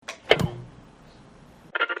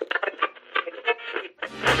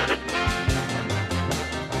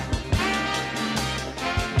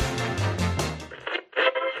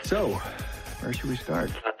So, where should we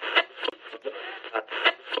start?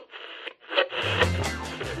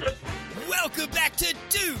 Welcome back to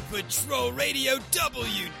Doom Patrol Radio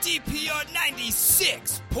WDPR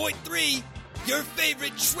 96.3, your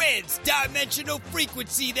favorite trans-dimensional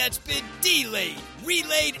frequency that's been delayed,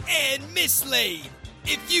 relayed, and mislaid.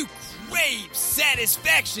 If you crave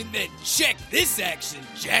satisfaction, then check this action,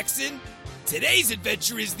 Jackson. Today's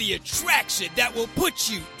adventure is the attraction that will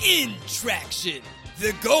put you in traction.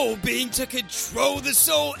 The goal being to control the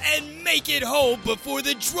soul and make it whole before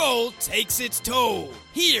the droll takes its toll.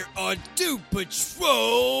 Here on Doom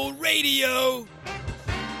Patrol Radio.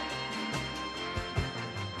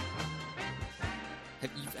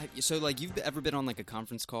 You've ever been on, like, a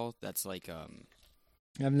conference call that's, like,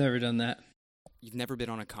 I've never done that. You've never been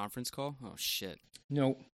on a conference call? Oh, shit.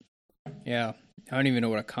 Nope. Yeah. I don't even know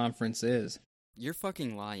what a conference is. You're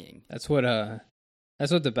fucking lying. That's what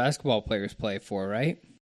the basketball players play for, right?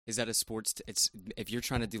 Is that a sports... if you're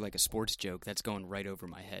trying to do, like, a sports joke, that's going right over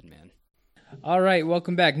my head, man. All right,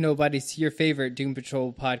 welcome back, nobodies, to your favorite Doom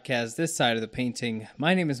Patrol podcast, this side of the painting.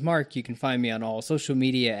 My name is Mark. You can find me on all social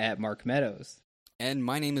media at Mark Meadows. And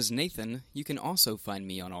my name is Nathan. You can also find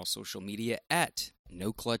me on all social media at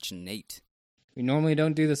NoClutchNate. We normally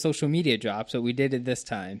don't do the social media drops, but we did it this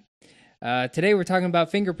time. Today we're talking about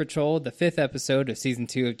Finger Patrol, the 5th episode of Season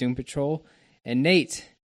 2 of Doom Patrol. And Nate,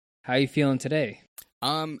 how are you feeling today?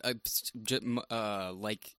 Like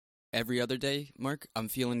every other day, Mark, I'm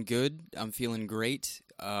feeling good. I'm feeling great.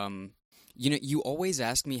 You always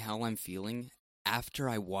ask me how I'm feeling after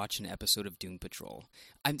I watch an episode of Doom Patrol.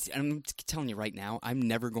 I'm telling you right now, I'm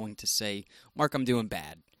never going to say, Mark, I'm doing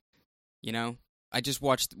bad. You know? I just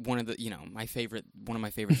watched one of my favorite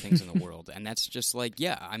things in the world, and that's just like,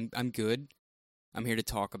 yeah, I'm good. I'm here to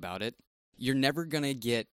talk about it. You're never gonna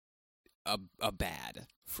get a bad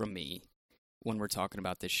from me when we're talking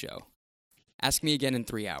about this show. Ask me again in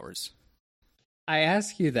 3 hours. I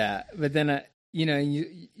ask you that, but then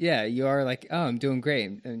you are like, oh, I'm doing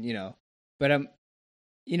great, and but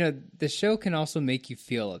the show can also make you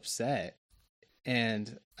feel upset,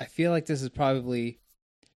 and I feel like this is probably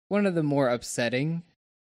one of the more upsetting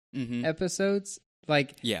episodes.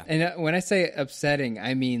 Like, yeah. And when I say upsetting,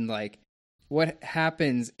 I mean, like, what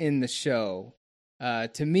happens in the show,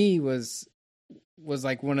 to me was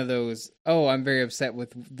like one of those, oh, I'm very upset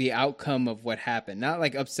with the outcome of what happened. Not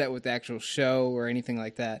like upset with the actual show or anything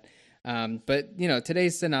like that. But,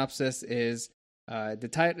 today's synopsis is,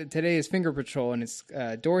 today is Finger Patrol, and it's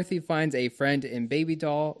Dorothy finds a friend in Baby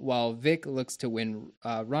Doll while Vic looks to win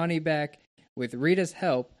Ronnie back. With Rita's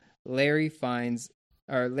help, Larry finally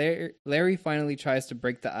tries to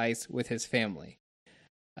break the ice with his family.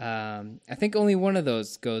 I think only one of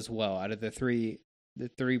those goes well out of the three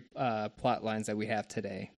plot lines that we have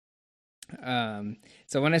today.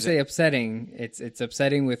 So when I say upsetting, it's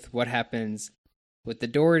upsetting with what happens with the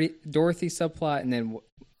Dorothy subplot, and then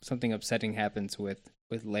something upsetting happens with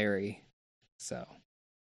Larry. So,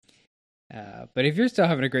 but if you're still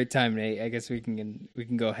having a great time, Nate, I guess we can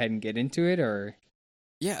go ahead and get into it, or.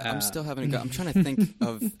 Yeah, I'm still having a go. I'm trying to think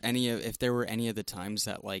of if there were any of the times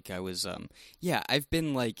that, like, I was, I've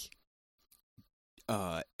been, like,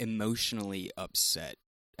 emotionally upset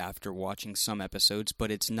after watching some episodes,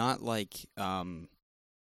 but it's not like,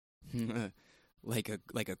 like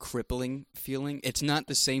a crippling feeling. It's not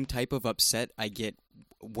the same type of upset I get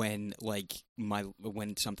when, like,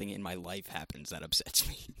 when something in my life happens that upsets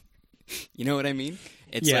me. You know what I mean?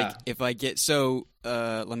 It's like, if I get,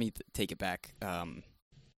 let me take it back,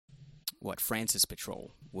 Francis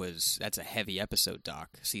Patrol that's a heavy episode,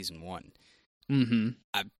 Doc, season 1. Mm-hmm.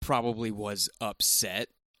 I probably was upset,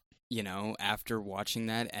 after watching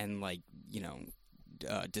that and, like,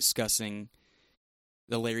 discussing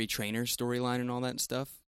the Larry Trainer storyline and all that stuff.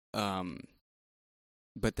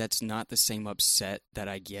 But that's not the same upset that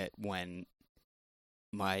I get when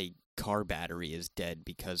my car battery is dead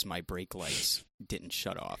because my brake lights didn't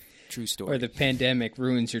shut off. True story. Or the pandemic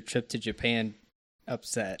ruins your trip to Japan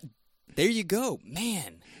upset. There you go,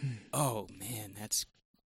 man. Oh, man, that's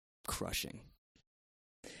crushing.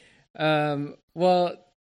 Well,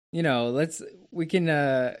 we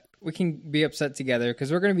can be upset together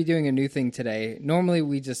because we're going to be doing a new thing today. Normally,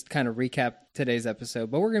 we just kind of recap today's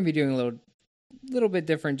episode, but we're going to be doing a little bit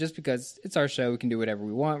different just because it's our show. We can do whatever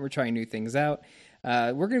we want. We're trying new things out.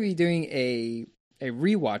 We're going to be doing a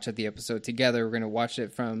rewatch of the episode together. We're going to watch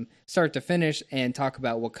it from start to finish and talk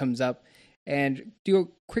about what comes up and do a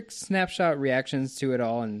quick snapshot reactions to it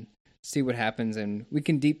all and see what happens. And we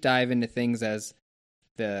can deep dive into things as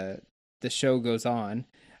the show goes on.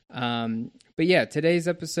 But yeah, today's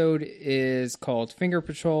episode is called Finger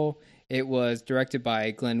Patrol. It was directed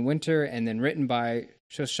by Glenn Winter and then written by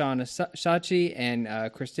Shoshana Shachi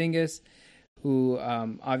and Chris Dingus, who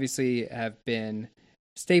obviously have been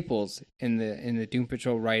staples in the Doom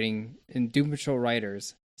Patrol writing and Doom Patrol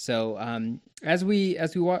writers. So as we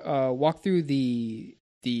walk through the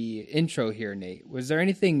intro here, Nate, was there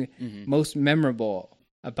anything most memorable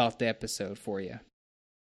about the episode for you?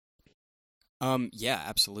 Yeah,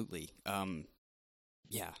 absolutely.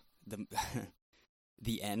 Yeah,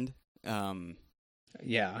 the end.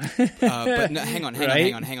 Yeah. But no, hang on.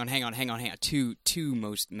 Two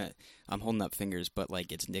most. I'm holding up fingers, but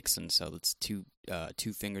like it's Nixon, so it's two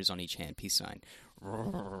fingers on each hand. Peace sign.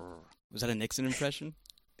 Was that a Nixon impression?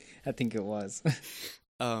 I think it was.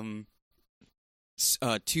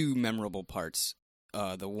 Two memorable parts.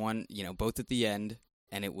 The one, both at the end,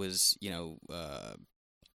 and it was,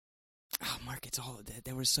 Mark, it's all.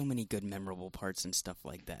 There were so many good, memorable parts and stuff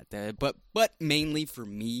like that. But mainly for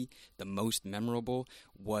me, the most memorable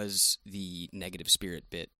was the negative spirit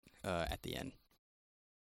bit at the end.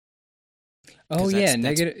 Oh yeah,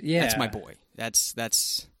 negative. Yeah, that's my boy. That's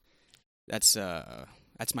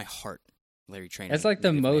my heart, Larry Trainor. That's like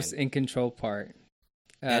the most in control part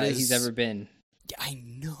he's ever been. I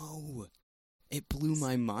know. It blew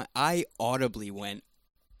my mind. I audibly went,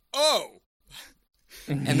 "Oh."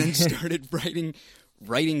 And then started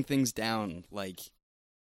writing things down. Like,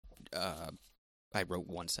 I wrote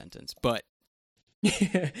one sentence, but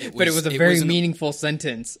it was a very meaningful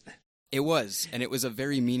sentence. It was, and it was a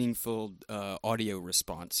very meaningful audio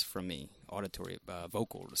response from me, auditory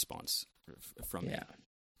vocal response from me. Yeah.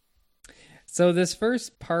 So this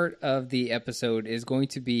first part of the episode is going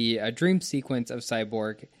to be a dream sequence of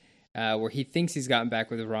Cyborg, where he thinks he's gotten back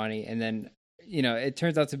with Ronnie, and then it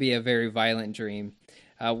turns out to be a very violent dream.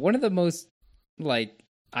 One of the most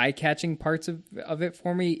eye-catching parts of it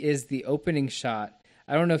for me is the opening shot.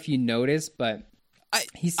 I don't know if you noticed, but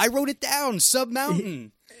I wrote it down.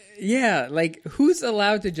 Sub-Mountain. Yeah, who's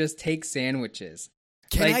allowed to just take sandwiches?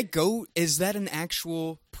 Can I go? Is that an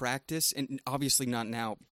actual practice? And obviously not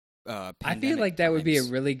now. I feel like that would be a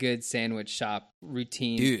really good sandwich shop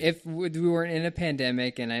routine. Dude. If we weren't in a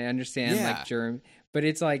pandemic, and I understand germ, but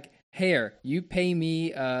it's like, hey, you pay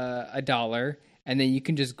me $1, and then you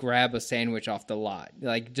can just grab a sandwich off the lot.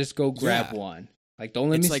 Just go grab one. Don't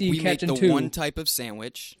let me see you catching two. We make the one type of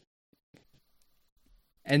sandwich,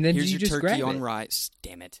 and then here's you your just turkey grab on it. rice.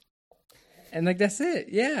 Damn it! And that's it.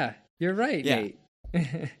 Yeah, you're right, Nate.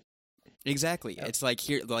 Exactly. Yep. It's like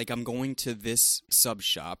here, I'm going to this sub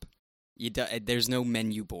shop. There's no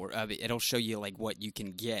menu board. It'll show you what you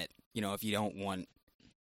can get. If you don't want,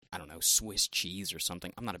 I don't know, Swiss cheese or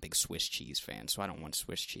something. I'm not a big Swiss cheese fan, so I don't want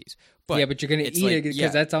Swiss cheese. But but you're gonna eat it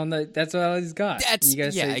because that's all he's got.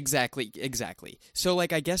 Exactly. So I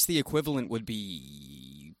guess the equivalent would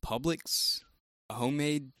be Publix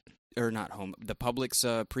homemade, or not home. The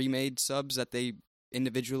Publix pre-made subs that they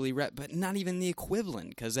individually rep, but not even the equivalent,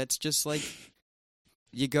 because that's just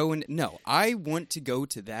you go and no. I want to go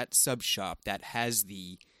to that sub shop that has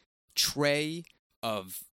the tray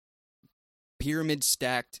of pyramid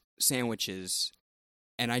stacked sandwiches,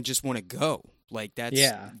 and I just want to go. That's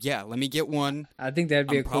let me get one. I think that'd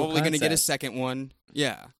be a cool probably concept. Gonna get a second one.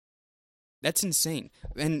 Yeah, that's insane.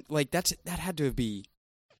 And that had to be.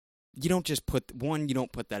 You don't just put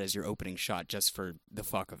that as your opening shot just for the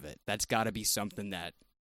fuck of it. That's got to be something that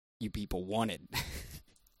you people wanted.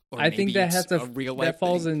 I think that has to real that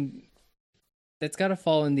falls in. That's got to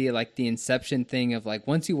fall in the Inception thing of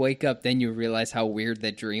once you wake up, then you realize how weird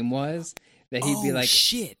that dream was. That he'd be like,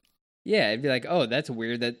 shit. Yeah, it'd be like, oh, that's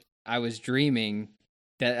weird that I was dreaming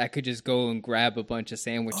that I could just go and grab a bunch of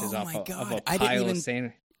sandwiches off of a pile of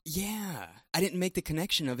sandwiches. Yeah, I didn't make the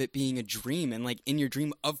connection of it being a dream, and in your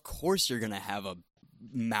dream, of course you're gonna have a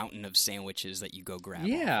mountain of sandwiches that you go grab.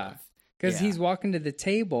 Yeah, because he's walking to the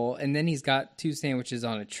table, and then he's got 2 sandwiches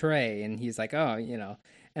on a tray, and he's like, oh, and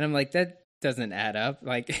I'm like, that doesn't add up.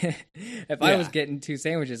 If I was getting 2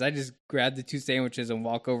 sandwiches, I just grab the 2 sandwiches and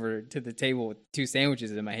walk over to the table with 2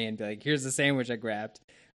 sandwiches in my hand, be like, here's the sandwich I grabbed.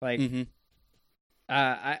 But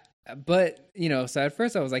so at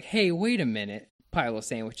first I was like, hey, wait a minute. Pile of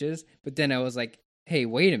sandwiches, but then I was like, hey,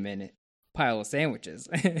 wait a minute, pile of sandwiches.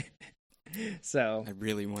 So I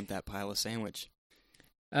really want that pile of sandwich.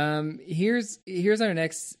 Here's our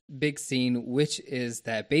next big scene, which is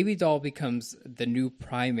that Baby Doll becomes the new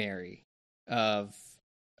primary of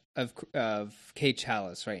Kate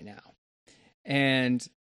Chalice right now. And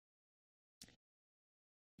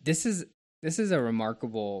this is a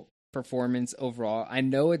remarkable performance overall. I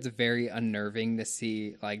know it's very unnerving to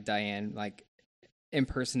see Diane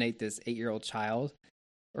impersonate this 8-year-old child,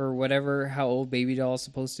 or whatever, how old Baby Doll is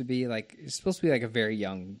supposed to be. Like, it's supposed to be like a very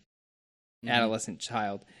young adolescent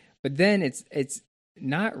child. But then it's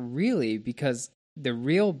not really, because the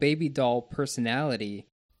real Baby Doll personality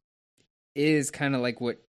is kind of like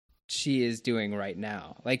what she is doing right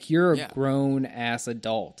now. Like, you're a grown ass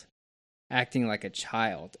adult acting like a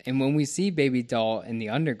child. And when we see Baby Doll in the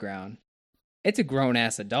underground, it's a grown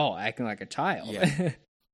ass adult acting like a child. Yeah.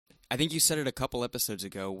 I think you said it a couple episodes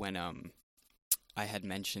ago when I had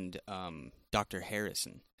mentioned Dr.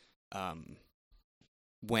 Harrison.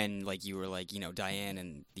 When, like, you were like, you know, Diane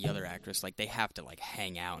and the other actress, like, they have to, like,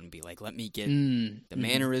 hang out and be like, let me get the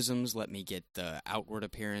mannerisms, let me get the outward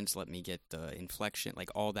appearance, let me get the inflection,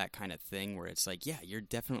 like, all that kind of thing, where it's like, yeah, you're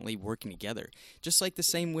definitely working together. Just like the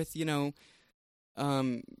same with, you know,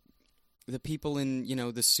 the people in, you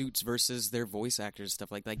know, the suits versus their voice actors,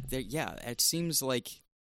 stuff like that. Yeah, it seems like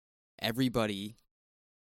everybody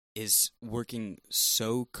is working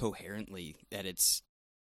so coherently that it's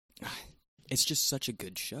just such a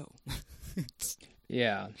good show.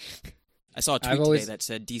 Yeah. I saw a tweet today that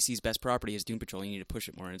said DC's best property is Doom Patrol. You need to push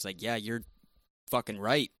it more. And it's like, yeah, you're fucking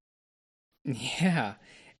right. Yeah.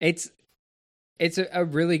 It's a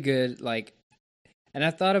really good, like, and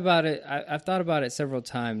I've thought about it. I've thought about it several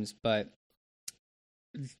times, but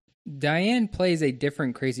Diane plays a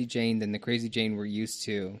different Crazy Jane than the Crazy Jane we're used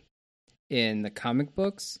to in the comic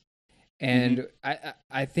books. And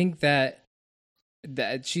I think that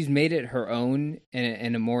she's made it her own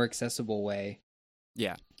in a more accessible way.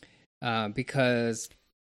 Yeah. Because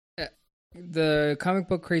the comic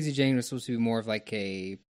book Crazy Jane was supposed to be more of like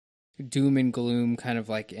a doom and gloom kind of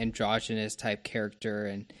like androgynous type character,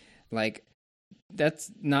 and like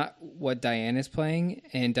that's not what Diane is playing.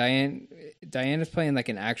 And Diane is playing like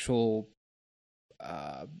an actual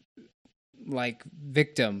like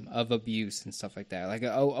victim of abuse and stuff like that, like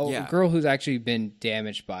a girl who's actually been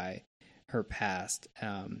damaged by her past.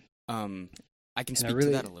 I can speak to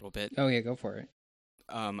that a little bit. Oh yeah, go for it.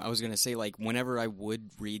 I was gonna say, like, whenever I would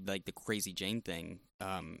read like the Crazy Jane thing,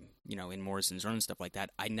 you know, in Morrison's run and stuff like that,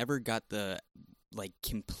 I never got the like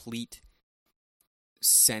complete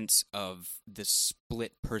sense of the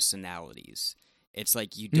split personalities. It's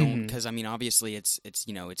like you don't, because I mean, obviously it's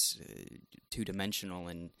you know, it's 2-dimensional,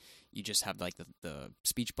 and you just have like the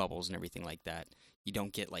speech bubbles and everything like that. You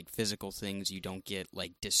don't get like physical things. You don't get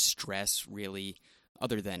like distress really,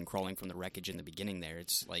 other than crawling from the wreckage in the beginning there.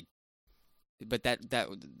 It's like, but that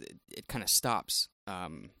it kind of stops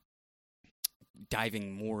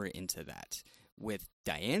diving more into that. With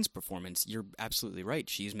Diane's performance, you're absolutely right.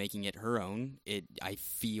 She's making it her own. I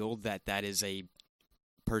feel that is a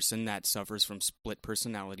person that suffers from split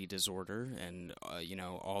personality disorder and you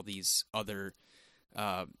know, all these other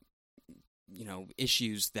you know,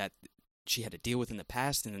 issues that she had to deal with in the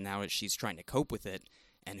past, and now she's trying to cope with it.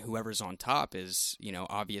 And whoever's on top is, you know,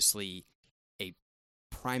 obviously a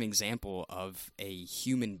prime example of a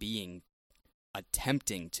human being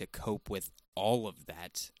attempting to cope with all of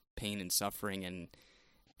that pain and suffering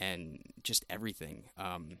and just everything.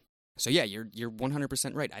 So yeah, you're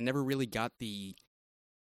 100% right. I never really got the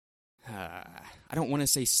I don't want to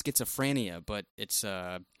say schizophrenia, but it's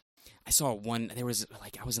I saw one, there was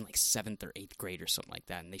like, I was in like 7th or 8th grade or something like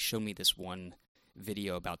that, and they showed me this one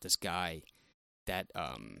video about this guy that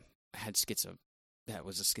had that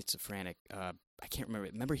was a schizophrenic. I can't remember.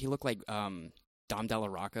 Remember, he looked like Dom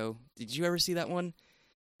DeLaRocco. Did you ever see that one?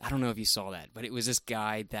 I don't know if you saw that, but it was this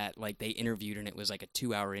guy that like they interviewed, and it was like a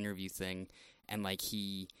 2-hour interview thing, and like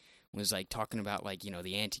he was like talking about like, you know,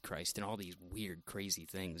 the Antichrist and all these weird, crazy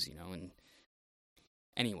things, you know. And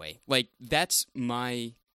anyway, like that's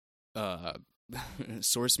my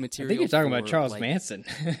source material. I think you're talking about Charles like, Manson.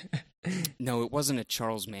 No, it wasn't a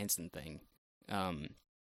Charles Manson thing.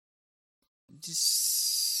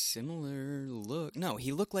 Just similar look. No,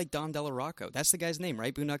 he looked like Dom DeLaRocco. That's the guy's name,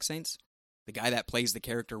 right? Boondock Saints? The guy that plays the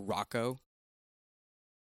character Rocco.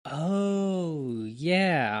 Oh,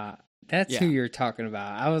 yeah. That's who you're talking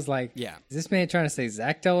about. I was like, yeah. Is this man trying to say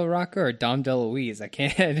Zach DeLaRocco or Dom DeLuise? I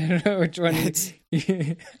don't know which one.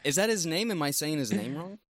 Is that his name? Am I saying his name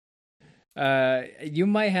wrong? You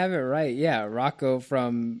might have it right. Yeah, Rocco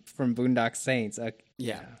from Boondock Saints.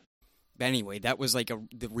 Yeah. But anyway, that was like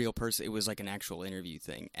the real person. It was like an actual interview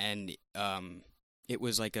thing, and it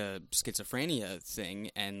was like a schizophrenia thing,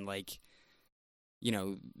 and like, you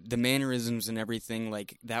know, the mannerisms and everything.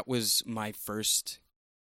 Like that was my first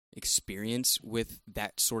experience with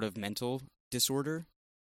that sort of mental disorder.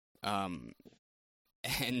 And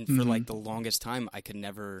for like the longest time, I could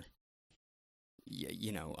never,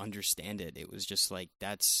 you know, understand it. It was just like,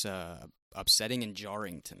 that's upsetting and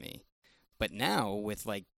jarring to me. But now with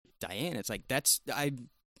like Diane, it's like,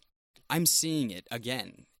 I'm seeing it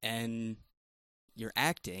again, and you're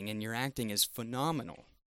acting is phenomenal.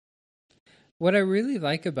 What I really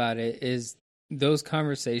like about it is those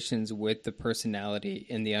conversations with the personality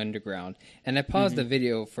in the underground. And I paused the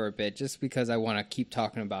video for a bit just because I want to keep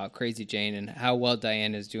talking about Crazy Jane and how well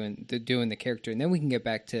Diane is doing the character, and then we can get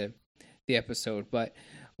back to the episode. But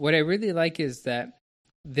what I really like is that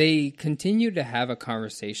they continue to have a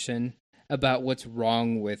conversation about what's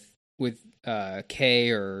wrong with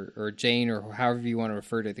Kay or Jane, or however you want to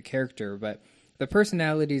refer to the character. But the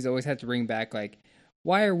personalities always have to bring back, like,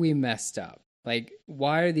 why are we messed up? Like,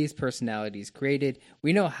 why are these personalities created?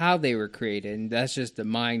 We know how they were created, and that's just the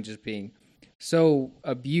mind just being so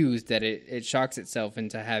abused that it shocks itself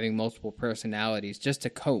into having multiple personalities just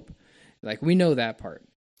to cope. Like, we know that part.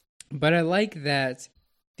 But I like that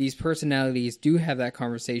these personalities do have that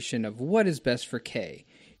conversation of what is best for Kay.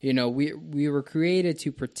 You know, we were created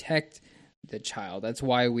to protect the child. That's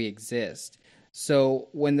why we exist. So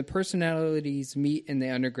when the personalities meet in the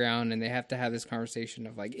underground and they have to have this conversation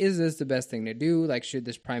of, like, is this the best thing to do? Like, should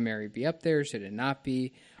this primary be up there? Should it not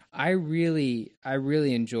be? I really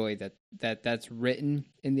enjoy that's written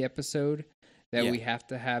in the episode, that we have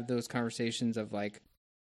to have those conversations of, like,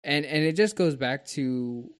 and it just goes back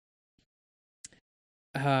to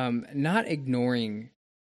not ignoring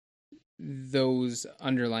those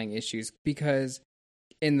underlying issues, because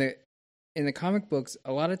in the comic books,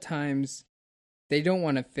 a lot of times they don't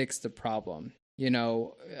want to fix the problem. You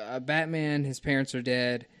know, Batman, his parents are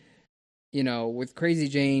dead. You know, with Crazy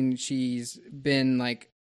Jane, she's been,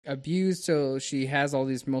 like, abused, so she has all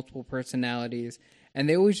these multiple personalities. And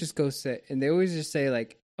they always just say,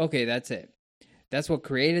 like, okay, that's it. That's what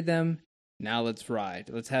created them. Now let's ride.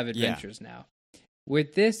 Let's have adventures now.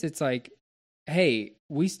 With this, it's like, hey,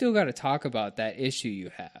 we still got to talk about that issue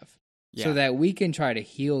you have so that we can try to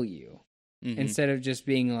heal you, instead of just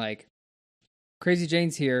being like, Crazy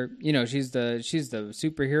Jane's here, you know, she's the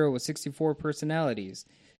superhero with 64 personalities.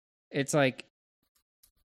 It's like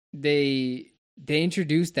they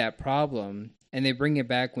introduce that problem and they bring it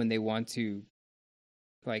back when they want to,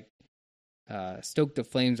 like, stoke the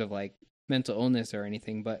flames of, like, mental illness or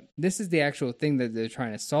anything. But this is the actual thing that they're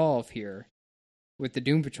trying to solve here with the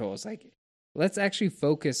Doom Patrol. It's like, let's actually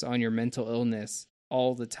focus on your mental illness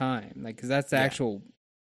all the time, like, because that's the actual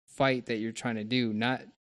fight that you're trying to do, not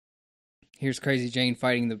here's Crazy Jane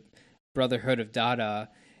fighting the Brotherhood of Dada,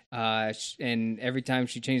 and every time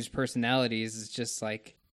she changes personalities, it's just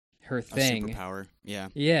like her thing. A superpower,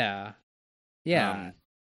 yeah.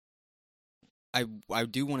 I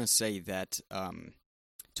do want to say that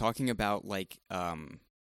talking about, like,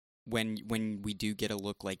 when we do get a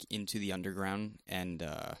look, like, into the underground, and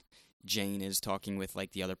Jane is talking with,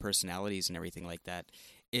 like, the other personalities and everything like that,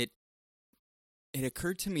 it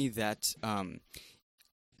occurred to me that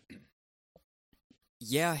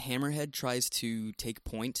Hammerhead tries to take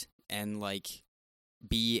point and, like,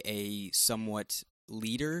 be a somewhat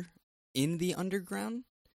leader in the underground,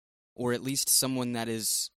 or at least someone that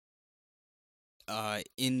is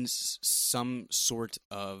in some sort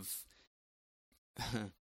of I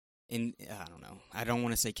don't know. I don't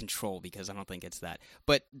want to say control, because I don't think it's that.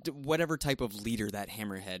 But whatever type of leader that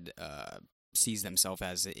Hammerhead sees themselves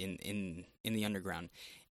as in the underground,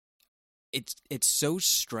 it's so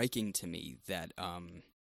striking to me that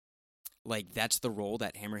like, that's the role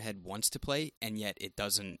that Hammerhead wants to play, and yet it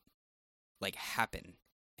doesn't, like, happen,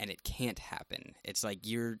 and it can't happen. It's like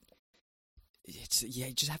you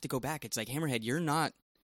just have to go back. It's like, Hammerhead, you're not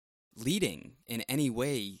leading in any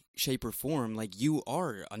way, shape, or form. Like, you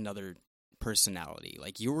are another personality.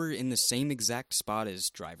 Like, you're in the same exact spot as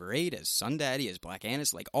Driver 8, as Sun Daddy, as Black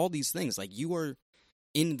Annis, like, all these things. Like, you are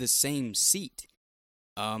in the same seat.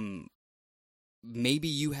 Maybe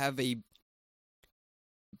you have a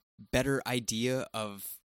better idea of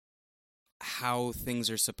how things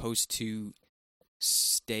are supposed to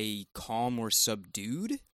stay calm or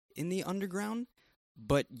subdued in the underground,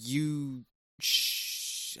 but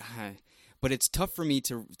but it's tough for me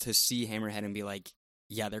to see Hammerhead and be like,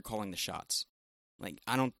 yeah, they're calling the shots. Like,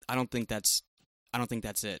 I don't think that's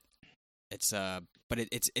it. It's but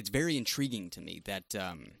it's very intriguing to me that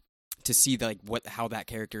to see, like, how that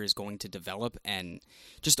character is going to develop, and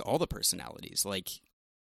just all the personalities, like,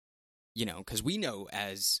 you know, because we know,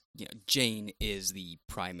 as, you know, Jane is the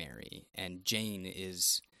primary, and Jane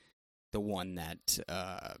is the one that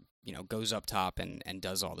you know, goes up top and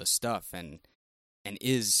does all this stuff, and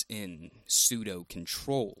is in pseudo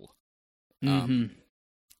control.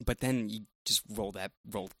 But then you just roll the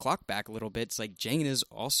clock back a little bit. It's like, Jane is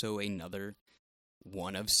also another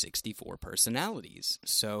one of 64 personalities.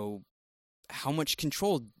 So how much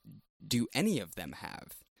control do any of them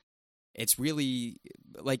have? it's really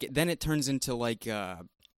like then it turns into like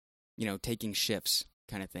taking shifts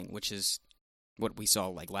kind of thing, which is what we saw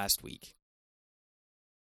like last week.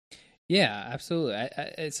 Yeah,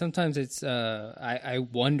 absolutely. Sometimes it's I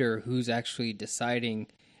wonder who's actually deciding,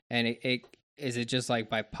 and it is it just like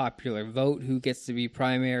by popular vote who gets to be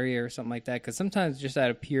primary or something like that? Because sometimes just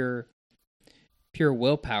out of pure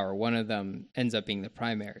willpower, one of them ends up being the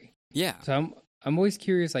primary. Yeah. So I'm always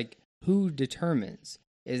curious, like who determines?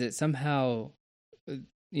 Is it somehow,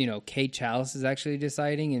 Kay Chalice is actually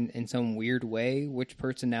deciding in some weird way which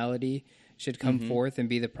personality should come forth and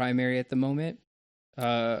be the primary at the moment?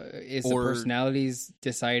 Is the personalities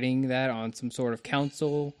deciding that on some sort of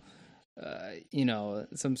council,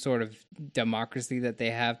 some sort of democracy that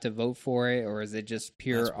they have to vote for it, or is it just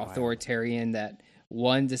pure authoritarian that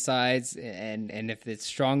one decides and if it's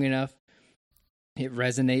strong enough, it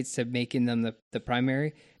resonates to making them the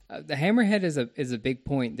primary? The Hammerhead is a big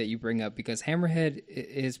point that you bring up, because Hammerhead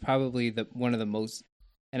is probably one of the most,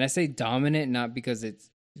 and I say dominant not because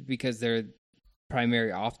they're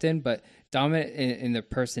primary often, but dominant in the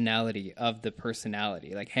personality of the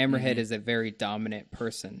personality. Like Hammerhead is a very dominant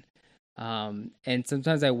person, and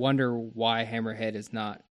sometimes I wonder why Hammerhead is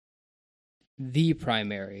not the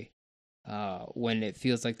primary when it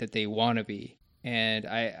feels like that they want to be. And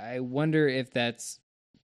I wonder if that's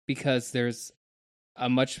because there's a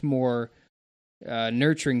much more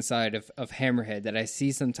nurturing side of Hammerhead that I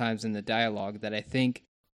see sometimes in the dialogue that I think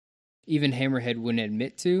even Hammerhead wouldn't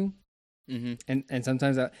admit to. And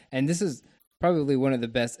sometimes, and this is probably one of the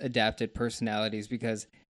best adapted personalities, because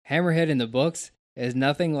Hammerhead in the books is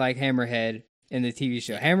nothing like Hammerhead in the TV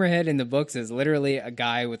show. Hammerhead in the books is literally a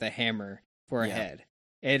guy with a hammer for a head.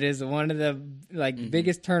 It is one of the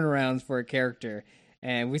biggest turnarounds for a character,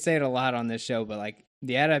 and we say it a lot on this show, but like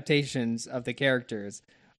the adaptations of the characters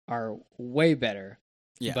are way better.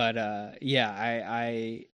 Yeah. But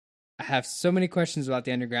I have so many questions about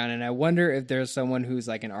the Underground, and I wonder if there's someone who's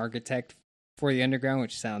like an architect for the Underground,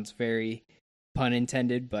 which sounds very pun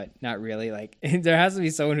intended, but not really. Like there has to be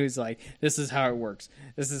someone who's like, this is how it works.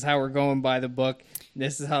 This is how we're going by the book.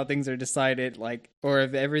 This is how things are decided. Like, or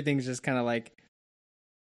if everything's just kind of like,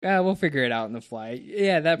 we'll figure it out on the fly.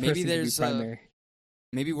 Yeah, that person could be primary.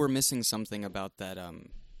 Maybe we're missing something about that.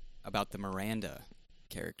 About the Miranda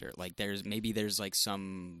character. Like there's like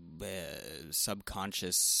some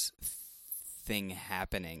subconscious thing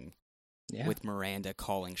happening with Miranda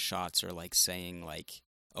calling shots, or like saying like,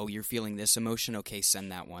 oh, you're feeling this emotion, okay, send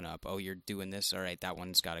that one up. Oh, you're doing this, all right, that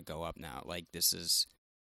one's got to go up now. Like this is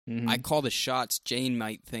I call the shots. Jane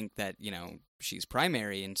might think that she's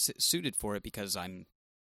primary and suited for it because I'm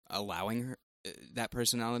allowing her that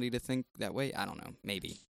personality to think that way. I don't know,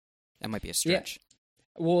 maybe that might be a stretch.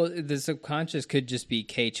 Well, the subconscious could just be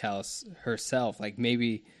Kay Chalice herself. Like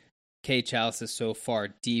maybe Kay Chalice is so far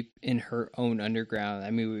deep in her own underground.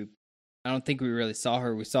 I mean, I don't think we really saw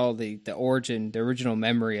her. We saw the origin, the original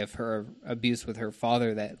memory of her abuse with her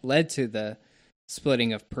father that led to the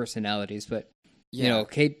splitting of personalities. But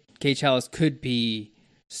Kay Chalice could be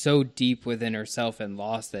so deep within herself and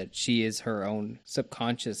lost that she is her own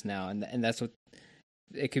subconscious now, and that's what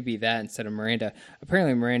it could be, that instead of Miranda.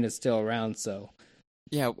 Apparently, Miranda's still around, so.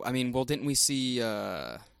 Yeah, I mean, well, didn't we see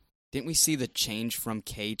the change from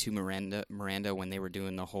Kay to Miranda when they were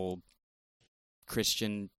doing the whole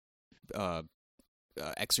Christian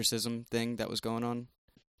exorcism thing that was going on?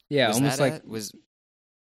 Yeah, almost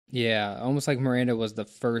like Miranda was the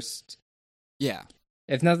first. Yeah,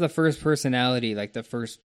 if not the first personality, like the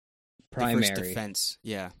first primary. The first defense.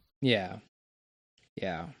 Yeah. Yeah.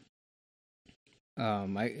 I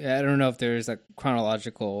don't know if there's a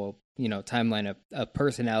chronological timeline of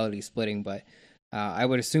personality splitting, but I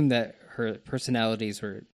would assume that her personalities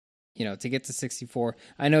were to get to 64.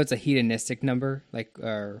 I know it's a hedonistic number, like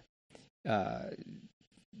the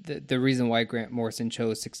reason why Grant Morrison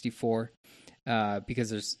chose 64 because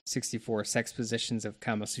there's 64 sex positions of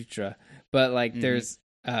Kama Sutra, but like there's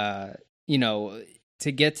to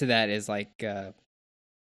get to that is like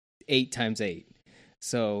 8 times 8,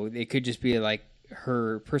 so it could just be like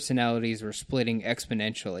her personalities were splitting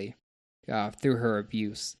exponentially through her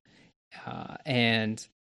abuse, and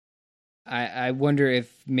I wonder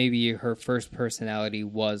if maybe her first personality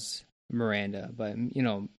was Miranda, but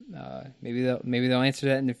maybe they'll answer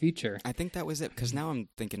that in the future. I think that was it, because now I'm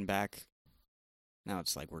thinking back. Now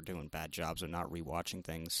it's like we're doing bad jobs of not rewatching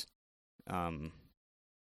things.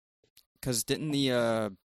 Because didn't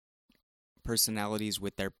the personalities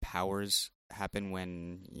with their powers happen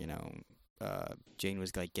when Jane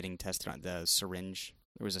was like getting tested on the syringe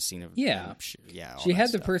There was a scene of Yeah. yeah. All She that had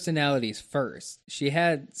stuff. the personalities first. She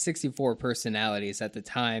had 64 personalities at the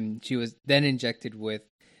time. She was then injected with,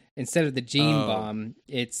 instead of the gene bomb,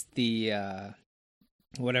 it's the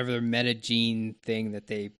whatever the meta gene thing that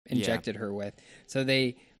they injected her with. So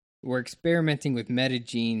they were experimenting with meta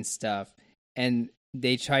gene stuff, and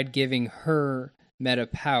they tried giving her meta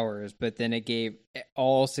powers, but then it gave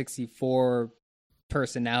all 64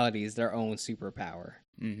 personalities their own superpower.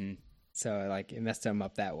 Mm-hmm. So like it messed them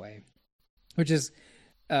up that way, which is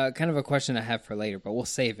kind of a question I have for later, but we'll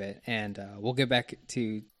save it and we'll get back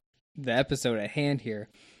to the episode at hand here.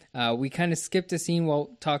 We kind of skipped a scene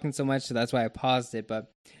while talking so much, so that's why I paused it.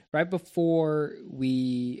 But right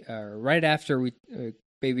after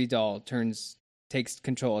Baby Doll takes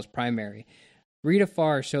control as primary, Rita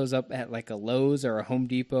Farr shows up at like a Lowe's or a Home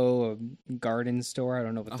Depot, a garden store. I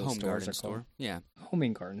don't know what those stores are called. Yeah, home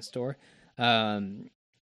and garden store.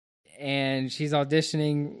 And she's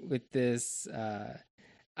auditioning with this.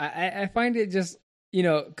 I find it just,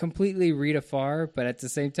 completely Rita Farr, but at the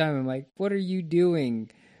same time, I'm like, what are you doing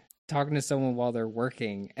talking to someone while they're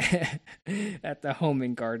working at the home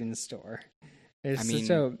and garden store?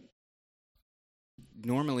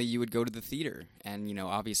 Normally you would go to the theater and,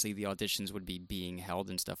 obviously the auditions would be being held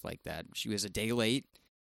and stuff like that. She was a day late,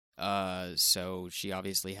 so she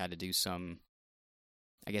obviously had to do some,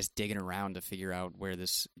 I guess, digging around to figure out where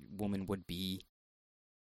this woman would be.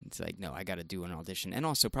 It's like, no, I got to do an audition. And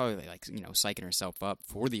also probably, like, psyching herself up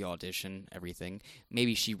for the audition, everything.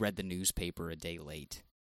 Maybe she read the newspaper a day late.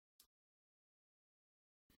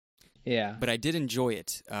 Yeah. But I did enjoy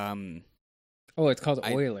it. It's called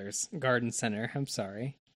Oilers Garden Center. I'm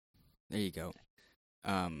sorry. There you go.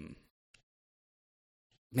 Man,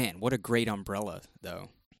 what a great umbrella, though.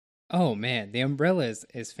 Oh, man, the umbrella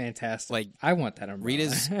is fantastic. Like, I want that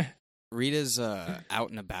umbrella. Rita's out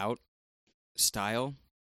and about style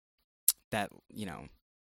that,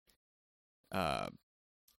 I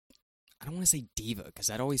don't want to say diva, because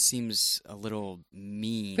that always seems a little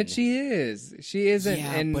mean. But she is. She isn't.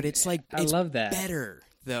 Yeah, and but it's like, I love that. Better,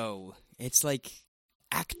 though. It's like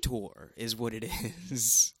actor is what it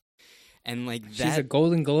is. And like that. She's a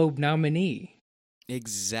Golden Globe nominee.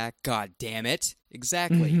 God damn it.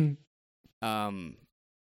 Exactly. And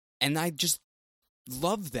I just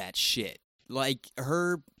love that shit. Like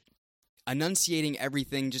her enunciating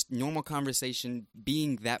everything, just normal conversation,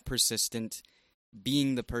 being that persistent,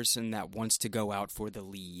 being the person that wants to go out for the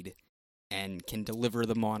lead and can deliver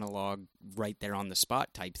the monologue right there on the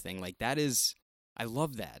spot type thing. Like that is, I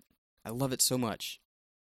love that. I love it so much.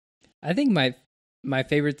 I think my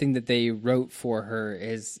favorite thing that they wrote for her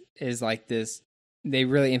is like this. They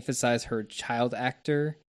really emphasize her child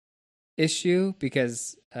actor issue,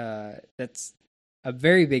 because that's a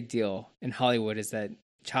very big deal in Hollywood, is that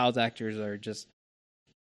child actors are just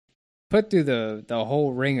put through the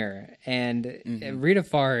whole ringer. And Rita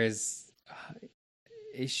Farr is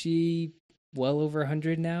she well over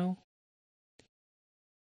 100 now?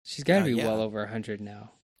 She's got to be well over 100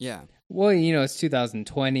 now. Yeah. Well, it's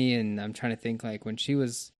 2020, and I'm trying to think, like, when she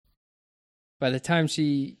was, by the time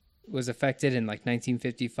she was affected in, like,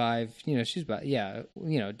 1955, she's about,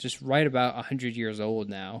 just right about 100 years old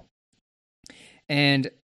now. And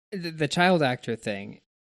the child actor thing,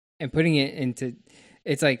 and putting it into,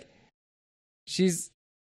 it's like,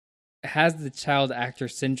 has the child actor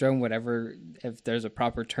syndrome, whatever, if there's a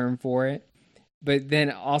proper term for it. But then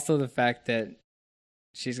also the fact that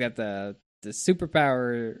she's got the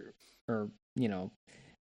superpower, or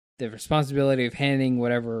the responsibility of handling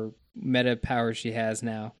whatever meta power she has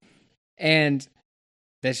now, and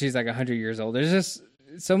that she's like 100 years old. There's just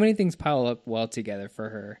so many things pile up well together for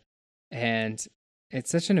her, and it's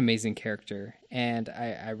such an amazing character. And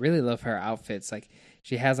I really love her outfits. Like,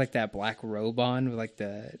 she has like that black robe on with like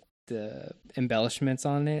the embellishments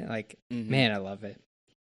on it. Like, man, I love it.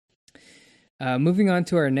 Moving on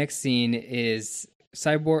to our next scene is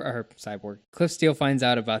Cyborg. Cliff Steele finds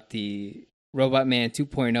out about the Robot Man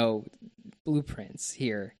 2.0 blueprints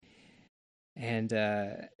here, and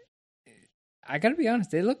I gotta be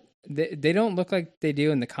honest, they don't look like they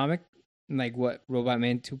do in the comic, like what Robot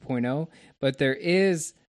Man 2.0, but there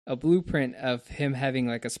is a blueprint of him having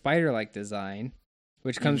like a spider-like design,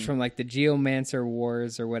 which comes from like the Geomancer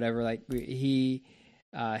Wars or whatever. Like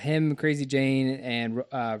him, Crazy Jane, and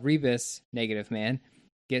Rebus, Negative Man,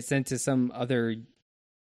 get sent to some other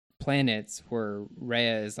planets where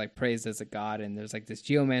Rhea is like praised as a god, and there's like this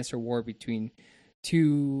Geomancer war between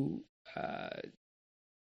two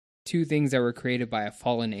things that were created by a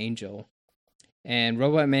fallen angel. And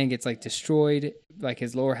Robot Man gets like destroyed, like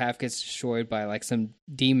his lower half gets destroyed by like some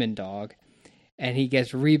demon dog, and he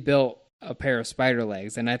gets rebuilt a pair of spider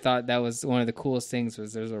legs, and I thought that was one of the coolest things.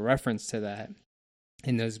 Was there's a reference to that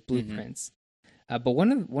in those blueprints. But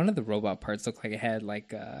one of the robot parts looked like it had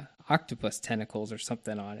like octopus tentacles or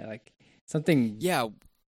something on it, like something. Yeah.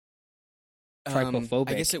 Trypophobic.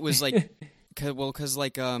 I guess it was like, because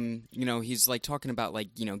like he's like talking about like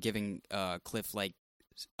giving Cliff like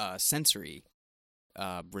sensory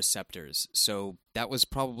receptors. So that was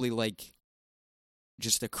probably like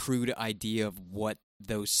just a crude idea of what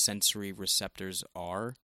those sensory receptors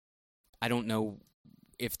are. I don't know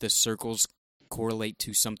if the circles correlate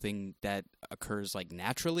to something that occurs like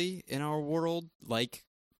naturally in our world, like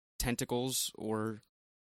tentacles or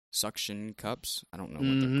suction cups. I don't know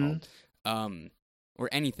what they're called, or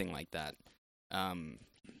anything like that.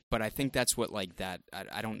 But I think that's what like that.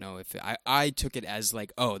 I don't know if I took it as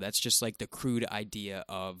like, oh, that's just like the crude idea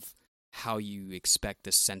of how you expect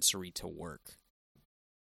the sensory to work.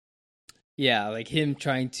 Yeah, like him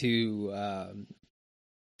trying to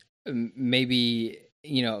maybe,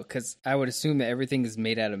 because I would assume that everything is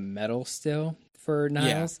made out of metal still for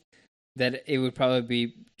Niles, that it would probably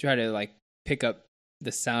be try to like pick up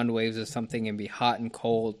the sound waves of something and be hot and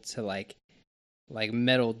cold to like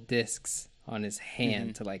metal discs on his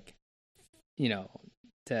hand to like,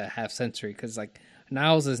 to have sensory. Because like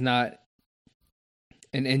Niles is not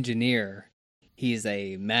an engineer. He's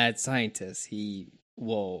a mad scientist. He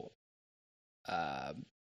will, I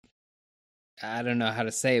don't know how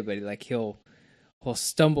to say it, but like he'll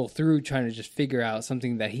stumble through trying to just figure out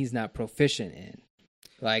something that he's not proficient in.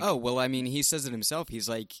 Like, oh well, I mean, he says it himself. He's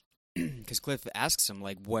like, because Cliff asks him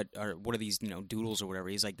like, what are these doodles or whatever.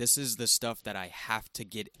 He's like, this is the stuff that I have to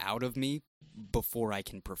get out of me before I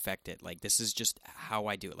can perfect it. Like, this is just how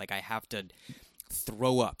I do it. Like, I have to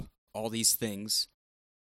throw up all these things.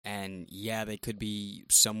 And yeah, they could be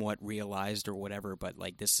somewhat realized or whatever, but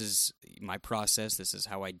like this is my process. This is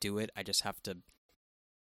how I do it. I just have to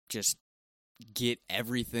just get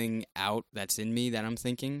everything out that's in me that I'm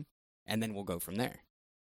thinking, and then we'll go from there.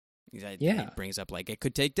 He brings up like it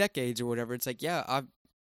could take decades or whatever. It's like, yeah,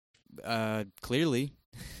 clearly.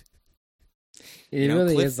 It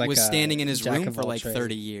really Cliff is like was standing in his jack room of for all like trades.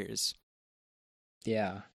 30 years.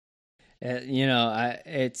 Yeah,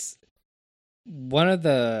 it's one of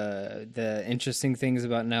the interesting things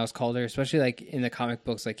about Niles Calder, especially like in the comic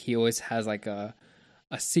books, like he always has like a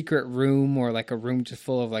secret room or like a room just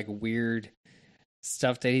full of like weird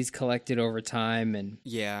stuff that he's collected over time, and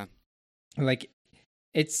Yeah. like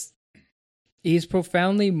he's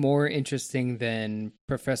profoundly more interesting than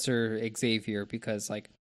Professor Xavier, because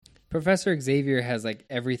like Professor Xavier has like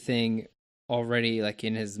everything already like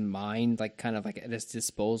in his mind, like kind of like at his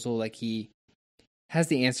disposal. Like he has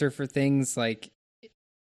the answer for things, like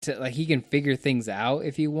he can figure things out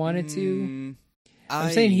if he wanted to.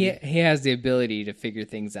 I'm saying he has the ability to figure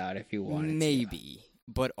things out if he wanted maybe,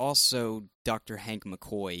 but also Dr. Hank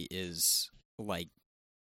McCoy is like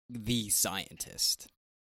the scientist.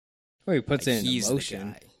 Well, he puts like, it in he's motion.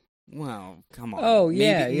 The guy. Well, come on. Oh,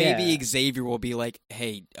 yeah, Maybe Xavier will be like,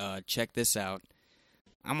 hey, check this out.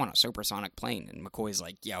 I'm on a supersonic plane. And McCoy's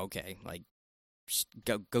like, yeah, okay. Like,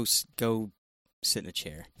 go sit in a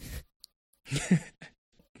chair.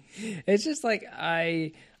 It's just like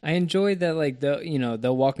I enjoy that, like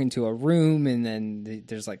they'll walk into a room and then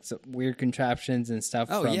there's like some weird contraptions and stuff.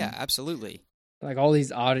 Oh yeah, absolutely. Like all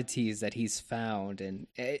these oddities that he's found, and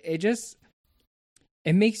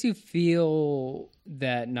it makes you feel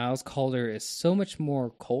that Niles Calder is so much more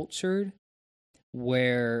cultured,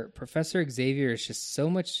 where Professor Xavier is just so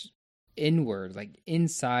much inward, like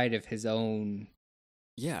inside of his own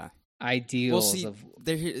ideals. Well,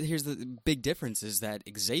 see, here's the big difference is that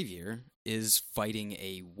Xavier is fighting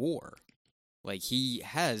a war. Like, he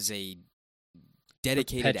has a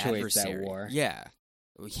dedicated perpetuates adversary. that war. Yeah.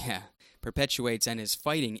 Perpetuates and is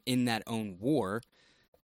fighting in that own war.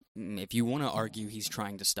 If you want to argue he's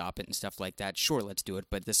trying to stop it and stuff like that, sure, let's do it.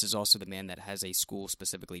 But this is also the man that has a school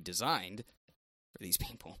specifically designed for these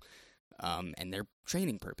people and their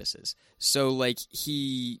training purposes. So, like,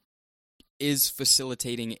 he is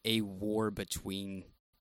facilitating a war between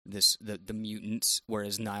the mutants,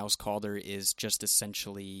 whereas Niles Calder is just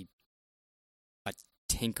essentially a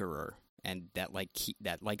tinkerer and that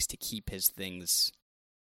likes to keep his things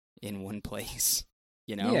in one place.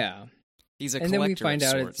 Yeah. He's a and collector then we find of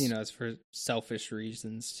out sorts. it's for selfish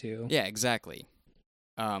reasons too. Yeah, exactly.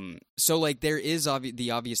 So like there is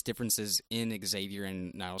the obvious differences in Xavier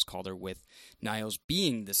and Niles Calder, with Niles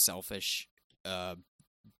being the selfish,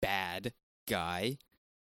 bad guy,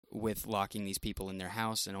 with locking these people in their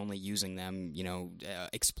house and only using them,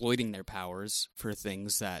 exploiting their powers for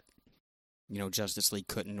things that Justice League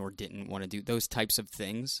couldn't or didn't want to do those types of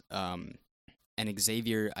things. And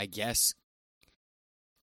Xavier, I guess,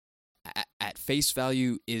 at face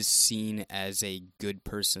value, is seen as a good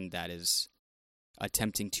person that is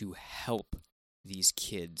attempting to help these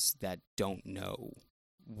kids that don't know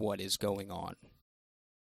what is going on.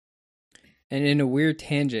 And in a weird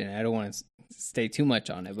tangent, I don't want to stay too much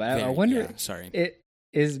on it, but I wonder,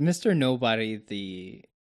 is Mr. Nobody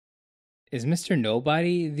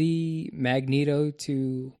the Magneto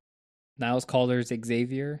to Niles Calder's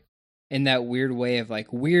Xavier? In that weird way of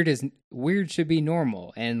like, weird should be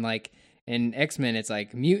normal, and like in X-Men, it's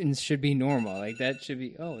like mutants should be normal. Like that should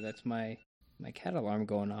be. Oh, that's my cat alarm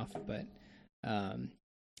going off. But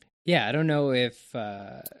yeah, I don't know if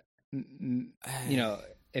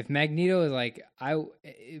if Magneto is like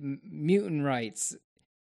mutant rights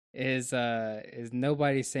is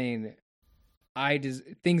nobody saying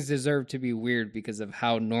things deserve to be weird because of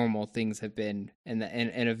how normal things have been in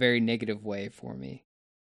a very negative way for me.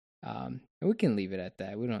 We can leave it at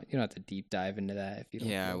that. You don't have to deep dive into that if you don't.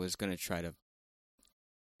 Yeah, I was gonna try to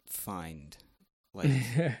find like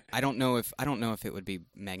I don't know if it would be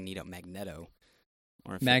Magneto,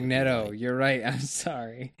 or if Magneto. You're right. I'm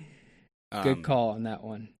sorry. Good call on that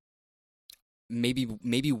one.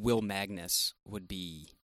 Maybe Will Magnus would be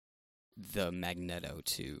the Magneto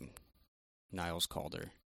to Niles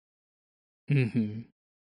Calder. Mm-hmm.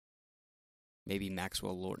 Maybe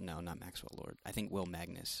Maxwell Lord. No, not Maxwell Lord. I think Will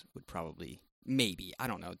Magnus would probably. Maybe. I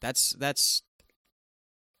don't know. That's.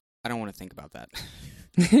 I don't want to think about that.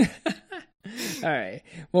 All right,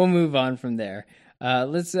 we'll move on from there.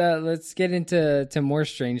 Let's get into more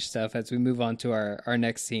strange stuff as we move on to our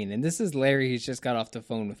next scene. And this is Larry. He's just got off the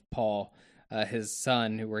phone with Paul, his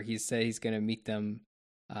son, where he said he's going to meet them,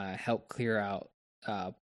 help clear out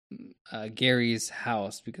Gary's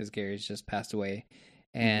house because Gary's just passed away.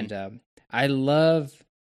 And I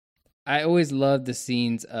always love the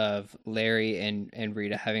scenes of Larry and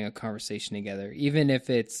Rita having a conversation together, even if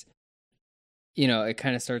it's, it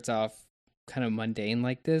kind of starts off kind of mundane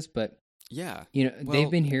like this, but yeah, they've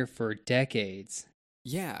been here for decades.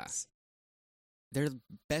 Yeah, they're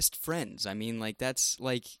best friends. I mean, like that's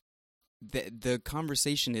like the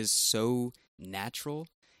conversation is so natural.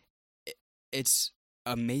 It's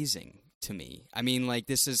amazing to me. I mean, like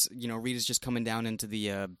this is Rita's just coming down into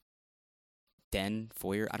the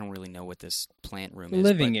foyer. I don't really know what this plant room is.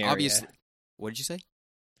 Living area. Obviously, what did you say?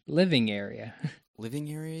 Living area.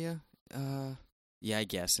 Living area. Yeah, I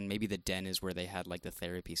guess, and maybe the den is where they had like the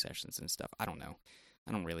therapy sessions and stuff. I don't know.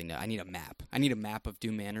 I don't really know. I need a map. I need a map of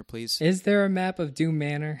Doom Manor, please. Is there a map of Doom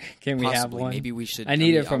Manor? Can we have one? Maybe we should. I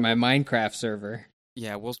need it for my Minecraft server.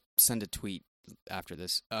 Yeah, we'll send a tweet after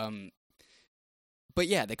this. But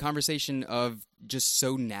yeah, the conversation of just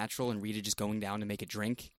so natural and Rita just going down to make a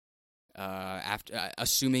drink. After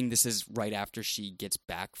assuming this is right after she gets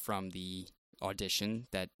back from the audition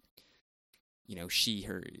that.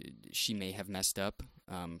 She may have messed up,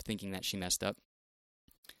 thinking that she messed up.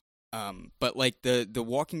 But like the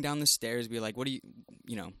walking down the stairs, be like, what are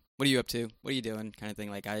you up to? What are you doing? Kind of thing.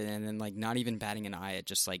 Like and then like not even batting an eye at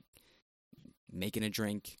just like making a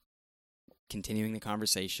drink, continuing the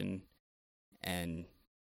conversation, and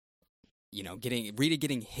Rita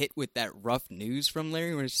getting hit with that rough news from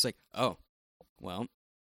Larry, where it's just like, oh, well,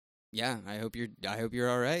 yeah, I hope you're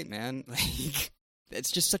all right, man. Like. It's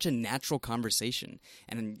just such a natural conversation,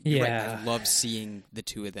 and yeah. I love seeing the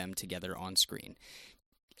two of them together on screen.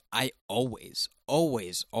 I always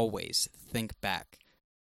think back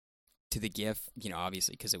to the GIF,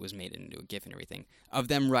 obviously because it was made into a GIF and everything, of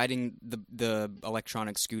them riding the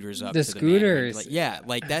electronic scooters up. The to scooters, the yeah,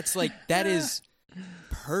 like that's like that is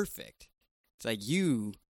perfect. It's like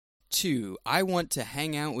you two, I want to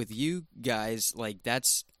hang out with you guys. Like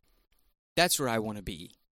that's where I want to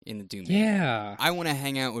be. In the Doom. Yeah. I want to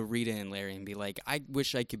hang out with Rita and Larry and be like, I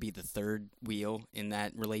wish I could be the third wheel in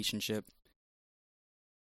that relationship.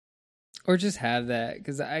 Or just have that,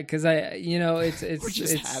 because I it's or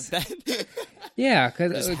just have that. Yeah,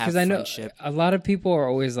 because I know friendship. A lot of people are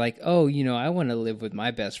always like, oh, I want to live with my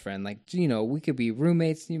best friend. Like, we could be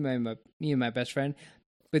roommates, me and my best friend.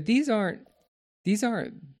 But these aren't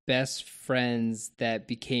best friends that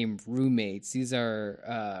became roommates. These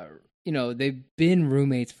are they've been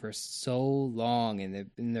roommates for so long, and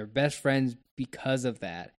they're best friends because of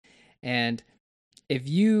that. And if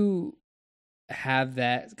you have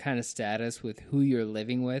that kind of status with who you're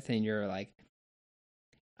living with, and you're like,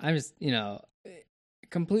 I'm just,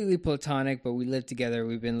 completely platonic, but we live together.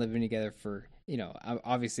 We've been living together for,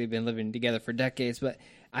 obviously been living together for decades. But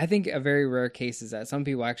I think a very rare case is that some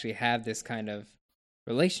people actually have this kind of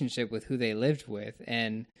relationship with who they lived with,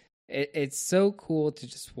 and it's so cool to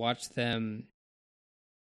just watch them.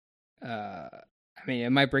 I mean, it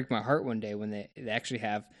might break my heart one day when they actually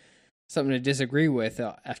have something to disagree with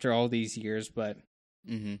after all these years, but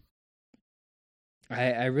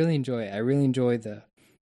I really enjoy it. I really enjoy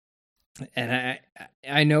and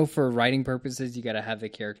I know for writing purposes, you got to have the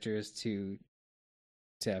characters to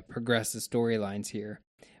progress the storylines here,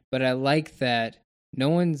 but I like that no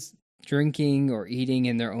one's drinking or eating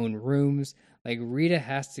in their own rooms. Like, Rita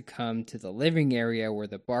has to come to the living area where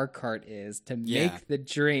the bar cart is to make the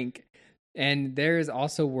drink. And there is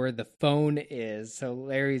also where the phone is. So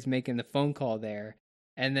Larry's making the phone call there.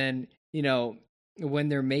 And then, when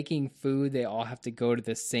they're making food, they all have to go to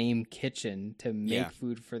the same kitchen to make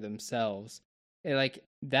food for themselves. And, like,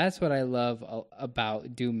 that's what I love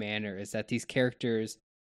about Doom Manor, is that these characters,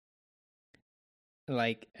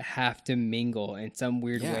 like, have to mingle in some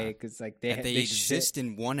weird way, because like they exist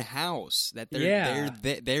in one house, that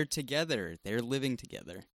they're together, they're living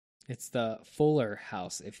together. It's the Fuller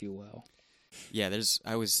house, if you will. Yeah, there's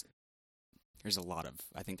a lot of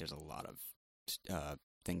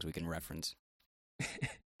things we can reference.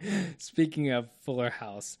 Speaking of Fuller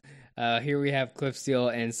House, here we have Cliff Steele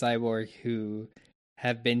and Cyborg, who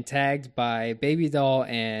have been tagged by Baby Doll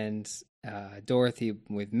and Dorothy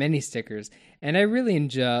with many stickers, and I really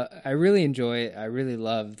enjoy it. I really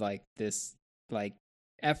love like this. Like,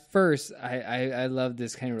 at first, I love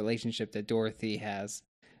this kind of relationship that Dorothy has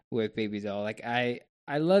with Baby Doll. Like, I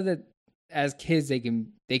love that as kids they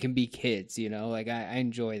can be kids. Like I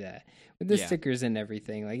enjoy that with the stickers and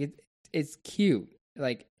everything. Like it's cute.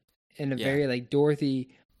 Like in a very like Dorothy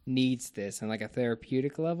needs this on like a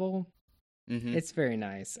therapeutic level. It's very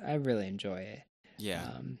nice. I really enjoy it. Yeah.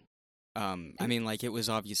 I mean, like, it was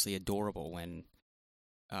obviously adorable when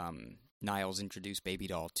Niles introduced Baby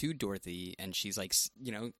Doll to Dorothy, and she's like,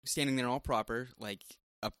 standing there all proper, like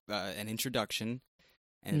an introduction,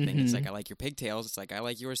 and the thing is like, I like your pigtails. It's like, I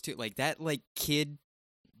like yours too. Like that, like kid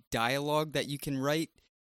dialogue that you can write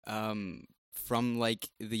from like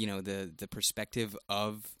the perspective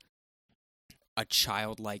of a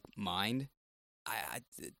childlike mind.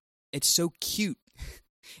 It's so cute.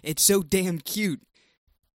 It's so damn cute.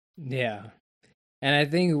 Yeah. And I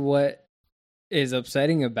think what is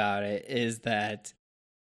upsetting about it is that,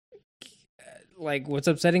 like,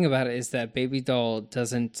 Baby Doll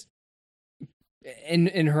doesn't,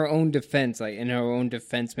 in her own defense, like, in her own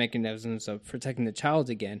defense mechanisms of protecting the child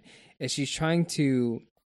again, is she's trying to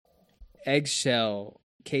eggshell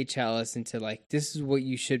Kate Chalice into, like, this is what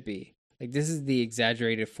you should be. Like, this is the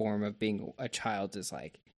exaggerated form of being a child is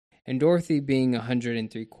like. And Dorothy being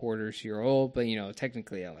 103/4 year old, but,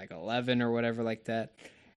 technically at like 11 or whatever like that.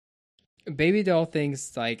 Baby Doll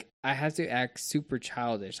thinks, like, I have to act super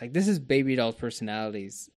childish. Like, this is Baby Doll's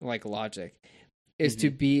personality's, like, logic, is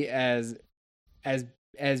to be as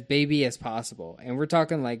baby as possible. And we're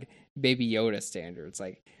talking, like, Baby Yoda standards.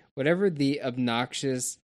 Like, whatever the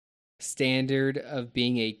obnoxious standard of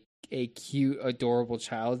being a cute, adorable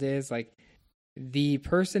child is, like, the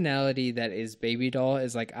personality that is Baby Doll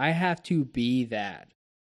is like, I have to be that.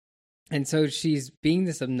 And so she's being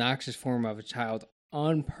this obnoxious form of a child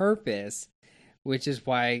on purpose, which is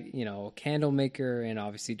why, Candlemaker and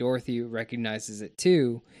obviously Dorothy recognizes it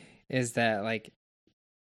too, is that, like,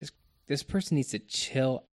 this person needs to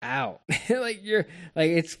chill out. Like, you're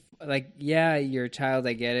like, it's like, yeah, you're a child,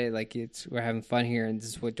 I get it. Like, we're having fun here and this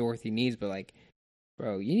is what Dorothy needs, but, like,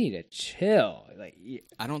 bro, you need to chill. Like,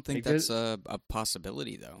 I don't think that's a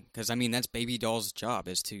possibility, though. Because, I mean, that's Baby Doll's job,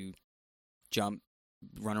 is to jump,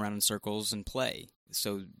 run around in circles, and play.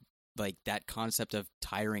 So, like, that concept of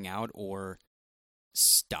tiring out or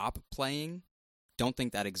stop playing, don't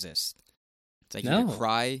think that exists. It's like, you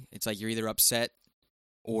cry, it's like you're either upset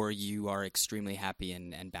or you are extremely happy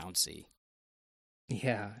and bouncy.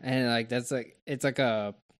 Yeah, and, like, that's, like, it's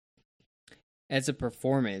a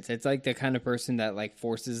performance. It's like the kind of person that, like,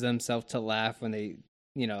 forces themselves to laugh when they,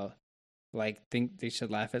 like, think they should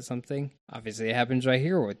laugh at something. Obviously, it happens right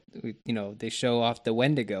here with, they show off the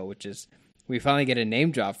Wendigo, which is, we finally get a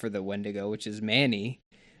name drop for the Wendigo, which is Manny.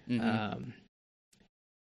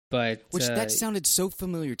 But which that sounded so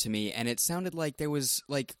familiar to me, and it sounded like there was,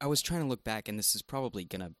 like, I was trying to look back, and this is probably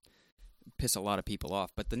gonna piss a lot of people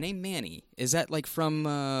off, but the name Manny, is that, like, from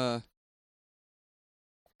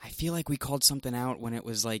I feel like we called something out when it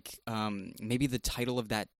was like maybe the title of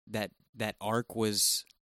that arc was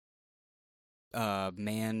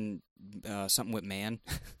man, something with man,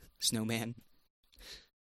 Snowman.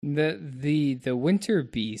 The Winter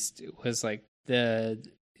Beast was like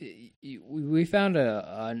we found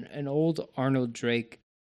an old Arnold Drake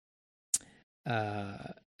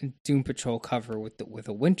Doom Patrol cover with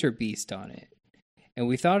a winter beast on it, and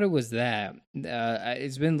we thought it was that.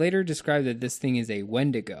 It's been later described that this thing is a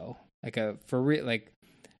Wendigo, like a for real, like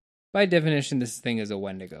by definition, this thing is a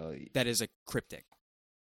Wendigo. That is a cryptic.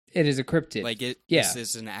 It is a cryptid. Like yeah. This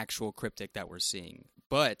is an actual cryptic that we're seeing,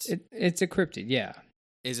 but it's a cryptid. Yeah.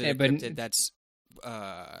 Is it a cryptid that's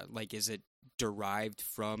like? Is it derived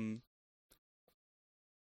from?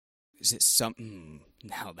 Is it something?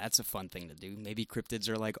 Now that's a fun thing to do. Maybe cryptids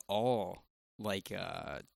are like all like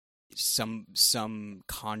some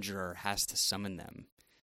conjurer has to summon them.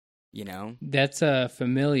 You know, that's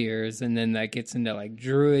familiars, and then that gets into like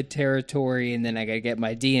druid territory, and then I gotta get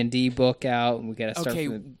my D&D book out, and we gotta start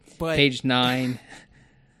from page 9.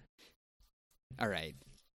 All right,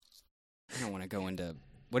 I don't want to go into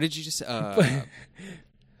what did you just?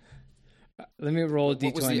 Let me roll a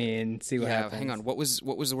D20 and see what happens. Hang on. What was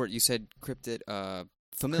the word you said? Cryptid,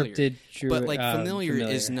 familiar. Cryptid, but like familiar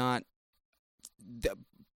is not.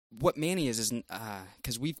 What Manny isn't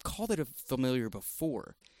because we've called it a familiar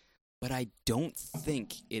before, but I don't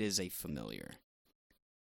think it is a familiar.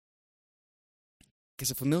 Because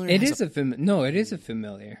a familiar. It is a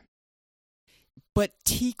familiar. But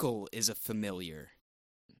Teakle is a familiar.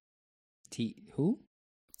 Who?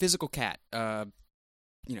 Physical cat.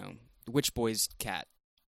 You know. The Witch Boy's cat.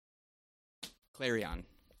 Clarion.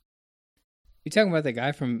 You talking about the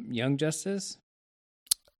guy from Young Justice?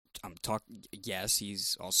 Yes,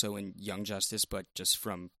 he's also in Young Justice, but just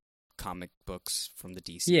from comic books from the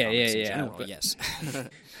DC comics in general, but... yes.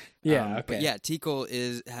 Yeah, okay. But yeah, Teakle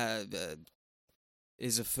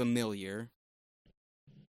is a familiar,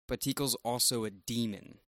 but Teakle's also a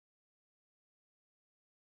demon.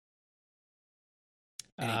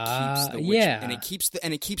 And it keeps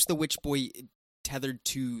the Witch Boy tethered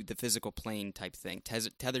to the physical plane type thing,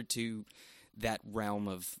 tethered to that realm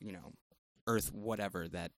of, you know, Earth, whatever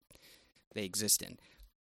that they exist in.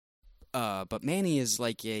 But Manny is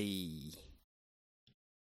like it's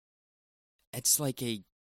like a,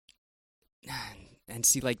 and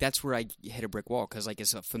see, like that's where I hit a brick wall, because like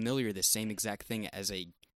it's a familiar, the same exact thing as a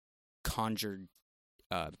conjured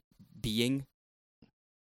being.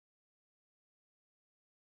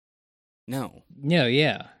 No,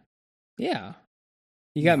 yeah.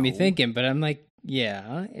 You got me thinking, but I'm like,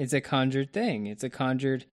 yeah, it's a conjured thing. It's a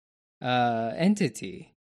conjured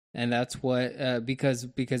entity, and that's what because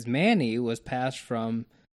Manny was passed from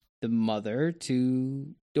the mother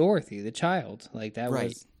to Dorothy, the child. Like that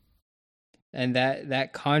was, and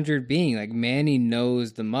that conjured being, like Manny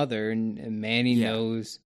knows the mother, and Manny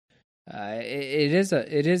knows. It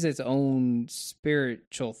is its own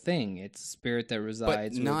spiritual thing. It's a spirit that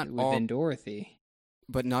resides within Dorothy.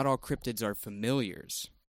 But not all cryptids are familiars,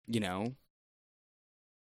 you know.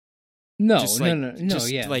 No.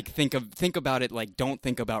 Yeah. Like think about it. Like don't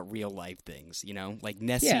think about real life things, you know. Like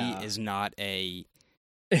Nessie is not a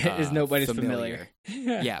is nobody's familiar.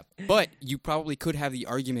 Yeah, but you probably could have the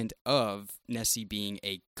argument of Nessie being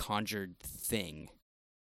a conjured thing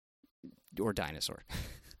or dinosaur.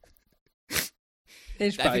 I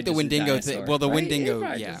think the Wendigo thing. Well, the Wendigo,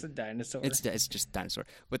 yeah, just a dinosaur. It's just dinosaur.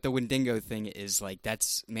 But the Wendigo thing is like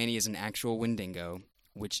Manny is an actual Wendigo,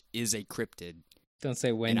 which is a cryptid. Don't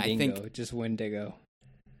say Wendigo, just Wendigo.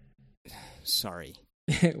 Sorry,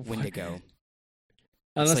 Wendigo.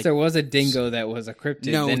 Unless there was a dingo that was a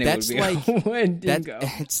cryptid, then it would be like a Wendigo.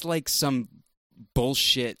 It's like some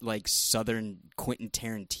bullshit, like Southern Quentin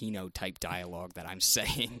Tarantino type dialogue that I'm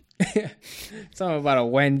saying. Something about a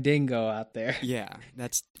Wendigo out there. Yeah,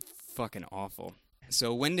 that's fucking awful.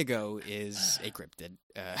 So Wendigo is a cryptid.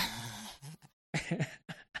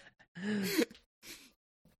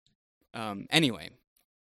 Anyway,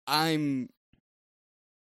 I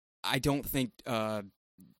don't think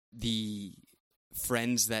the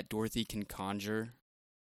friends that Dorothy can conjure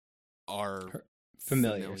are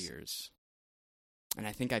familiars. And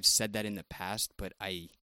I think I've said that in the past, but I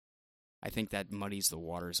think that muddies the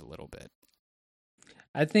waters a little bit.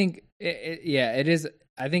 I think it is.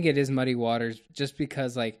 I think it is muddy waters just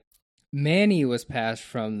because like Manny was passed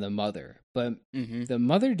from the mother, but the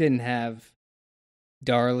mother didn't have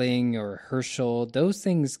Darling or Herschel. Those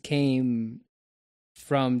things came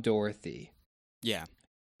from Dorothy. Yeah.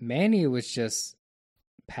 Manny was just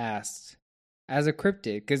passed as a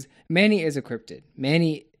cryptid because Manny is a cryptid.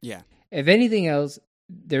 Manny. Yeah. If anything else,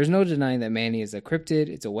 there's no denying that Manny is a cryptid.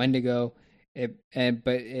 It's a Wendigo. But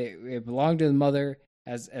it belonged to the mother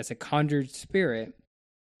as a conjured spirit,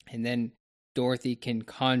 and then Dorothy can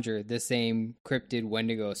conjure the same cryptid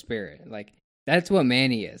Wendigo spirit. Like that's what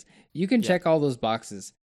Manny is. You can check all those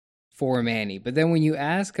boxes for Manny, but then when you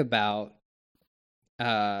ask about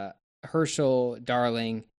Herschel,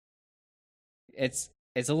 Darling, it's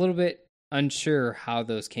a little bit unsure how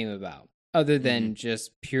those came about, other than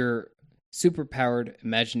just pure superpowered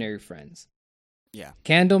imaginary friends. Yeah.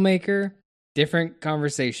 Candlemaker, different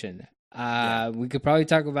conversation. We could probably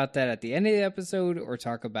talk about that at the end of the episode or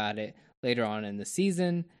talk about it later on in the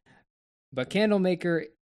season. But Candlemaker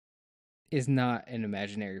is not an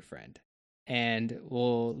imaginary friend. And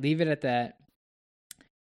we'll leave it at that.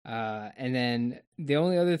 And then the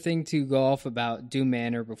only other thing to go off about Doom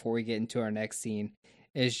Manor before we get into our next scene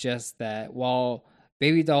is just that while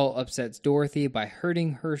Baby Doll upsets Dorothy by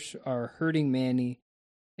hurting Manny,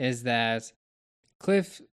 is that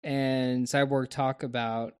Cliff and Cyborg talk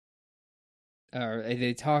about, or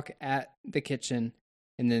they talk at the kitchen,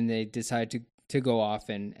 and then they decide to go off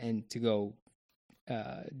and to go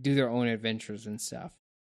do their own adventures and stuff.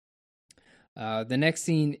 The next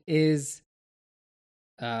scene is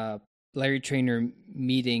Larry Trainor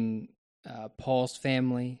meeting Paul's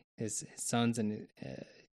family, his sons and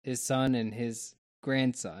his son and his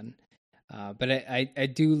grandson. But I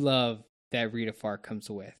do love that Rita Farr comes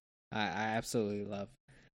with. I absolutely love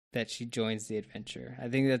that she joins the adventure. I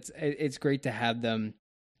think it's great to have them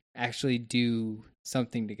actually do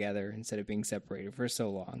something together instead of being separated for so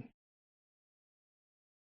long.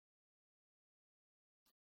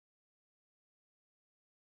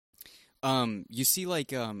 You see,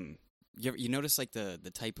 like, you notice, like,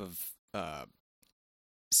 the type of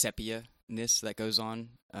sepia-ness that goes on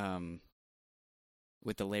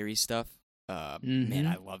with the Larry stuff. Man,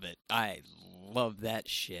 I love it. I love that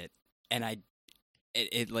shit, and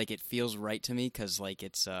it feels right to me because, like,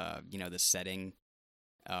 it's the setting,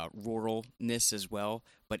 ruralness as well.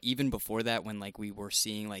 But even before that, when, like, we were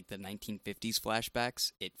seeing, like, the 1950s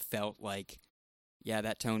flashbacks, it felt like, yeah,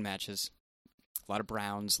 that tone matches. A lot of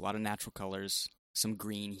browns, a lot of natural colors, some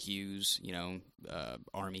green hues,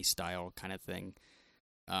 army style kind of thing.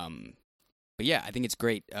 But yeah, I think it's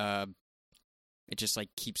great. It just like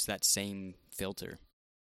keeps that same filter.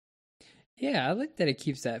 Yeah, I like that it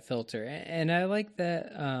keeps that filter, and I like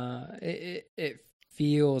that it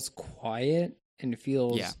feels quiet and it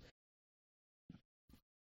feels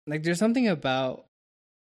like there's something about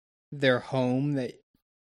their home that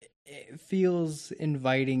it feels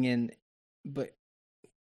inviting but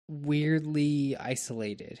weirdly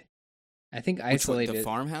isolated. I think isolated. The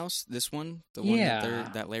farmhouse, this one, the one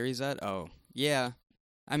that Larry's at. Oh, yeah.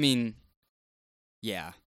 I mean,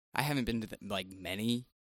 yeah. I haven't been to many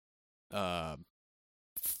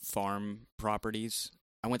farm properties.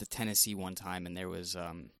 I went to Tennessee one time, and there was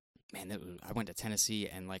I went to Tennessee,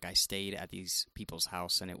 and like I stayed at these people's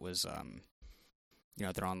house, and it was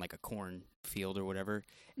they're on like a corn field or whatever,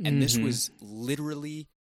 and this was literally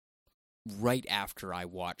right after I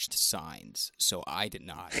watched Signs, so I did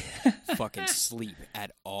not fucking sleep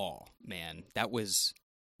at all, man. That was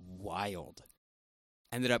wild.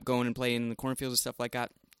 Ended up going and playing in the cornfields and stuff like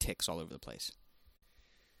that. Ticks all over the place.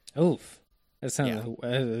 Oof. That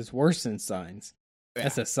sounds worse than Signs. Yeah.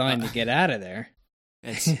 That's a sign to get out of there.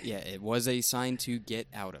 It was a sign to get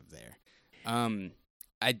out of there.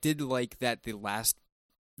 I did like that the last,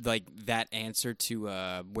 like that answer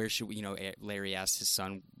to where should we, Larry asked his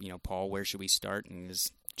son, Paul, where should we start? And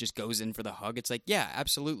just goes in for the hug. It's like, yeah,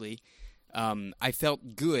 absolutely. I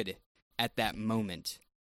felt good at that moment.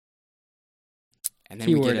 And then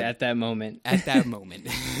keyword at that moment. At that moment.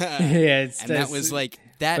 Yeah, that was like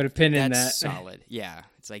that. Put a pin in that. That's solid. Yeah,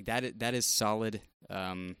 it's like that. That is solid.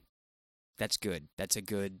 That's good. That's a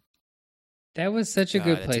good. That was such a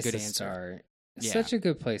good place to start. Yeah. Such a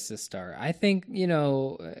good place to start. I think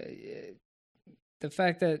the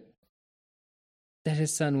fact that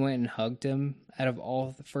his son went and hugged him out of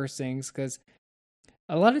all the first things, because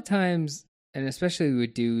a lot of times, and especially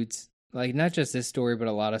with dudes, like not just this story, but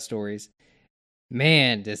a lot of stories.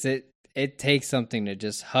 Man, does it takes something to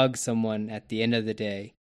just hug someone at the end of the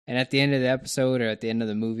day. And at the end of the episode or at the end of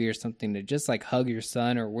the movie or something, to just like hug your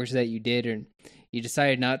son or wish that you did, and you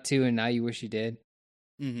decided not to and now you wish you did.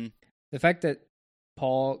 Mm-hmm. The fact that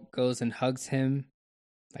Paul goes and hugs him,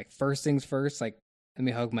 like first things first, like, let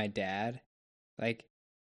me hug my dad. Like,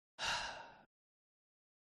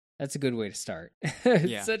 that's a good way to start.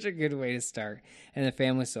 It's such a good way to start. And the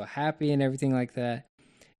family's so happy and everything like that.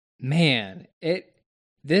 Man,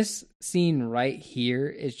 this scene right here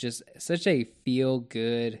is just such a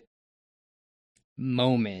feel-good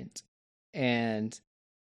moment. And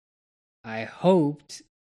I hoped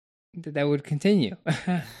that would continue.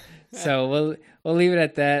 So we'll leave it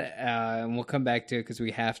at that, and we'll come back to it because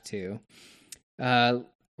we have to. We're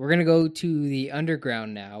going to go to the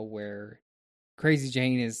underground now, where Crazy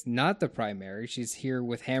Jane is not the primary. She's here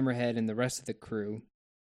with Hammerhead and the rest of the crew.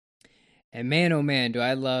 And man, oh man, do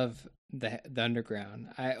I love the underground.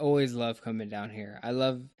 I always love coming down here. I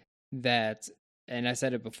love that, and I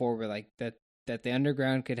said it before, but like that the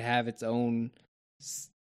underground could have its own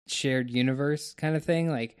shared universe kind of thing.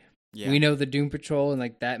 Like we know the Doom Patrol and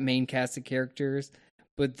like that main cast of characters,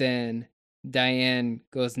 but then Diane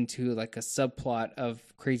goes into like a subplot of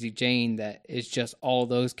Crazy Jane that is just all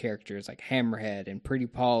those characters, like Hammerhead and Pretty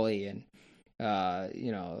Polly and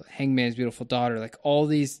Hangman's beautiful daughter. Like all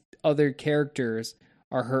these other characters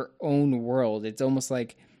are her own world. It's almost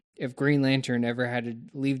like if Green Lantern ever had to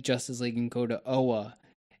leave Justice League and go to Oa,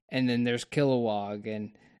 and then there's Kilowog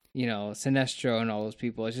and Sinestro and all those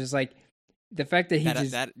people. It's just like the fact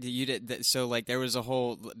that so like there was a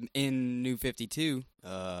whole in New 52.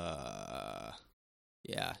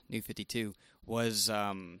 New 52 was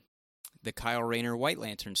the Kyle Rayner White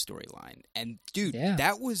Lantern storyline, and dude,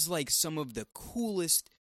 that was like some of the coolest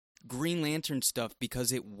Green Lantern stuff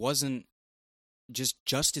because it wasn't just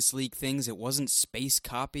Justice League things. It wasn't space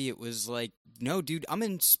copy. It was like, no, dude, I'm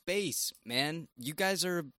in space, man. You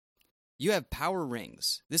have power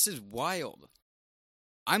rings. This is wild.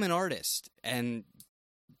 I'm an artist and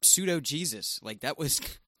pseudo Jesus. Like that was,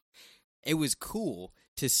 it was cool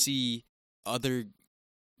to see other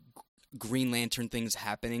Green Lantern things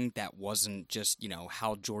happening that wasn't just,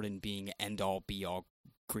 Hal Jordan being end all be all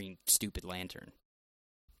Green stupid Lantern.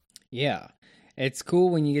 Yeah. It's cool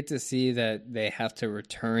when you get to see that they have to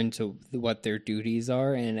return to what their duties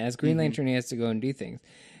are, and as Green Lantern, he has to go and do things.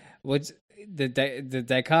 What's the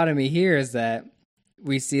dichotomy here is that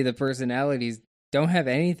we see the personalities don't have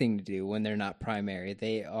anything to do when they're not primary.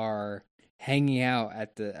 They are hanging out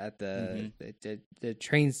at the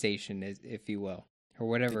train station, if you will, or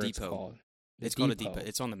whatever it's called. It's called a depot.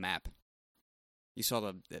 It's on the map. You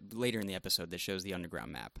saw later in the episode that shows the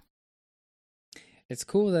underground map. It's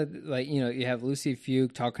cool that, you have Lucy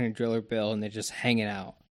Fugue talking to Driller Bill, and they're just hanging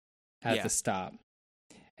out at the stop.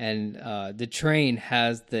 And the train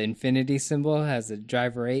has the infinity symbol, has the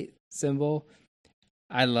driver 8 symbol.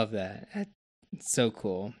 I love that. It's so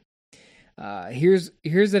cool. Here's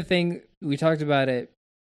the thing. We talked about it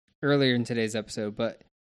earlier in today's episode, but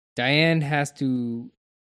Diane has to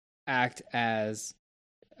act as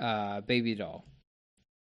Baby Doll.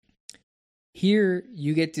 Here,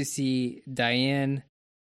 you get to see Diane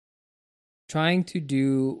trying to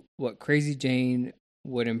do what Crazy Jane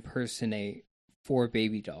would impersonate for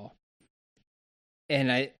Baby Doll.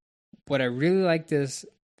 And what I really like this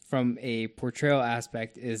from a portrayal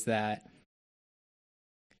aspect is that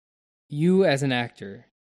you, as an actor,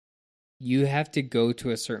 you have to go to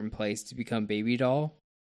a certain place to become Baby Doll.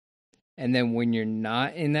 And then when you're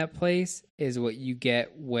not in that place is what you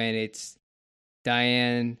get when it's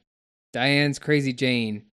Diane's Crazy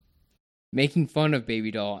Jane making fun of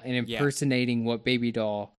Baby Doll and impersonating what Baby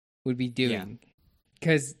Doll would be doing.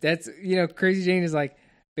 Because that's, Crazy Jane is like,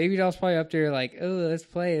 Baby Doll's probably up there like, oh, let's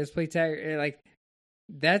play tag. Like,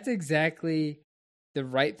 that's exactly the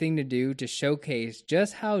right thing to do to showcase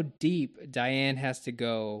just how deep Diane has to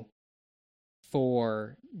go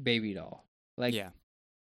for Baby Doll. Like,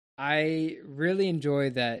 I really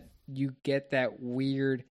enjoy that you get that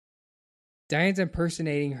weird. Diane's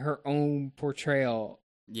impersonating her own portrayal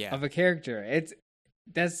of a character.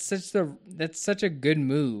 That's such a good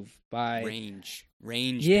move by range.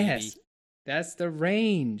 Yes, baby. That's the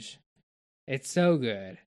range. It's so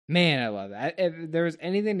good, man. I love that. If there was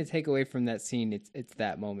anything to take away from that scene, it's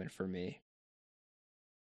that moment for me.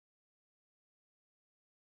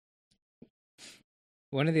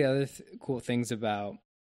 One of the other cool things about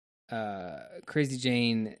Crazy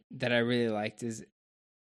Jane that I really liked is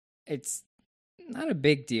it's not a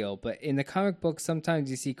big deal, but in the comic book, sometimes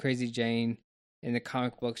you see Crazy Jane in the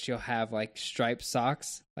comic books. She'll have like striped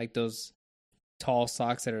socks, like those tall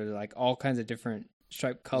socks that are like all kinds of different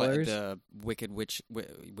striped colors. The Wicked Witch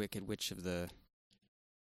of the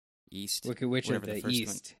East. Wicked Witch of the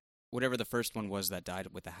East. Whatever the first one was that died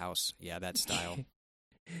with the house. Yeah, that style.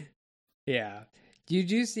 Yeah. Did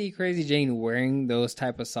you see Crazy Jane wearing those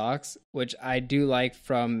type of socks? Which I do like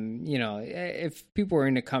from, if people are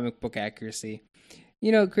into comic book accuracy.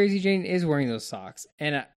 Crazy Jane is wearing those socks.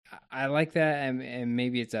 And I like that, and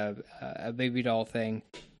maybe it's a Baby Doll thing.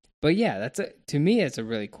 But yeah, to me, it's a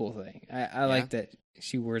really cool thing. I like that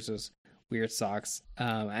she wears those weird socks.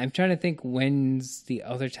 I'm trying to think when's the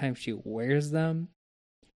other time she wears them.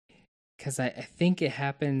 Because I think it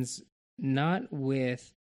happens not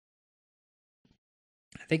with...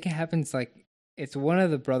 I think it happens like it's one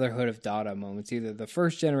of the Brotherhood of Dada moments, either the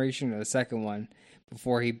first generation or the second one,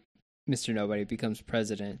 before Mr. Nobody becomes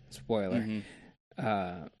president. Spoiler.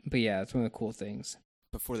 But yeah, it's one of the cool things.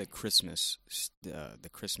 before the Christmas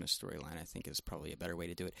storyline, I think, is probably a better way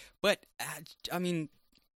to do it. But I mean,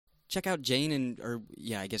 check out Jane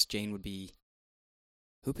I guess Jane would be.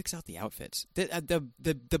 Who picks out the outfits?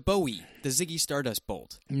 The Bowie, the Ziggy Stardust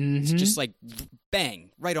bolt. Mm-hmm. It's just like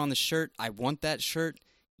bang right on the shirt. I want that shirt.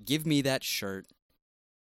 Give me that shirt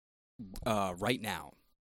right now.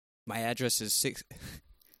 My address is 6.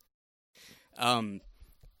 I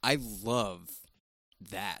love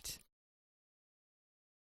that.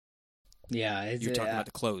 Yeah, you're talking about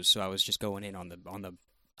the clothes, so I was just going in on the. You know,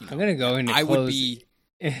 I'm gonna go into clothes.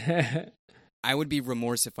 I would be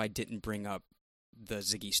remorse if I didn't bring up the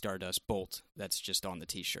Ziggy Stardust bolt that's just on the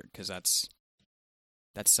T-shirt, because that's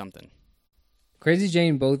something. Crazy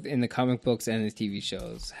Jane, both in the comic books and the TV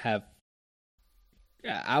shows, have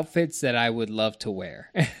outfits that I would love to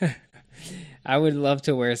wear. I would love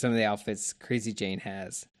to wear some of the outfits Crazy Jane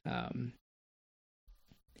has. And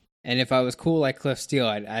if I was cool like Cliff Steele,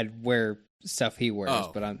 I'd wear stuff he wears.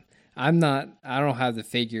 But I'm not. I don't have the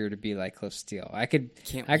figure to be like Cliff Steele. I could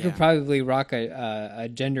probably rock a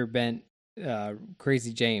gender bent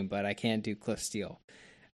Crazy Jane, but I can't do Cliff Steele.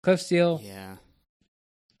 Cliff Steele. Yeah.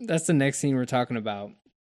 That's the next scene we're talking about.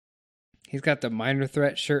 He's got the Minor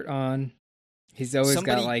Threat shirt on. He's always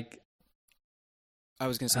got like. I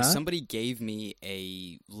was gonna say somebody gave me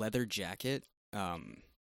a leather jacket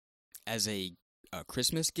as a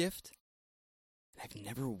Christmas gift. I've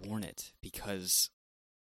never worn it because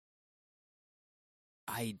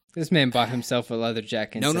this man bought himself a leather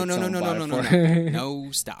jacket. No, no,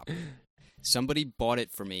 stop. Somebody bought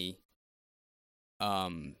it for me.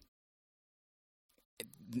 And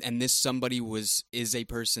this somebody is a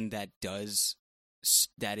person that is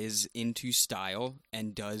into style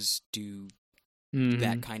and does do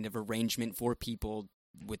that kind of arrangement for people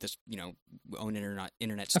with this, own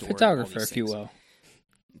internet store. A photographer, if you will.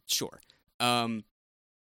 Sure.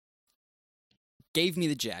 Gave me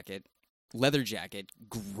the jacket, leather jacket,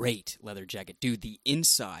 great leather jacket, dude. The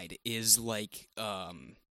inside is like a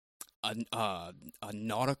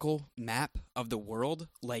nautical map of the world,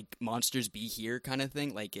 like Monsters Be Here kind of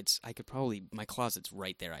thing. Like my closet's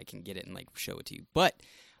right there. I can get it and like show it to you. But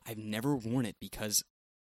I've never worn it because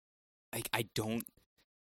I don't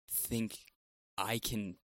think I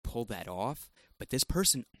can pull that off. But this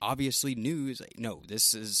person obviously knew. Is like, no,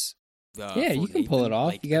 this is. You can pull it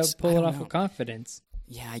off. Like, you got to pull it off with confidence.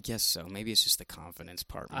 Yeah, I guess so. Maybe it's just the confidence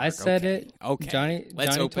part. Mark. I said it. Okay,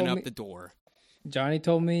 let's open up the door. Johnny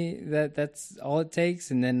told me that that's all it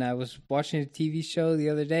takes, and then I was watching a TV show the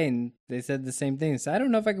other day, and they said the same thing. So I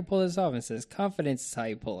don't know if I can pull this off. And it says confidence is how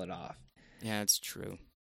you pull it off. Yeah, it's true.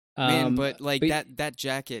 Man, but that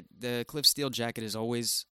jacket, the Cliff Steele jacket, has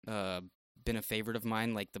always been a favorite of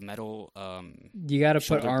mine. Like the metal. You got to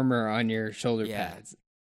put armor on your shoulder pads.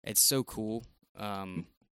 It's so cool. I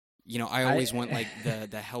always want like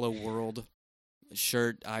the Hello World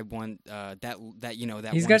shirt. I want that.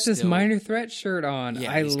 He's got this Minor Threat shirt on.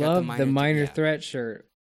 Yeah, I love the Minor Threat shirt.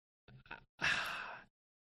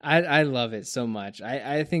 I love it so much.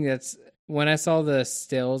 I think that's when I saw the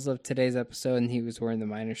stills of today's episode and he was wearing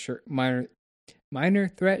the Minor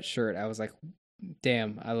Threat shirt. I was like,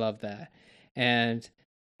 damn, I love that. And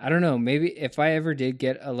I don't know, maybe if I ever did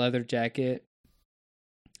get a leather jacket,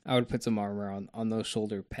 I would put some armor on those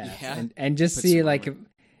shoulder pads and just see like if,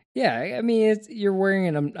 I mean, you're wearing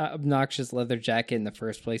an obnoxious leather jacket in the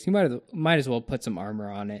first place. You might as well put some armor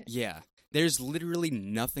on it. Yeah, there's literally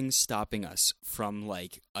nothing stopping us from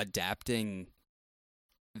like adapting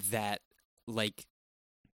that like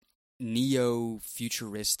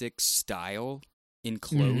neo-futuristic style in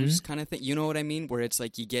clothes kind of thing. You know what I mean? Where it's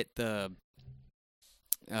like you get the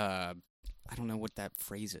I don't know what that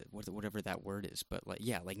phrase is, whatever that word is, but like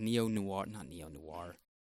neo-noir, not neo-noir.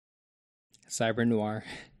 Cyber noir.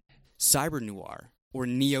 Cyber noir or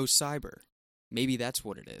neo-cyber. Maybe that's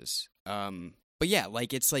what it is. But yeah,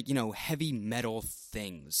 like it's like, heavy metal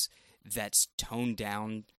things that's toned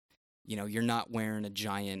down. You're not wearing a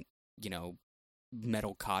giant,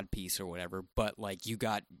 metal codpiece or whatever, but like you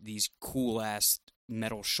got these cool ass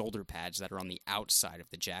metal shoulder pads that are on the outside of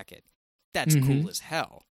the jacket. That's cool as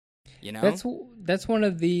hell. That's one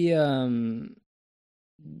of the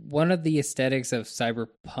aesthetics of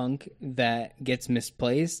cyberpunk that gets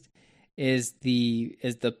misplaced is the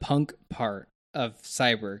punk part of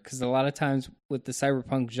cyber, because a lot of times with the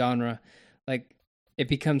cyberpunk genre, like it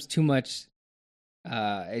becomes too much.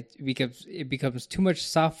 It becomes too much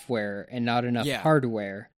software and not enough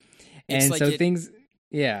hardware, and like so things.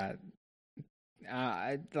 Yeah,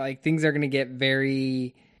 like things are gonna get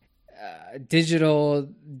very. Digital,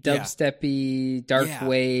 dubsteppy, dark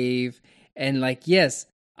wave, and like yes,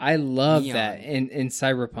 I love Neon. that in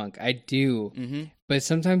cyberpunk. I do. Mm-hmm. But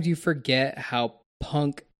sometimes you forget how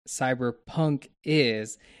punk cyberpunk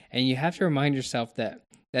is, and you have to remind yourself that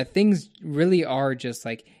things really are just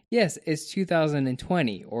like, yes, it's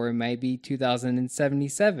 2020 or it might be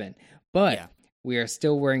 2077, but Yeah. we are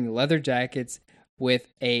still wearing leather jackets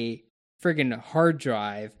with a friggin' hard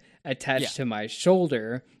drive attached to my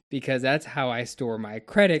shoulder because that's how I store my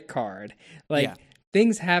credit card. Like, Yeah.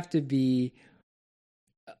 things have to be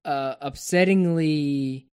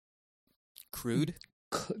upsettingly Crude.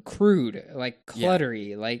 crude, like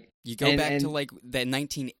cluttery, like You go back to like the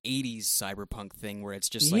 1980s cyberpunk thing where it's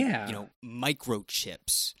just like, Yeah. you know,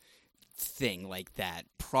 microchips thing like that,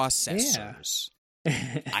 processors,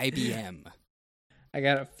 IBM. I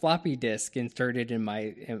got a floppy disk inserted in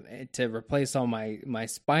my to replace all my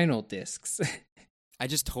spinal discs. I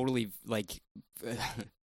just totally like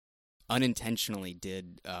unintentionally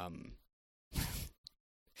did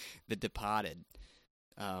The Departed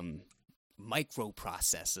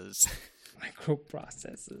microprocessors.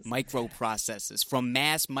 Microprocessors from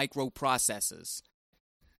mass microprocessors.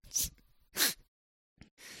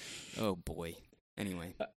 Oh boy.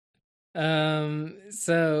 Anyway.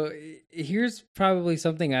 So here's probably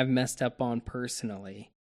something I've messed up on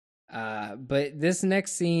personally. But this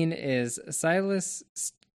next scene is Silas,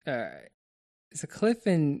 it's a Cliff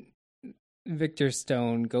and Victor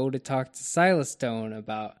Stone go to talk to Silas Stone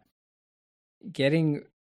about getting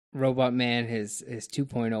Robot Man his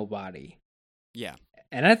 2.0 body. Yeah.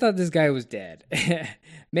 And I thought this guy was dead.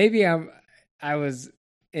 Maybe I was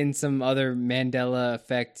in some other Mandela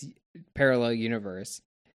effect parallel universe.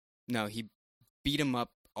 No, he beat him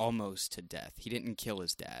up almost to death. He didn't kill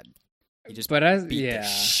his dad. He just But beat the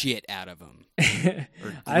shit out of him.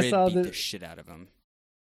 Or I saw beat the shit out of him.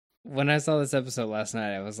 When I saw this episode last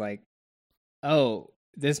night, I was like, "Oh,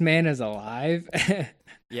 this man is alive."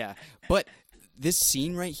 Yeah, but this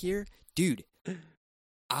scene right here, dude,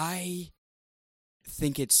 I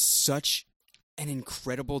think it's such an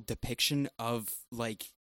incredible depiction of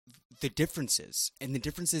like the differences and the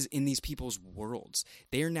differences in these people's worlds.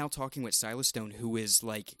 They are now talking with Silas Stone, who is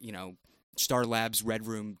like, you know, Star Labs, Red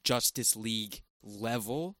Room, Justice League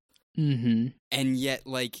level. Mm-hmm. And yet,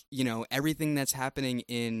 like, you know, everything that's happening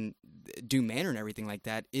in Doom Manor and everything like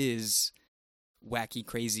that is wacky,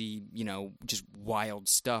 crazy, you know, just wild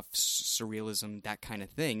stuff, surrealism, that kind of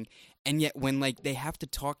thing. And yet when, like, they have to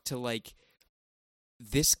talk to, like,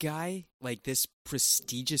 this guy, like, this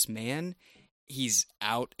prestigious man, he's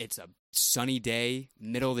out, it's a sunny day,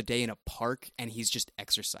 middle of the day in a park, and he's just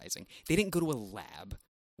exercising. They didn't go to a lab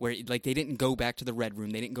where, like, they didn't go back to the Red Room,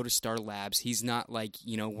 they didn't go to Star Labs. He's not, like,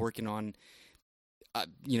 you know, working on,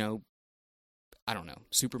 you know, I don't know,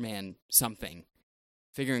 Superman something,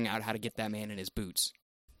 figuring out how to get that man in his boots.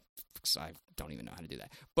 Because I don't even know how to do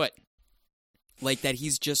that. But, like, that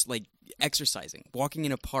he's just, like, exercising, walking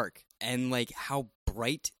in a park, and, like, how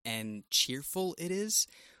bright and cheerful it is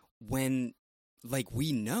when, like,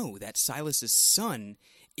 we know that Silas's son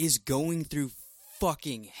is going through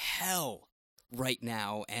fucking hell right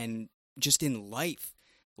now and just in life.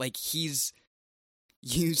 Like,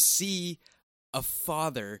 you see a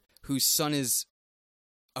father whose son is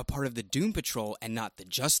a part of the Doom Patrol and not the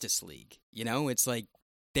Justice League. You know, it's like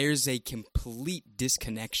there's a complete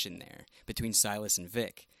disconnection there between Silas and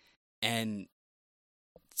Vic. And,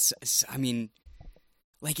 I mean,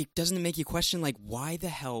 like, it doesn't make you question, like, why the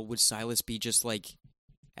hell would Silas be just, like,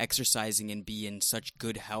 exercising and be in such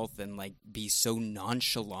good health and, like, be so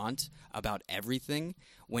nonchalant about everything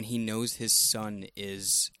when he knows his son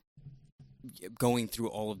is going through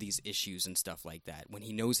all of these issues and stuff like that, when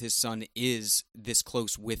he knows his son is this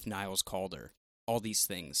close with Niles Calder, all these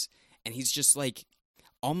things, and he's just, like,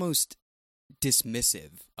 almost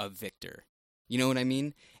dismissive of Victor. You know what I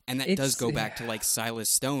mean? And that does go back to, like, Silas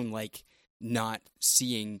Stone, like, not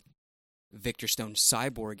seeing Victor Stone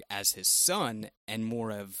Cyborg as his son and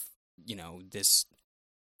more of, you know, this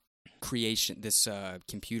creation, this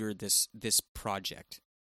computer, this project.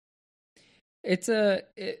 It's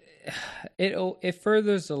it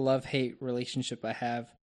furthers the love-hate relationship I have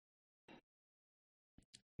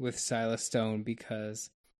with Silas Stone because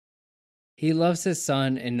he loves his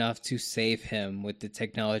son enough to save him with the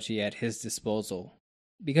technology at his disposal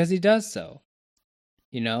because he does so.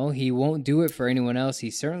 You know, he won't do it for anyone else.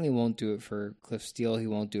 He certainly won't do it for Cliff Steele. He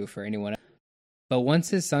won't do it for anyone else. But once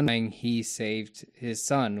his son died, he saved his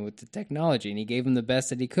son with the technology and he gave him the best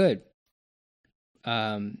that he could.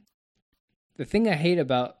 The thing I hate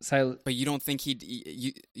about Silas... But you don't think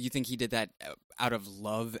you think he did that out of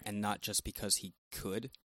love and not just because he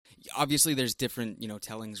could? Obviously, there's different, you know,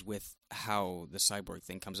 tellings with how the cyborg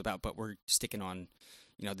thing comes about, but we're sticking on,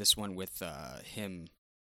 this one with him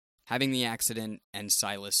having the accident and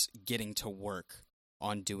Silas getting to work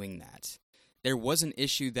on doing that. There was an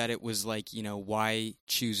issue that it was like, why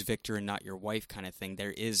choose Victor and not your wife kind of thing.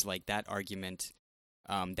 There is like that argument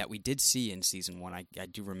that we did see in season 1. I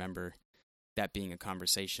do remember that being a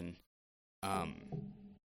conversation. And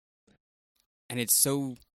it's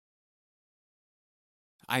so...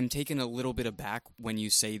 I'm taken a little bit aback when you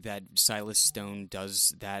say that Silas Stone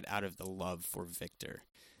does that out of the love for Victor.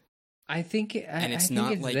 I think, and it's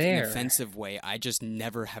not like in an offensive way. I just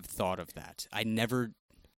never have thought of that. I never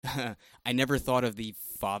thought of the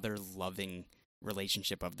father-loving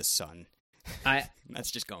relationship of the son.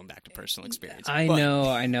 That's just going back to personal experience. I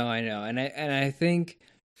know, and I think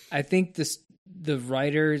the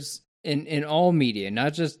writers in all media,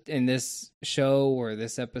 not just in this show or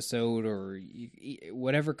this episode or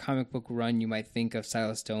whatever comic book run you might think of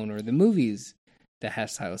Silas Stone or the movies that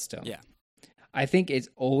has Silas Stone. Yeah. I think it's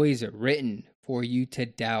always written for you to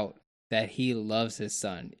doubt that he loves his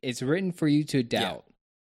son. It's written for you to doubt.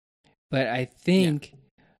 Yeah. But I think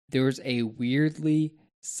there's a weirdly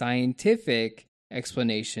scientific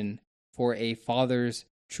explanation for a father's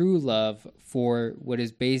true love for what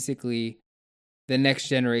is basically the next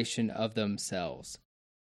generation of themselves.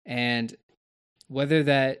 And whether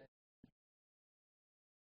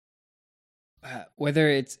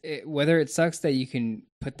it sucks that you can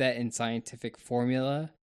put that in scientific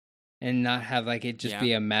formula and not have like it just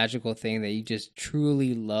be a magical thing that you just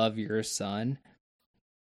truly love your son.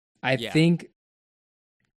 I think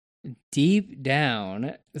deep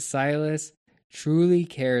down, Silas truly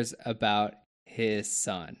cares about his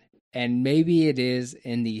son. And maybe it is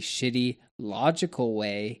in the shitty logical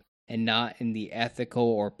way and not in the ethical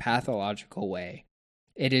or pathological way.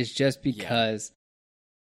 It is just because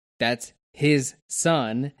that's his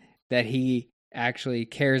son that he actually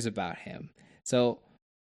cares about him. So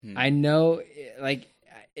I know, like,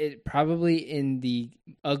 it probably in the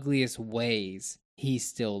ugliest ways, he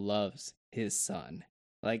still loves his son.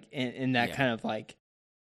 Like, in that kind of like,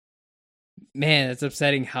 man, it's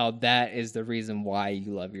upsetting how that is the reason why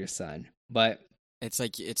you love your son. But it's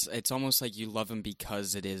like it's almost like you love him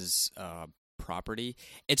because it is property.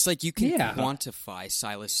 It's like you can quantify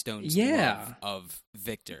Silas Stone's love of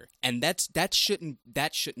Victor, and that shouldn't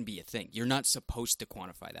be a thing. You're not supposed to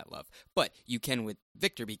quantify that love, but you can with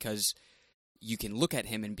Victor because you can look at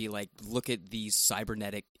him and be like, look at these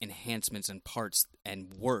cybernetic enhancements and parts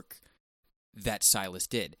and work that Silas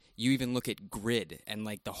did. You even look at Grid and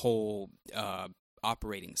like the whole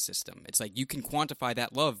operating system. It's like you can quantify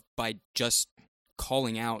that love by just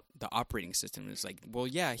calling out the operating system. It's like, well,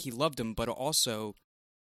 yeah, he loved him, but also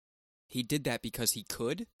he did that because he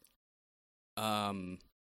could. Because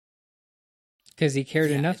he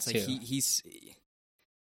cared enough to. Like he's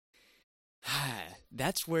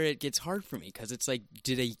that's where it gets hard for me, because it's like,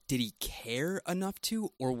 did he care enough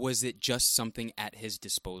to, or was it just something at his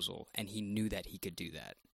disposal and he knew that he could do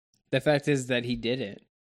that? The fact is that he did it.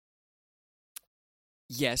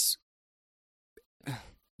 Yes.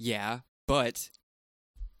 Yeah, but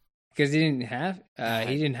because he didn't have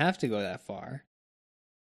to go that far.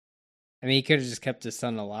 I mean, he could have just kept his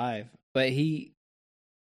son alive, but he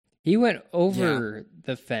went over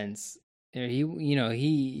the fence. He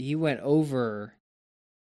went over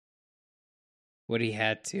what he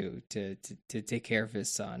had to take care of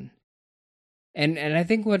his son. And I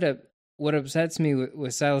think what upsets me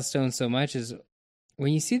with Silas Stone so much is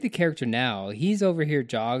when you see the character now, he's over here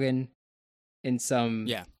jogging in some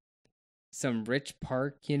rich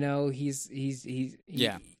park, he's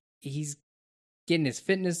getting his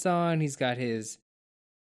fitness on, he's got his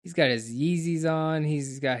Yeezys on,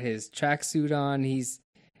 he's got his tracksuit on, he's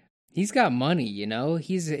got money,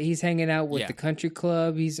 he's hanging out with the country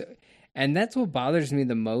club, and that's what bothers me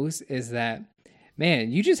the most is that,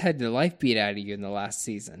 man, you just had the life beat out of you in the last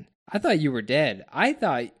season. I thought you were dead. I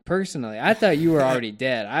thought you were already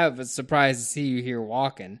dead. I was surprised to see you here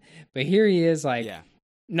walking. But here he is like,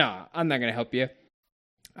 no, I'm not going to help you.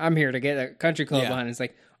 I'm here to get a country club on. It's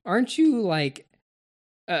like, aren't you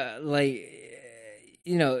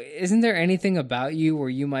isn't there anything about you where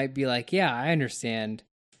you might be like, yeah, I understand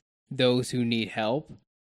those who need help?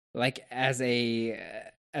 Like as a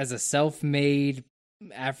self-made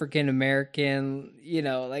African American,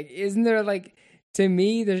 isn't there to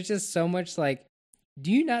me, there's just so much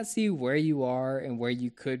do you not see where you are and where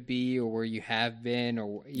you could be or where you have been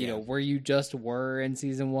or, where you just were in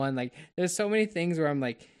season 1? There's so many things where I'm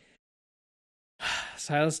like,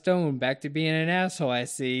 Silas Stone, back to being an asshole, I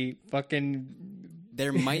see. Fucking.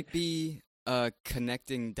 There might be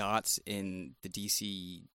connecting dots in the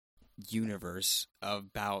DC universe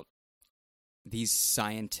about these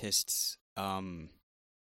scientists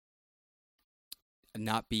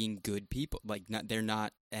not being good people, like they're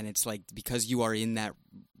not, and it's like because you are in that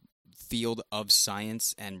field of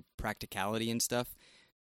science and practicality and stuff,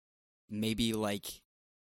 maybe like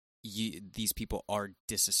these people are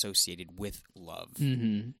disassociated with love.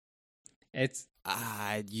 Mm-hmm. It's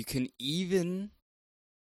you can even,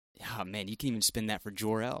 you can even spin that for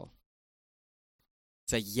Jor-El.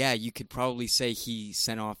 It's like, yeah, you could probably say he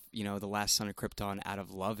sent off, the last son of Krypton out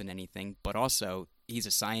of love and anything, but also he's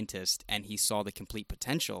a scientist and he saw the complete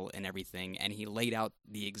potential in everything and he laid out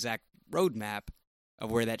the exact roadmap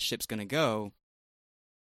of where that ship's going to go.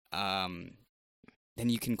 Then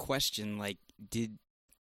you can question, like, did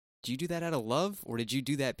you do that out of love, or did you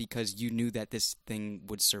do that because you knew that this thing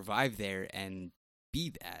would survive there and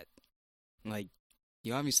be that? Like,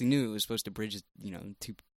 you obviously knew it was supposed to bridge,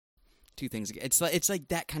 two things. It's like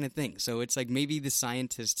that kind of thing. So it's like maybe the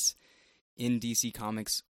scientists in DC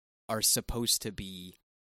Comics are supposed to be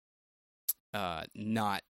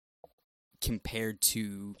not compared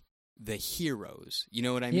to the heroes. You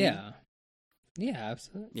know what I mean? Yeah. Yeah,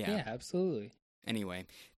 absolutely. Yeah, absolutely. Anyway,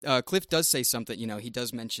 Cliff does say something, he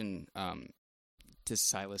does mention to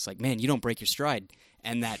Silas, like, man, you don't break your stride.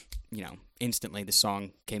 And that, instantly the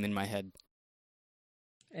song came in my head.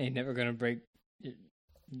 Ain't never gonna break.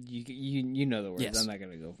 You know the words. Yes. I'm not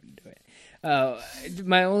gonna go into it.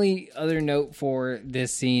 My only other note for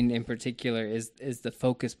this scene in particular is the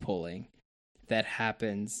focus pulling that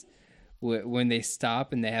happens when they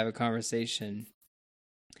stop and they have a conversation.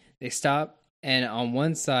 They stop, and on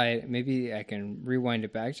one side, maybe I can rewind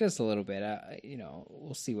it back just a little bit.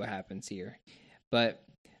 We'll see what happens here, but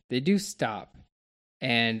they do stop,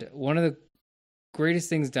 and one of the greatest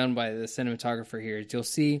things done by the cinematographer here is you'll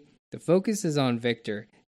see the focus is on Victor.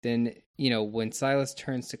 Then, when Silas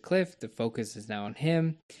turns to Cliff, the focus is now on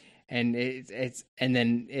him, and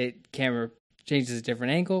camera changes a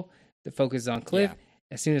different angle. The focus is on Cliff. Yeah.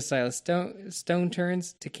 As soon as Silas Stone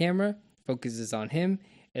turns to camera, focus is on him.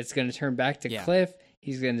 It's going to turn back to Cliff.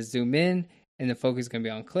 He's going to zoom in, and the focus is going to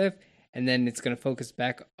be on Cliff, and then it's going to focus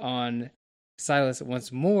back on Silas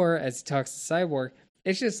once more as he talks to Cyborg.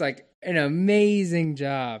 It's just like an amazing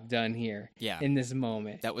job done here. In this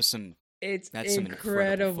moment. That was some. It's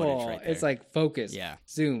incredible. Right, it's like focus,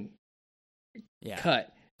 zoom,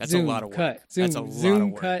 cut. That's zoom, a lot of work. Cut, zoom, That's a lot zoom, of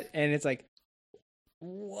work. cut, and it's like,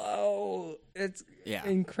 whoa! It's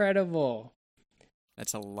incredible.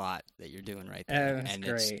 That's a lot that you're doing right there, and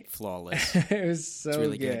great. It's flawless. It was so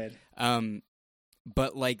really good.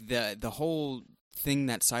 But like the whole thing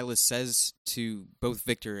that Silas says to both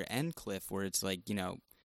Victor and Cliff, where it's like,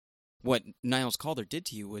 what Niles Calder did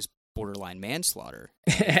to you was borderline manslaughter.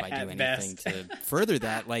 And if I do anything to further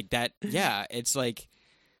that, like that, it's like,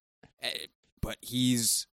 but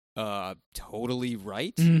he's totally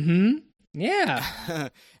right. Mm-hmm. Yeah.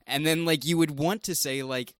 And then like you would want to say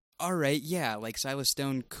like, all right, like Silas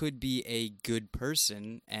Stone could be a good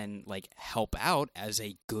person and like help out as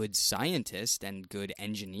a good scientist and good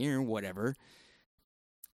engineer, whatever.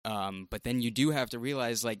 But then you do have to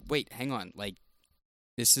realize, like, wait, hang on, like,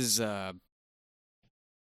 this is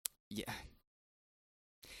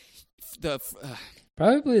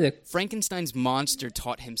probably the Frankenstein's monster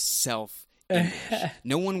taught himself English.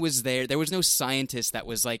 No one was there. There was no scientist that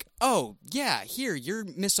was like, oh, yeah, here, you're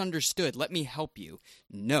misunderstood. Let me help you.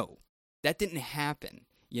 No, that didn't happen,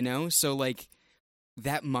 So, like,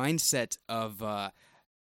 that mindset of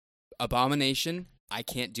Abomination, I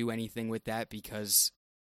can't do anything with that because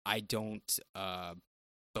I don't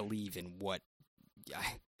believe in what...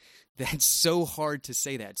 That's so hard to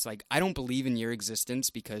say that. It's like, I don't believe in your existence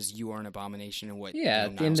because you are an abomination and what...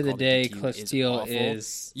 at the end of the day, Cliff Steele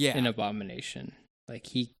is an abomination. Like,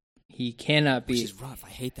 he cannot be... Which is rough. I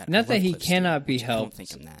hate that. Not that he cannot be helped. I don't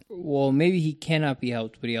think I'm that. Well, maybe he cannot be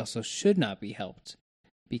helped, but he also should not be helped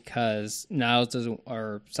because Silas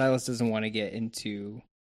doesn't want to get into...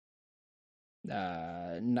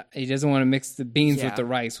 he doesn't want to mix the beans with the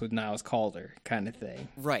rice with Niles Calder kind of thing.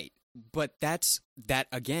 Right. But that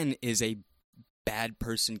again is a bad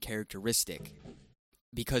person characteristic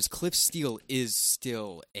because Cliff Steele is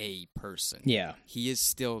still a person. Yeah. He is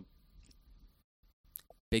still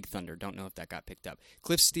Big Thunder. Don't know if that got picked up.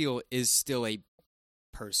 Cliff Steele is still a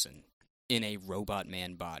person in a robot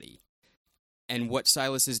man body. And what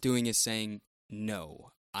Silas is doing is saying,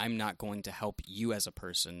 no, I'm not going to help you as a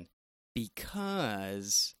person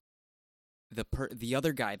because the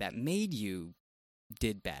other guy that made you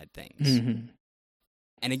did bad things. Mm-hmm.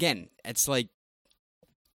 And again, it's like,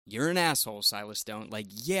 you're an asshole, Silas Stone. Like,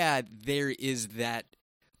 yeah, there is that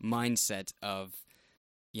mindset of,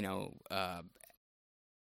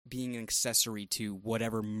 being an accessory to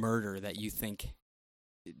whatever murder that you think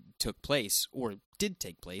took place or did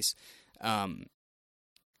take place.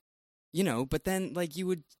 You know, but then, like, you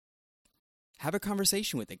would have a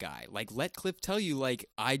conversation with the guy. Like, let Cliff tell you, like,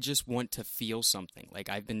 I just want to feel something. Like,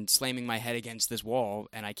 I've been slamming my head against this wall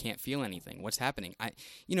and I can't feel anything. What's happening?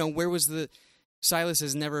 Where was Silas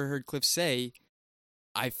has never heard Cliff say,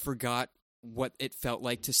 I forgot what it felt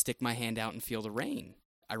like to stick my hand out and feel the rain.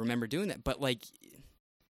 I remember doing that. But, like,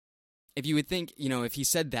 if you would think, if he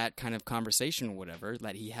said that kind of conversation or whatever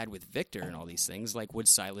that he had with Victor and all these things, like, would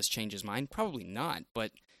Silas change his mind? Probably not.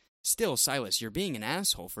 But still, Silas, you're being an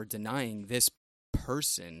asshole for denying this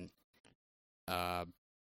person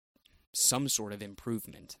some sort of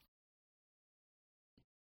improvement.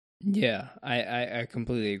 Yeah, I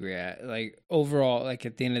completely agree. Like, overall, like,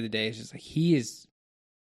 at the end of the day, it's just like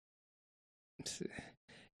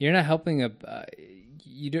you're not helping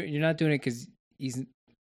you're not doing it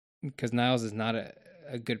because Niles is not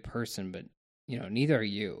a good person, but neither are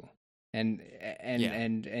you, and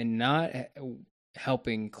not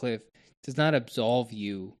helping Cliff does not absolve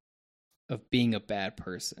you of being a bad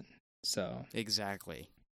person. So exactly.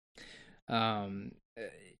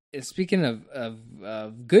 Speaking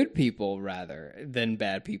of good people rather than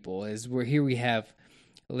bad people, we have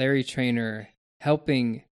Larry Trainor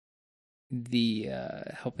helping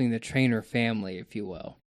the Trainor family, if you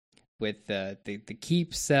will, with the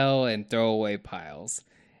keep, sell, and throw away piles.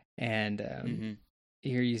 And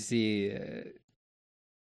here you see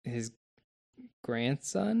his great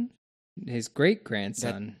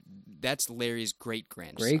grandson. That's Larry's great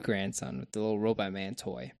grandson. Great grandson with the little Robot Man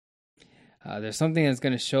toy. There's something that's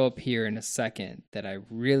going to show up here in a second that I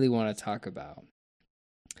really want to talk about.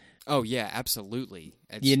 Oh yeah, absolutely.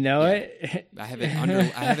 It? I have it under.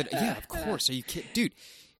 I have it. Yeah, of course. Are you kidding, dude?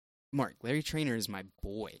 Mark, Larry Trainor is my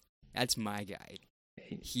boy. That's my guy.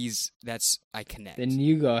 I connect. Then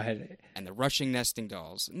you go ahead. And the rushing nesting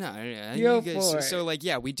dolls. No, go for it. So like,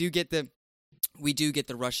 yeah, we do get the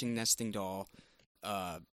rushing nesting doll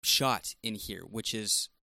shot in here, which is,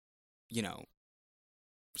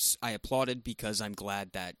 I applauded because I'm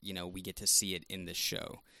glad that we get to see it in this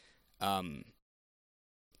show. And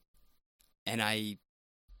I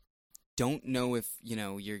don't know if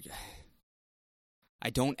I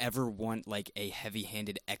don't ever want like a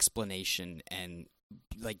heavy-handed explanation and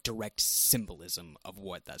like direct symbolism of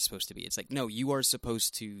what that's supposed to be. It's like, no, you are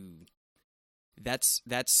supposed to. That's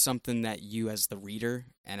something that you as the reader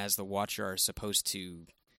and as the watcher are supposed to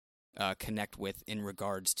connect with in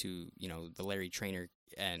regards to the Larry Trainor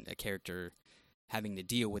and a character having to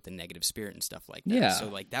deal with the negative spirit and stuff like that. Yeah. So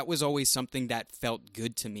like that was always something that felt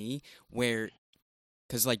good to me,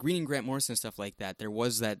 because like reading Grant Morrison and stuff like that, there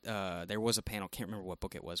was a panel, can't remember what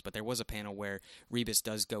book it was, but there was a panel where Rebus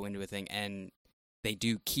does go into a thing and they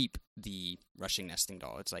do keep the rushing nesting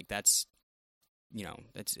doll. It's like that's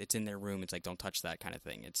it's in their room. It's like, don't touch that kind of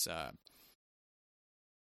thing. It's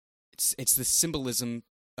the symbolism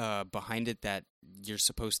behind it that you're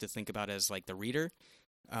supposed to think about as like the reader,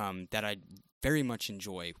 that I very much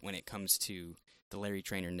enjoy when it comes to the Larry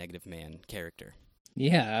Trainor Negative Man character.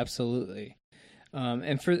 Yeah, absolutely.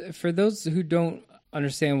 And for those who don't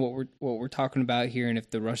understand what we're talking about here, and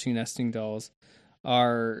if the rushing nesting dolls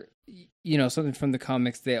are something from the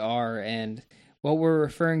comics, they are, and what we're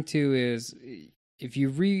referring to is if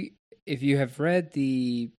you have read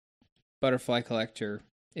the Butterfly Collector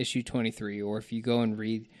issue 23, or if you go and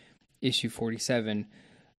read issue 47,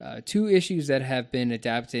 two issues that have been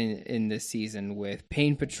adapted in this season with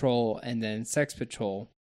Pain Patrol and then Sex Patrol.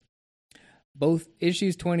 Both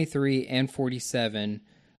issues 23 and 47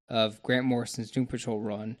 of Grant Morrison's Doom Patrol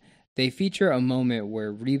run, they feature a moment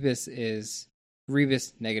where Rebus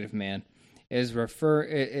Negative Man is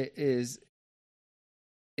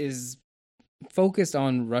focused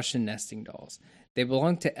on Russian nesting dolls. They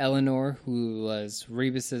belong to Eleanor, who was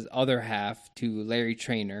Rebus's other half to Larry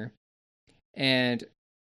Trainor, and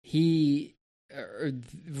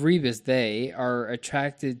Rebus, they are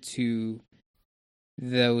attracted to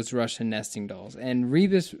those Russian nesting dolls, and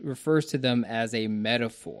Rebus refers to them as a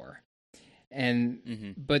metaphor.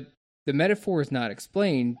 And but the metaphor is not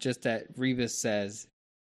explained, just that Rebus says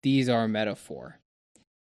these are a metaphor.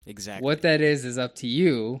 Exactly. What that is up to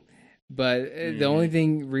you, but the only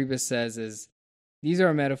thing Rebus says is these are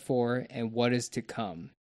a metaphor and what is to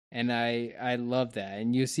come. And I love that.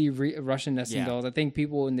 And you see Russian nesting dolls. I think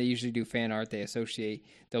people, when they usually do fan art,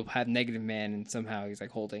 they'll have Negative Man, and somehow he's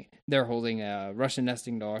like holding a Russian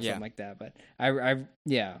nesting doll or something like that. But I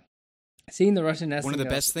seeing the Russian nesting. One of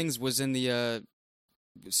the best things was in the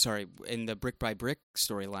in the Brick by Brick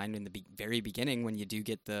storyline in the very beginning, when you do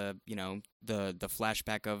get the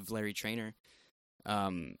flashback of Larry Trainor,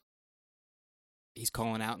 he's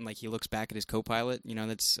calling out and like he looks back at his co-pilot,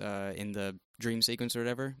 that's in the dream sequence or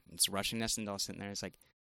whatever. It's Rushing Nest and all sitting there. It's like,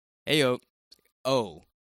 hey yo, oh,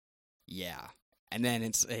 yeah. And then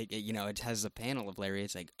it's like, it has a panel of Larry.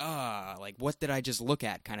 It's like, like what did I just look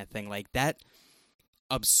at, kind of thing. Like that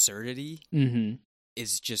absurdity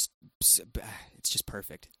is just, it's just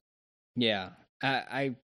perfect. Yeah,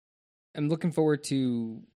 I'm looking forward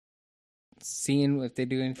to seeing if they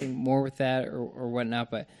do anything more with that or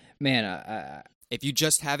whatnot. But man, if you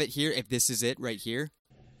just have it here, if this is it right here,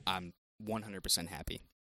 I'm 100% happy.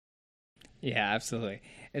 Yeah, absolutely.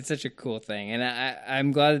 It's such a cool thing, and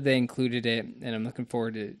I'm glad that they included it, and I'm looking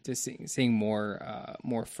forward to seeing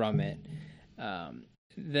more from it.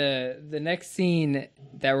 The next scene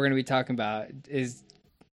that we're going to be talking about is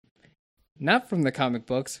not from the comic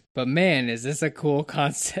books, but man, is this a cool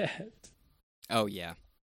concept! Oh yeah.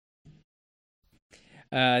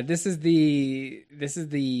 This is the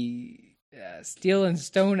Steel and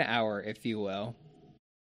Stone hour, if you will,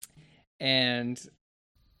 and.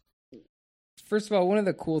 First of all, one of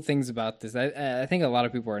the cool things about this, I think a lot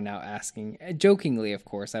of people are now asking, jokingly, of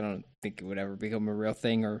course, I don't think it would ever become a real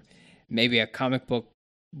thing or maybe a comic book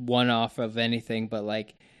one-off of anything, but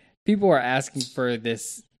like people are asking for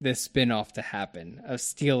this spin-off to happen of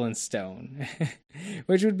Steel and Stone,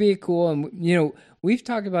 which would be cool. And, we've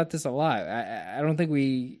talked about this a lot. I don't think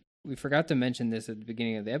we forgot to mention this at the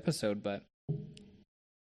beginning of the episode, but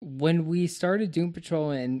when we started Doom Patrol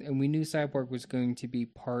and we knew Cyborg was going to be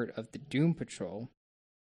part of the Doom Patrol,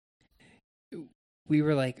 we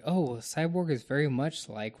were like, oh, Cyborg is very much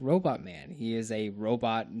like Robot Man. He is a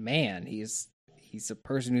robot man. He's a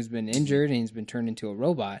person who's been injured and he's been turned into a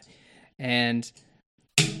robot. And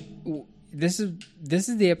this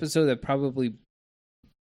is the episode that probably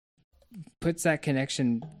puts that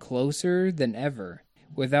connection closer than ever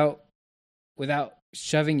without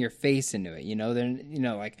shoving your face into it, then,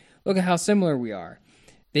 like, look at how similar we are.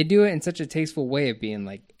 They do it in such a tasteful way of being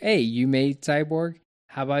like, hey, you made Cyborg,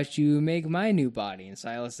 how about you make my new body? And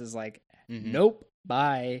Silas is like, nope,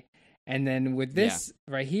 bye. And then with this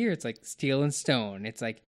right here, it's like Steel and Stone. It's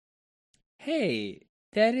like, hey,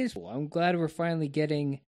 that is cool. I'm glad we're finally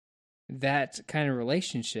getting that kind of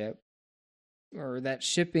relationship or that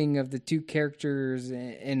shipping of the two characters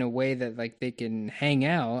in a way that like they can hang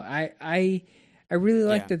out. I really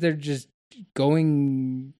like that they're just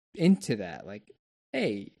going into that. Like,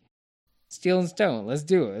 hey, Steel and Stone, let's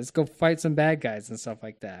do it. Let's go fight some bad guys and stuff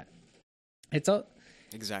like that. It's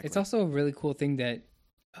also a really cool thing that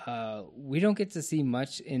we don't get to see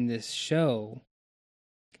much in this show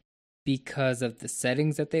because of the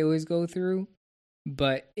settings that they always go through.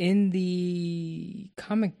 But in the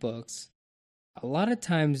comic books, a lot of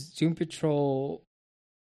times Doom Patrol,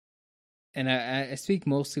 and I speak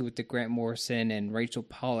mostly with the Grant Morrison and Rachel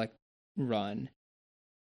Pollack run,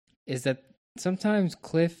 is that sometimes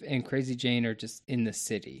Cliff and Crazy Jane are just in the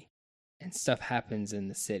city and stuff happens in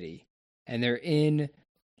the city. And they're in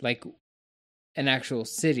like an actual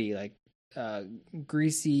city, like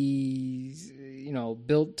greasy,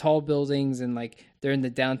 built tall buildings, and like they're in the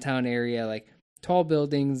downtown area, like tall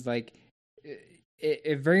buildings, like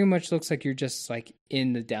it very much looks like you're just like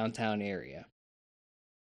in the downtown area.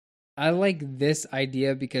 I like this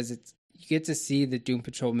idea because you get to see the Doom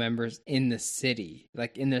Patrol members in the city,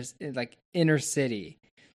 like in this like inner city.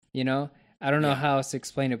 I don't know how else to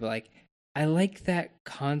explain it, but like I like that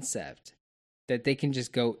concept that they can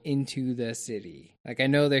just go into the city. Like I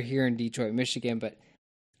know they're here in Detroit, Michigan, but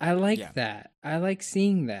I like that. I like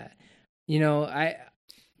seeing that. I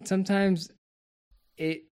sometimes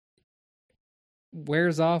it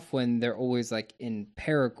wears off when they're always like in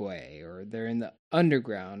Paraguay or they're in the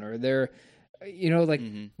underground or they're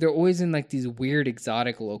they're always in like these weird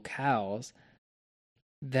exotic locales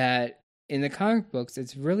that in the comic books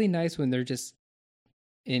it's really nice when they're just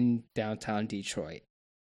in downtown Detroit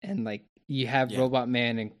and like you have Robot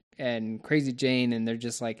Man and Crazy Jane and they're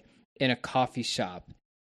just like in a coffee shop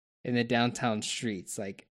in the downtown streets.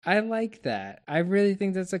 Like I like that. I really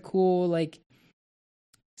think that's a cool like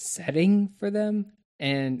setting for them,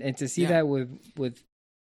 and to see that with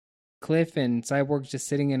Cliff and Cyborg just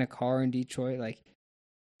sitting in a car in Detroit, like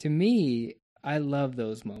to me, I love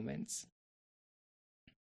those moments.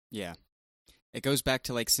 Yeah, it goes back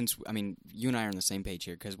to like you and I are on the same page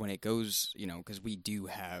here because when it goes, because we do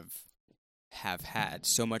have had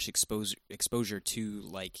so much exposure to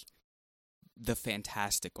like the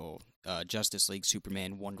fantastical Justice League,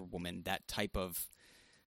 Superman, Wonder Woman, that type of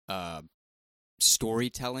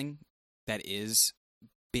storytelling that is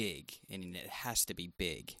big, and it has to be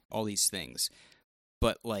big, all these things.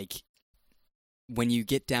 But, like, when you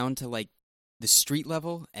get down to, like, the street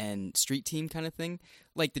level and street team kind of thing,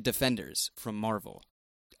 like the Defenders from Marvel,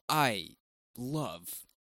 I love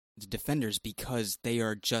the Defenders because they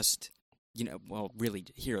are just, really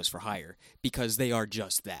Heroes for Hire, because they are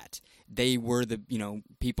just that. They were the,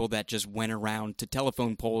 people that just went around to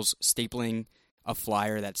telephone poles stapling a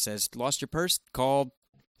flyer that says, "Lost your purse? Call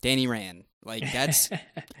Danny Rand." Like, that's,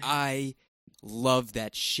 I love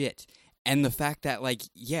that shit. And the fact that, like,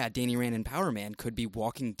 yeah, Danny Rand and Power Man could be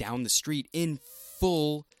walking down the street in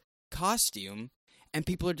full costume, and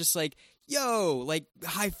people are just like, yo, like,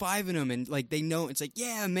 high-fiving them, and, like, they know, it's like,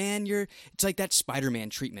 yeah, man, it's like that Spider-Man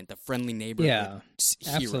treatment, the friendly neighborhood hero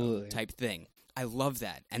absolutely. Type thing. I love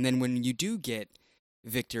that. And then when you do get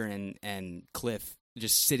Victor and Cliff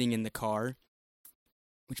just sitting in the car,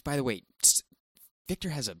 which, by the way, Victor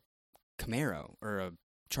has a Camaro or a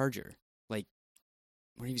Charger, like,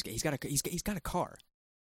 where he's got a car.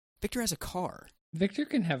 Victor has a car. Victor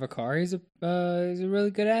can have a car. He's a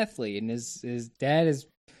really good athlete, and his dad is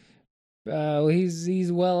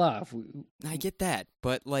he's well off. I get that,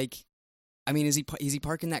 but, like, I mean, is he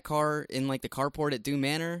parking that car in, like, the carport at Doom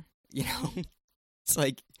Manor? It's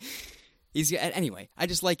like, anyway, I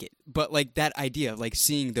just like it. But, like, that idea of, like,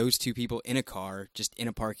 seeing those two people in a car, just in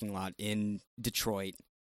a parking lot in Detroit,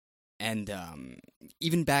 and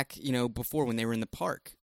even back, before when they were in the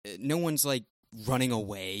park, no one's, like, running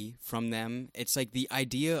away from them. It's like the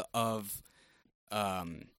idea of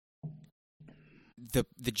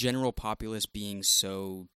the general populace being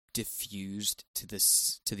so diffused to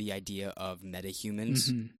the idea of metahumans.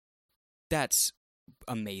 Mm-hmm. That's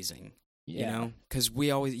amazing. Yeah. Because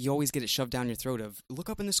you always get it shoved down your throat of, look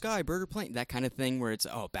up in the sky, bird or plane, that kind of thing, where it's,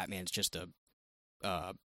 oh, Batman's just a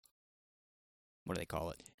what do they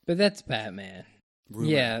call it? But that's Batman.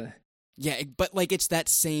 Rumor. Yeah, but, like, it's that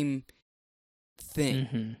same thing.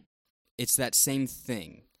 Mm-hmm. It's that same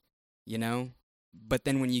thing, But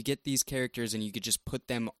then when you get these characters and you could just put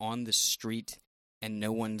them on the street and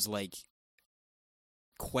no one's, like,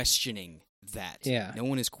 questioning that. Yeah. No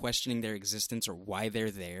one is questioning their existence or why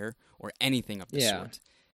they're there or anything of the sort.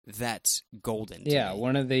 That's golden to me.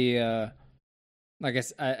 One of the, like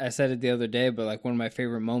I said it the other day, but, like, one of my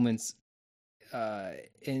favorite moments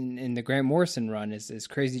in the Grant Morrison run is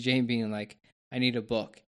Crazy Jane being like, I need a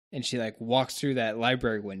book. And she, like, walks through that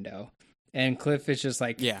library window. And Cliff is just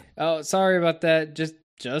like, oh, sorry about that, just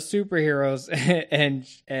superheroes.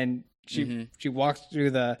 and she walks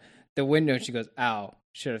through the window and she goes, ow,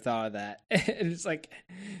 should have thought of that. And it's like,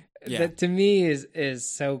 that to me is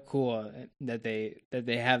so cool that they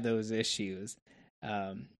have those issues.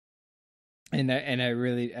 And I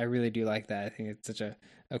really do like that. I think it's such a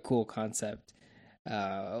cool concept.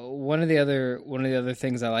 One of the other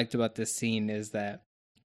things I liked about this scene is that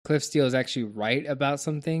Cliff Steele is actually right about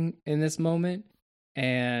something in this moment,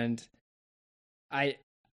 and I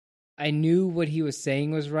knew what he was saying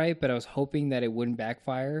was right, but I was hoping that it wouldn't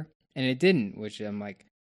backfire, and it didn't. Which I'm like,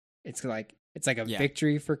 it's like a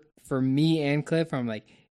victory for me and Cliff. I'm like,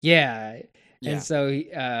 yeah. And so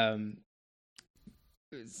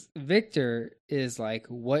Victor is like,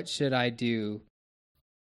 what should I do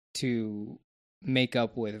to make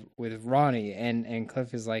up with Ronnie? And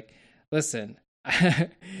Cliff is like, listen.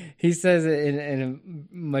 He says it in a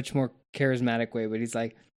much more charismatic way, but he's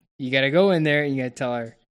like, you gotta go in there and you gotta tell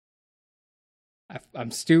her, I'm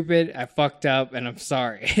stupid, I fucked up, and I'm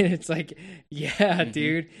sorry. And it's like, yeah,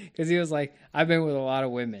 dude, because he was like, I've been with a lot of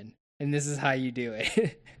women, and this is how you do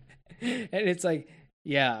it. And it's like,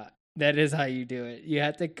 yeah, that is how you do it. You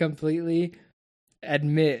have to completely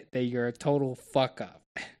admit that you're a total fuck up.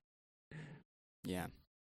 Yeah,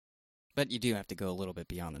 but you do have to go a little bit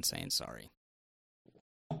beyond than saying sorry.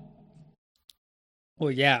 Well,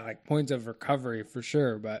 yeah, like points of recovery for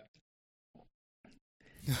sure, but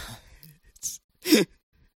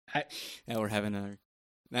now we're having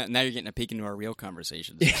now you're getting a peek into our real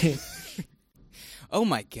conversations. Oh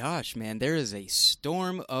my gosh, man, there is a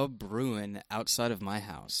storm of brewing outside of my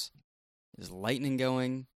house. There's lightning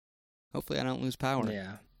going. Hopefully I don't lose power.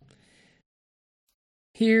 Yeah.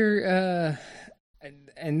 Here,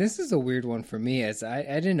 and this is a weird one for me, as I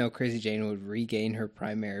didn't know Crazy Jane would regain her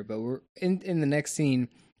primary, but we're in the next scene,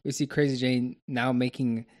 we see Crazy Jane now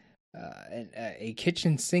making a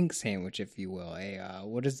kitchen sink sandwich, if you will.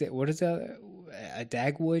 What is that? A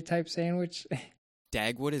Dagwood type sandwich?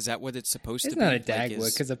 Dagwood, is that what it's supposed to be? It's not a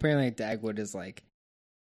Dagwood, because apparently a Dagwood is like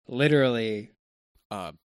literally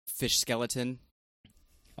fish skeleton,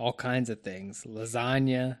 all kinds of things,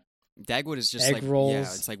 lasagna. Dagwood is just egg like rolls. Yeah,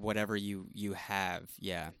 it's like whatever you have.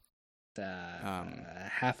 Yeah,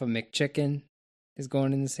 half a McChicken is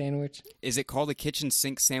going in the sandwich. Is it called a kitchen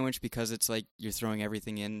sink sandwich because it's like you're throwing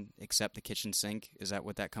everything in except the kitchen sink? Is that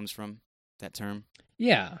what that comes from? That term?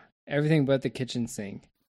 Yeah, everything but the kitchen sink.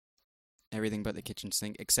 Everything but the kitchen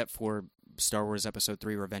sink, except for Star Wars Episode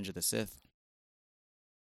 3, Revenge of the Sith.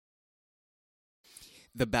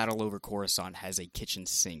 The battle over Coruscant has a kitchen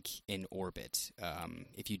sink in orbit,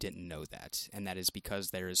 if you didn't know that. And that is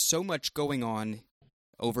because there is so much going on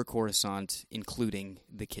over Coruscant, including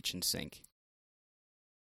the kitchen sink.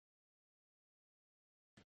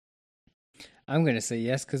 I'm going to say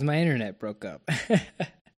yes because my internet broke up.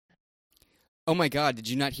 Oh my god, did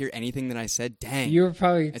you not hear anything that I said? Dang. You were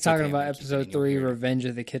probably It's talking okay, about I'm gonna keep episode getting 3, weird. Revenge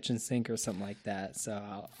of the Kitchen Sink or something like that.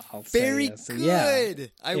 So I'll Very say yes. So, good! yeah,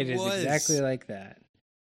 I it was. is exactly like that.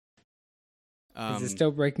 Is it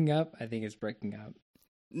still breaking up? I think it's breaking up.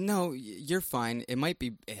 No, you're fine. It might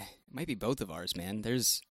be both of ours, man.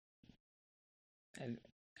 There's I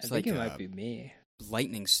It's think like it might be me.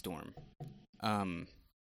 lightning storm.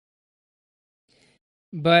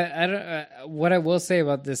 But I don't. What I will say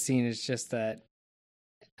about this scene is just that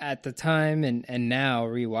at the time and now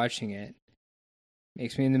rewatching it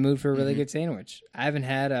makes me in the mood for a really good sandwich. I haven't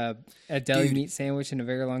had a deli Dude. meat sandwich in a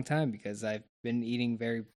very long time because I've been eating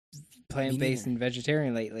very plant-based and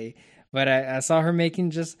vegetarian lately. But I saw her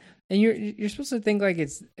making just, and you're supposed to think like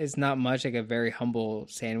it's not much, like a very humble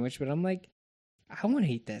sandwich. But I'm like, I want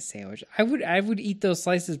to eat that sandwich. I would eat those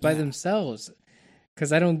slices by themselves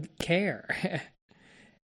because I don't care.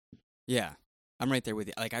 Yeah, I'm right there with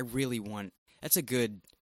you. Like, I really want... That's a good,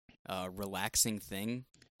 relaxing thing.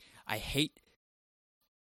 I hate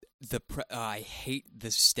the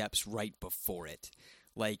steps right before it.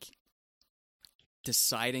 Like,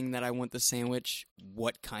 deciding that I want the sandwich,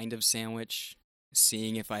 what kind of sandwich,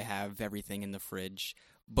 seeing if I have everything in the fridge.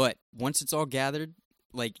 But once it's all gathered,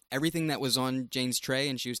 like, everything that was on Jane's tray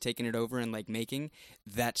and she was taking it over and, like, making,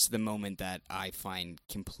 that's the moment that I find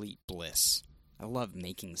complete bliss. I love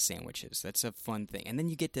making sandwiches. That's a fun thing. And then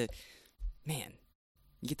you get to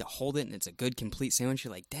hold it and it's a good, complete sandwich.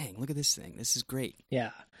 You're like, dang, look at this thing. This is great. Yeah.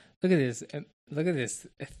 Look at this. Look at this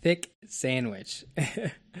thick sandwich.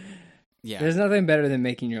 Yeah. There's nothing better than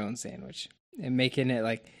making your own sandwich and making it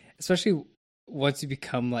like, especially once you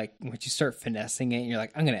become like, once you start finessing it and you're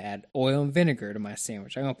like, I'm going to add oil and vinegar to my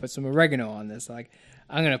sandwich. I'm going to put some oregano on this. Like,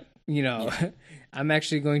 I'm going to, I'm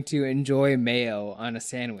actually going to enjoy mayo on a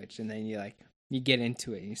sandwich. And then you get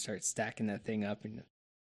into it and you start stacking that thing up. And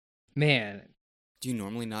man, do you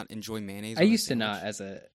normally not enjoy mayonnaise? I used to not as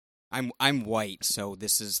a. I'm white, so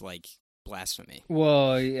this is like blasphemy.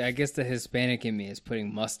 Well, I guess the Hispanic in me is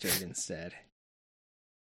putting mustard instead.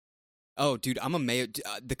 Oh, dude, I'm a mayo.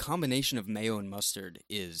 The combination of mayo and mustard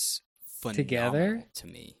is phenomenal Together? to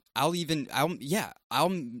me. I'll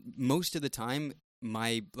most of the time,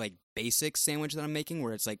 my like basic sandwich that I'm making,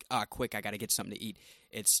 where it's like, quick, I got to get something to eat.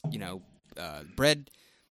 It's bread,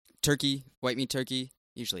 turkey, white meat turkey,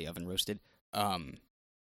 usually oven roasted,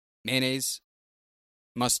 mayonnaise,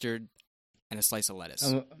 mustard, and a slice of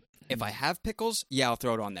lettuce. If I have pickles, I'll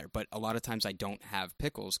throw it on there. But a lot of times I don't have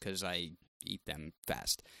pickles because I eat them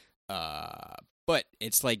fast. But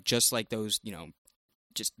it's like just like those,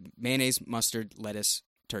 just mayonnaise, mustard, lettuce,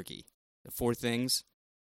 turkey. The 4 things,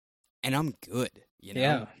 and I'm good.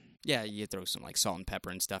 Yeah. Yeah, you throw some like salt and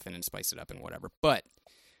pepper and stuff in and spice it up and whatever. But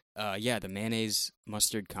the mayonnaise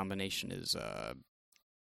mustard combination is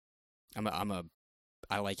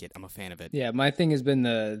I like it. I'm a fan of it. Yeah, my thing has been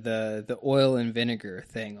the oil and vinegar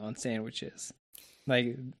thing on sandwiches.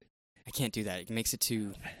 Like, I can't do that. It makes it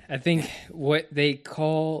too. I think what they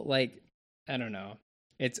call, like, I don't know,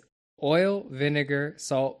 it's oil, vinegar,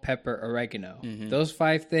 salt, pepper, oregano. Mhm. Those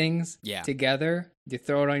 5 things Yeah. together, you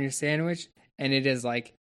throw it on your sandwich, and it is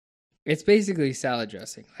like, it's basically salad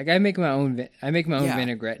dressing. Like, I make my own Yeah.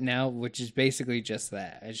 vinaigrette now, which is basically just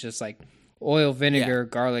that. It's just like oil, vinegar,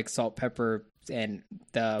 garlic, salt, pepper, and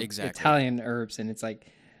the Exactly. Italian herbs, and it's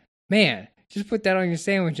like, man, just put that on your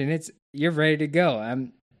sandwich, and you're ready to go.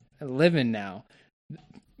 I'm living now.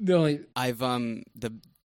 The only I've always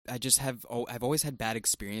had bad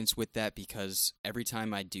experience with that because every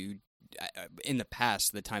time I do, in the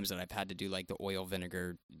past, the times that I've had to do like the oil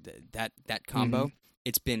vinegar that combo,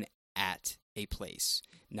 it's been at a place,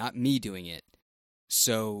 not me doing it.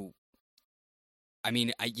 So, I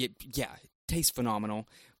mean, it tastes phenomenal,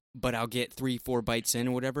 but I'll get 3-4 bites in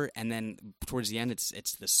or whatever, and then towards the end, it's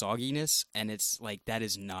the sogginess, and it's like that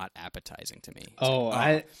is not appetizing to me. It's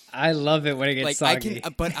like, I love it when it gets like soggy.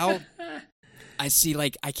 I see,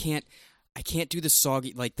 like I can't do the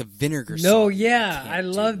soggy, like the vinegar. No, soggy, yeah, I can't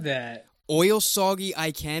love do. that. Oil soggy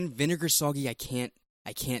I can, vinegar soggy I can't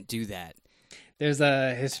I can't do that. There's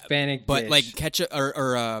a Hispanic But dish. like ketchup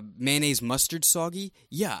or mayonnaise mustard soggy,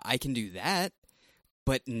 yeah, I can do that.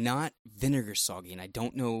 But not vinegar soggy, and I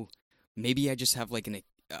don't know. Maybe I just have like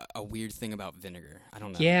a weird thing about vinegar. I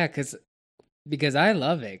don't know. Yeah, because I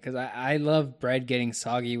love it. Because I love bread getting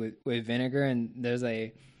soggy with vinegar. And there's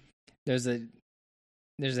a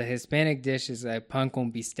Hispanic dish is a pan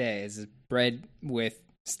con bistec. It's bread with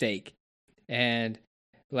steak, and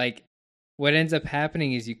like what ends up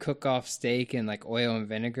happening is you cook off steak in like oil and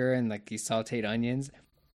vinegar and like these sautéed onions,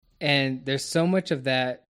 and there's so much of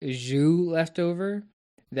that jus left over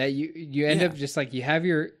that you end up just like you have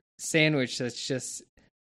your sandwich that's just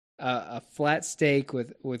a flat steak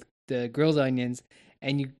with the grilled onions,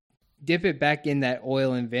 and you dip it back in that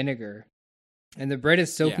oil and vinegar, and the bread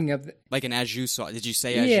is soaking up like an au jus sauce. Did you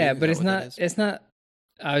say au jus? Yeah, but it's not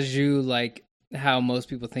au jus like how most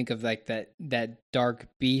people think of like that dark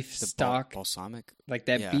beef stock, balsamic, like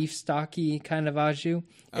that beef stocky kind of au jus.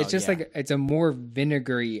 It's just like it's a more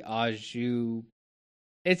vinegary au jus.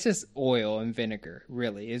 It's just oil and vinegar,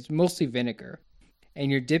 really. It's mostly vinegar,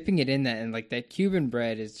 and you're dipping it in that, and like that Cuban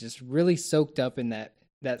bread is just really soaked up in that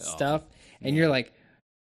stuff, and you're like,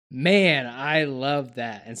 man, I love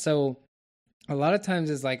that. And so a lot of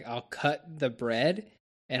times it's like I'll cut the bread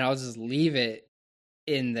and I'll just leave it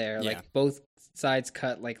in there, like both sides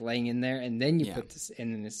cut, like laying in there, and then you put this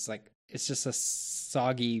in, and it's like it's just a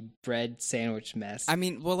soggy bread sandwich mess. I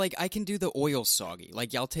mean, well, like I can do the oil soggy.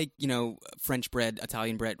 Like I'll take French bread,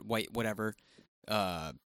 Italian bread, white, whatever,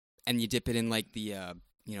 and you dip it in like the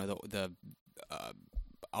the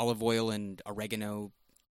olive oil and oregano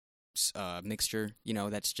mixture.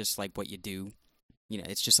 That's just like what you do.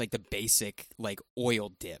 It's just like the basic like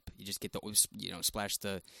oil dip. You just get the splash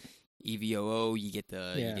the EVOO, you get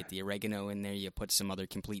the oregano in there, you put some other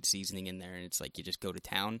complete seasoning in there, and it's like you just go to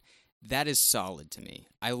town. That is solid to me.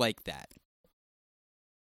 I like that.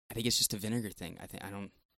 I think it's just a vinegar thing.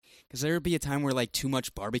 Because there would be a time where like too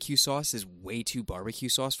much barbecue sauce is way too barbecue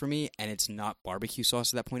sauce for me, and it's not barbecue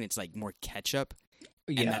sauce at that point. It's like more ketchup,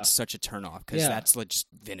 and that's such a turnoff because that's like just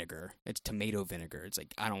vinegar. It's tomato vinegar. It's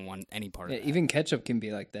like I don't want any part of that. Even ketchup can be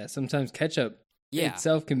like that. Sometimes ketchup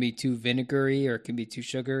itself can be too vinegary or it can be too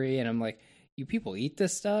sugary, and I'm like, you people eat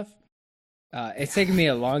this stuff? It's taken me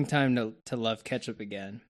a long time to love ketchup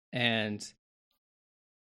again, and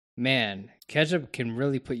man, ketchup can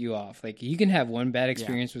really put you off. Like you can have one bad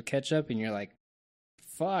experience with ketchup, and you're like,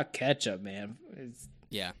 fuck ketchup, man.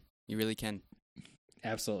 Yeah, you really can.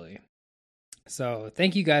 Absolutely. So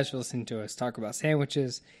thank you guys for listening to us talk about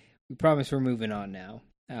sandwiches. We promise we're moving on now,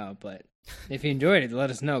 but if you enjoyed it,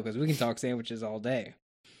 let us know, because we can talk sandwiches all day.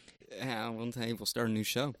 Yeah, one day we'll start a new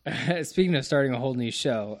show. Speaking of starting a whole new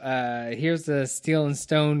show, here's the Steel and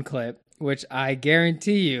Stone clip, which I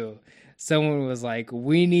guarantee you someone was like,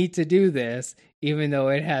 we need to do this, even though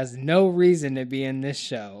it has no reason to be in this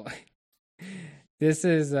show. This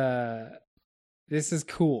is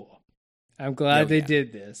cool. I'm glad they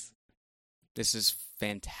did this. This is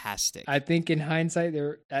fantastic. I think in hindsight,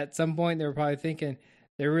 at some point they were probably thinking,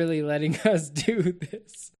 they're really letting us do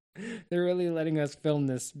this. They're really letting us film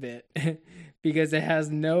this bit because it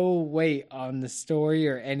has no weight on the story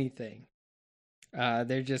or anything.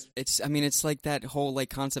 They're just... It's like that whole like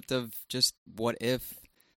concept of just what if,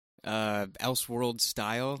 Elseworld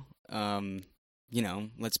style.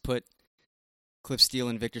 Let's put Cliff Steele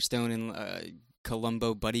and Victor Stone in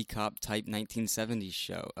Columbo buddy cop type 1970s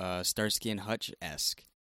show, Starsky and Hutch-esque.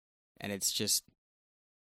 And it's just...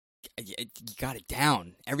 You got it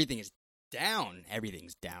down. Everything's down.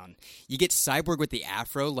 You get Cyborg with the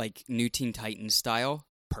afro, like New Teen Titans style.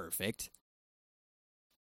 Perfect.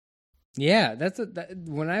 Yeah,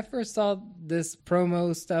 when I first saw this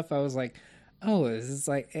promo stuff, I was like, oh, this is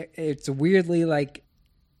like, it's weirdly like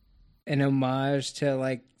an homage to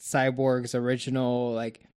like Cyborg's original,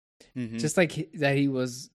 like, just like that he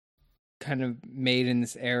was kind of made in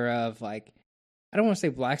this era of like, I don't want to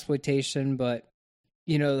say blaxploitation, but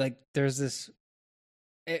like there's this,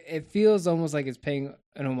 it feels almost like it's paying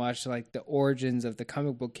an homage to like the origins of the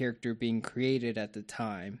comic book character being created at the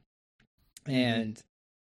time. And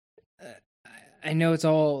I know it's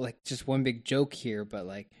all like just one big joke here, but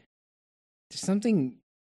like there's something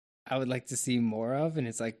I would like to see more of. And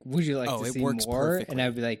it's like, would you like to see more? Perfectly. And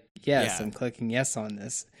I'd be like, yes, I'm clicking yes on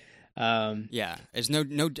this. There's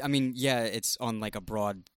no, I mean, it's on like a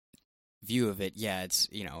broad view of it. Yeah, it's,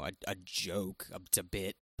 a joke, a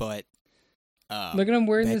bit, but look at him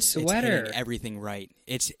wearing this sweater. It's everything right.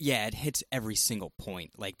 It hits every single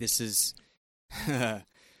point. Like this is,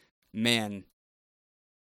 man,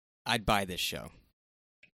 I'd buy this show.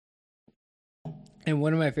 And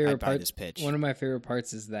one of my favorite buy parts. this pitch. One of my favorite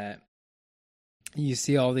parts is that you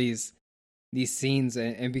see all these scenes,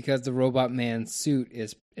 and because the Robot Man suit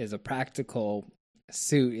is a practical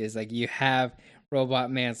suit, is like you have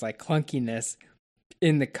Robot Man's like clunkiness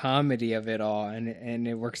in the comedy of it all, and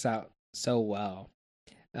it works out so well.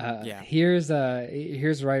 Here's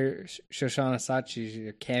writer Shoshana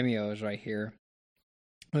Sachi's cameo is right here.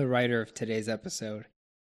 The writer of today's episode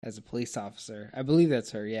as a police officer. I believe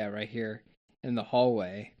that's her. Yeah, right here in the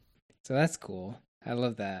hallway. So that's cool. I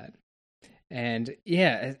love that. And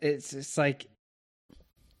yeah, it's like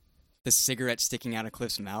the cigarette sticking out of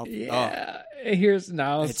Cliff's mouth. Yeah. Oh. Here's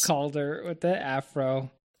Niles Calder with the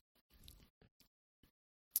afro.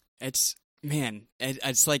 It's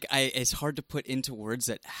like it's hard to put into words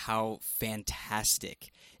at how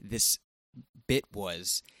fantastic this bit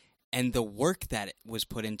was, and the work that it was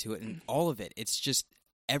put into it, and all of it. It's just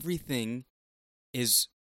everything is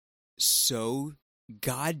so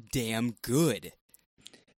goddamn good.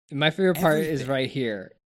 My favorite part is right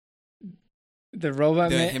here. The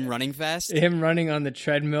Robot Man, him running fast, him running on the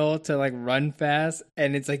treadmill to like run fast,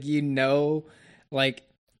 and it's like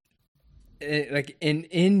like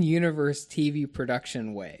in universe TV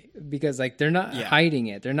production way, because like they're not hiding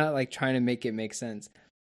it, they're not like trying to make it make sense.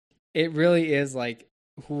 It really is like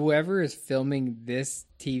whoever is filming this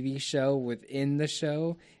TV show within the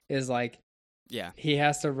show is like, he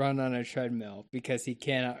has to run on a treadmill because he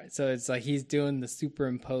cannot. So it's like he's doing the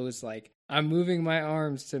superimposed, like I'm moving my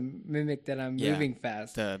arms to mimic that I'm moving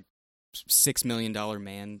fast. The $6 Million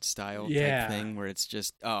Man style type thing where it's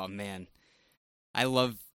just, oh man, I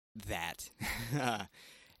love that.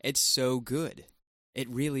 It's so good. It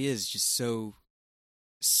really is just so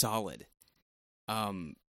solid.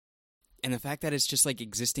 And the fact that it's just like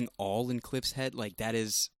existing all in Cliff's head, like that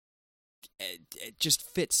is, it just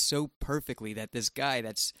fits so perfectly that this guy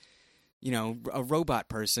that's, a robot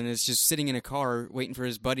person is just sitting in a car waiting for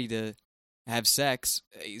his buddy to have sex.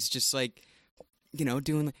 He's just like,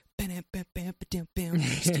 doing like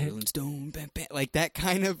stealing stone, like that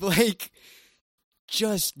kind of like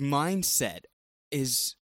just mindset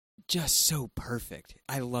is just so perfect.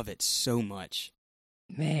 I love it so much.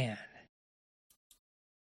 Man.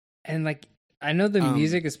 And like, I know the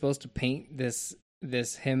music is supposed to paint this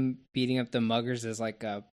him beating up the muggers as like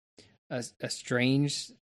a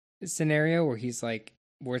strange scenario where he's like,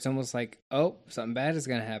 where it's almost like, oh, something bad is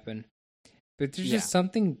gonna happen. But there's just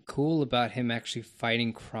something cool about him actually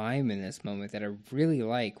fighting crime in this moment that I really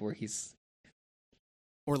like, where he's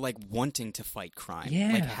or like wanting to fight crime,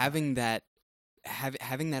 like having that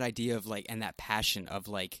idea of like, and that passion of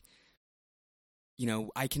like,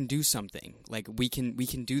 I can do something, like we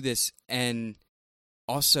can do this. And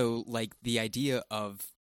also like the idea of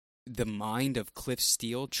the mind of Cliff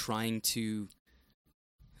Steele trying to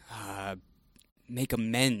make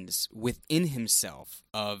amends within himself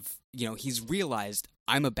of, he's realized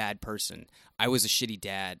I'm a bad person. I was a shitty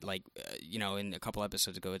dad. Like, in a couple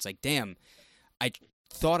episodes ago, it's like, damn, I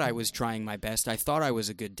thought I was trying my best. I thought I was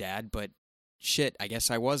a good dad, but shit, I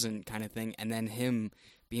guess I wasn't, kind of thing. And then him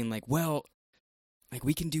being like, well, like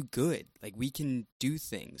we can do good. Like we can do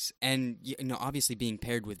things. And, obviously being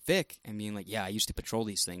paired with Vic and being like, yeah, I used to patrol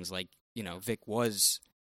these things. Like, Vic was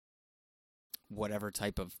whatever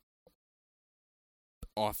type of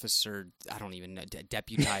officer, I don't even know,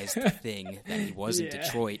 deputized thing that he was in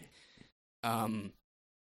Detroit.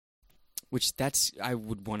 Which I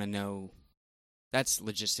would want to know. That's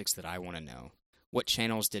logistics that I want to know. What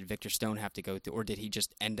channels did Victor Stone have to go through? Or did he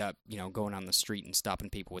just end up, going on the street and stopping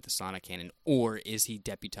people with a sonic cannon? Or is he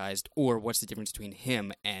deputized? Or what's the difference between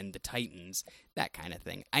him and the Titans? That kind of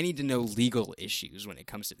thing. I need to know legal issues when it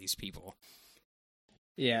comes to these people.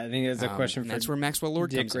 Yeah, I think that's a question for that's where Maxwell Lord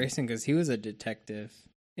Dick comes Grayson, because he was a detective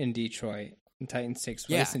in Detroit. And Titans takes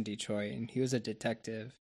place in Detroit, and he was a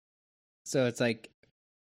detective. So it's like,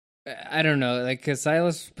 I don't know, like, because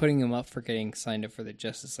Silas was putting him up for getting signed up for the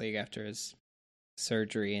Justice League after his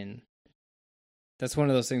surgery, that's one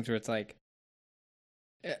of those things where it's like,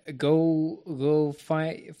 go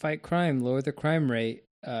fight crime, lower the crime rate,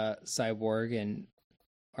 Cyborg,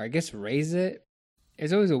 or I guess raise it.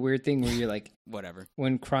 It's always a weird thing where you're like, whatever.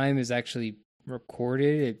 When crime is actually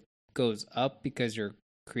recorded, it goes up because you're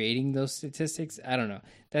creating those statistics. I don't know.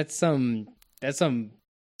 That's some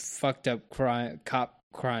fucked up cop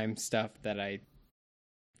crime stuff that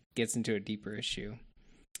gets into a deeper issue.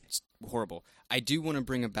 It's horrible. I do want to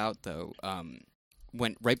bring about though,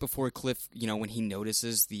 when right before Cliff, when he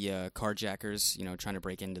notices the carjackers, trying to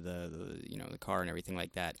break into the car and everything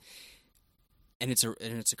like that, and it's a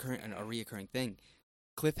reoccurring thing.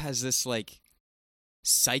 Cliff has this like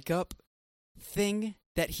psych up thing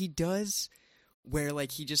that he does where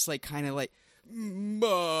like he just like kind of like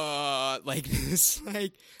like this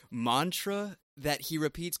like mantra that he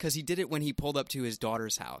repeats, because he did it when he pulled up to his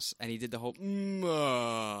daughter's house and he did the whole and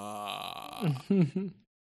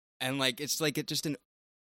like it's like just an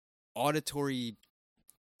auditory.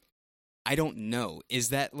 I don't know. Is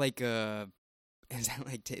that like the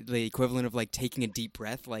equivalent of like taking a deep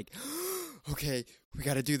breath, like okay, we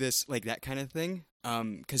got to do this, like that kind of thing?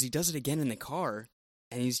 Because he does it again in the car.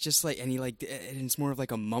 And he's just like, and it's more of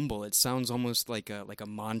like a mumble. It sounds almost like a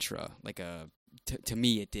mantra, to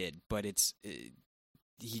me it did, but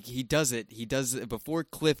he does it. He does it before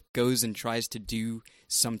Cliff goes and tries to do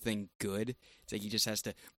something good. It's like he just has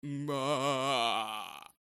to, and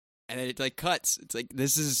then it like cuts. It's like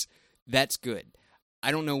that's good.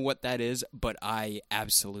 I don't know what that is, but I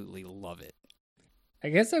absolutely love it. I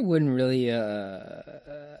guess I wouldn't really,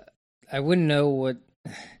 I wouldn't know what.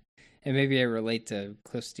 And maybe I relate to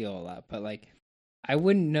Cliff Steele a lot, but like, I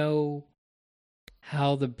wouldn't know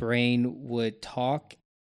how the brain would talk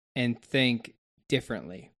and think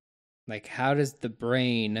differently. Like, how does the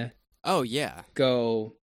brain? Oh yeah,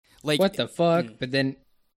 go like what the fuck? But then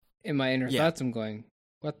in my inner thoughts, I'm going,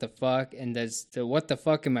 what the fuck? And does the what the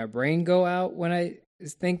fuck in my brain go out when I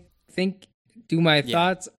think? Do my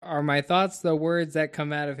thoughts are my thoughts the words that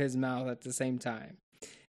come out of his mouth at the same time?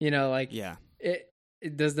 You know, like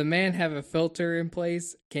does the man have a filter in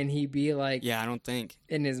place? Can he be like... Yeah, I don't think.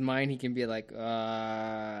 In his mind, he can be like,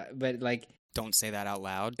 but like... Don't say that out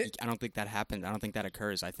loud. I don't think that happens. I don't think that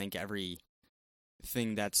occurs. I think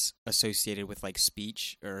everything that's associated with like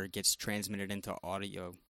speech or gets transmitted into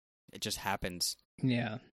audio, it just happens.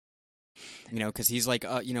 Yeah. You know, because he's like,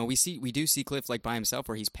 we do see Cliff like by himself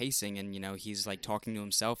where he's pacing and, you know, he's like talking to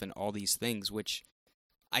himself and all these things, which...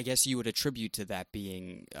 I guess you would attribute to that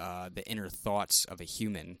being the inner thoughts of a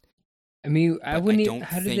human. I mean, I wouldn't.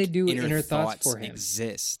 How did they do inner thoughts for him?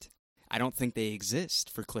 Exist. I don't think they exist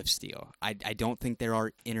for Cliff Steele. I don't think there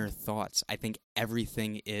are inner thoughts. I think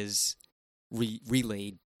everything is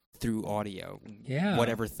relayed through audio. Yeah.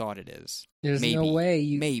 Whatever thought it is. There's no way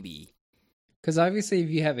you... Maybe. Because obviously, if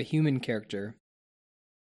you have a human character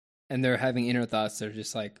and they're having inner thoughts, they're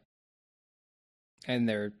just like. And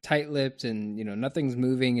they're tight-lipped and, you know, nothing's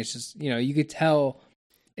moving. It's just, you know, you could tell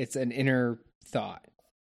it's an inner thought.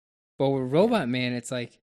 But with Robot Man, it's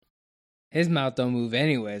like, his mouth don't move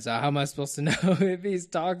anyway. So how am I supposed to know if he's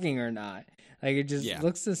talking or not? Like, it just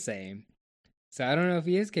looks the same. So I don't know if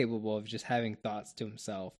he is capable of just having thoughts to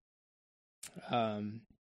himself. The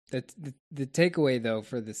takeaway, though,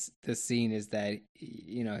 for this scene is that,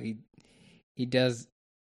 you know, he does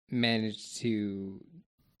manage to...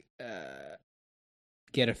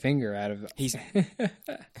 get a finger out of it.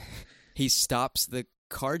 He stops the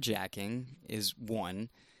carjacking is one,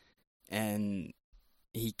 and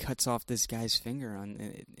he cuts off this guy's finger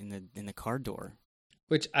in the car door.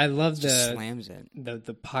 Which I love. Slams it.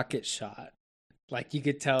 The pocket shot, like you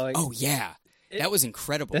could tell. Like, oh yeah, that was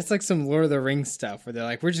incredible. That's like some Lord of the Rings stuff where they're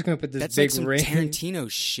like, we're just gonna put this that's big like some ring.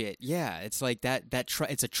 Tarantino shit. Yeah, it's like that.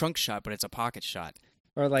 It's a trunk shot, but it's a pocket shot.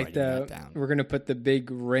 Or like we're going to put the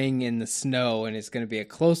big ring in the snow and it's going to be a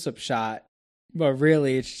close-up shot, but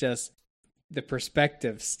really it's just the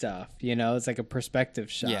perspective stuff, you know? It's like a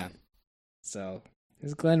perspective shot. Yeah. So,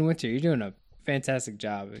 it's Glenn Winter. You're doing a fantastic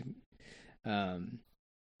job. That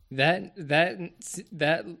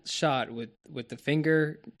shot with the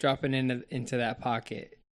finger dropping into that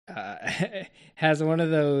pocket has one of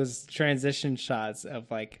those transition shots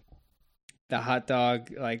of like the hot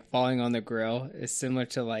dog like falling on the grill is similar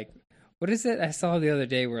to like, what is it I saw the other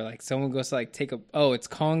day where like someone goes to like it's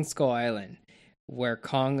Kong Skull Island, where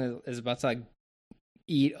Kong is about to like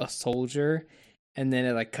eat a soldier, and then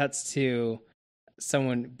it like cuts to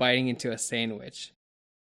someone biting into a sandwich.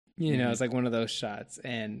 You know, it's like one of those shots,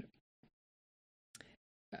 and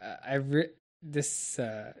this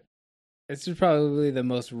is probably the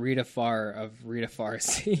most Rita Farr of Rita Farr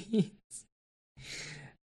scenes.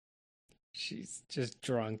 She's just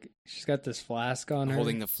drunk. She's got this flask on her.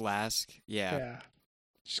 Holding the flask. Yeah. Yeah.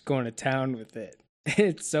 She's going to town with it.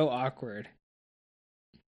 It's so awkward.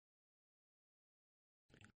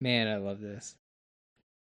 Man, I love this.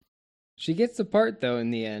 She gets the part, though, in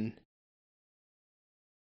the end.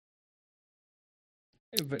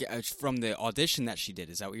 But, from the audition that she did,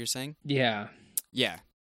 is that what you're saying? Yeah. Yeah.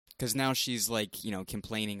 Because now she's, like, you know,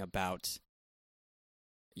 complaining about,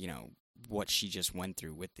 you know, what she just went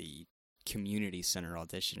through with the community center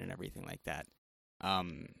audition and everything like that.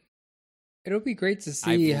 It'll be great to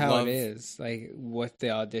see how it is, like what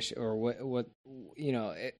the audition or what you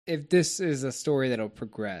know, if this is a story that'll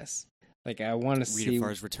progress. Like I want to see Rita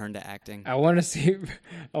Farr's return to acting. I want to see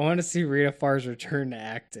Rita Farr's return to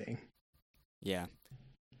acting. Yeah.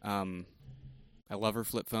 I love her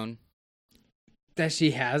flip phone. That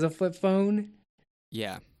she has a flip phone?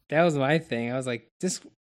 Yeah. That was my thing. I was like,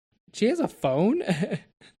 she has a phone?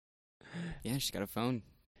 Yeah, she's got a phone,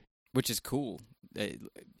 which is cool.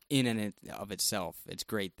 In and of itself, it's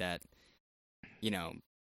great that, with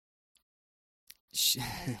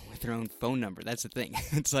her own phone number. That's the thing.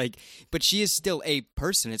 It's like, but she is still a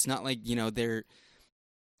person. It's not like, they're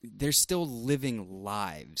still living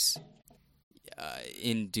lives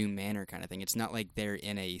in Doom Manor kind of thing. It's not like they're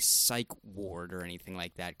in a psych ward or anything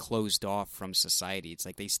like that, closed off from society. It's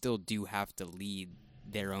like they still do have to lead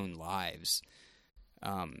their own lives.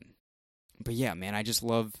 But yeah, man, I just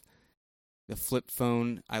love the flip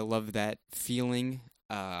phone. I love that feeling.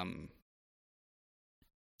 I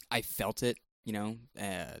felt it,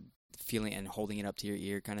 feeling and holding it up to your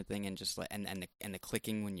ear kind of thing, and just and the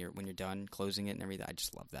clicking when you're done closing it and everything. I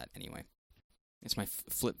just love that. Anyway, it's my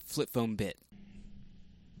flip phone bit.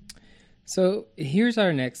 So here's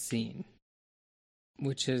our next scene,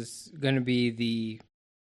 which is going to be the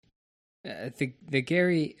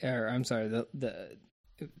Gary, or I'm sorry, the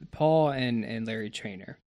Paul and Larry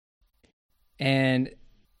Trainer. And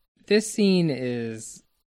this scene is,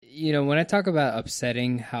 when I talk about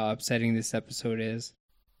upsetting, how upsetting this episode is,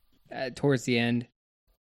 towards the end,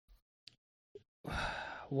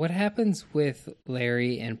 what happens with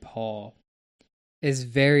Larry and Paul is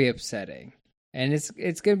very upsetting. And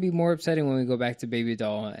it's going to be more upsetting when we go back to Baby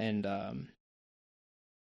Doll and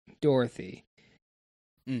Dorothy.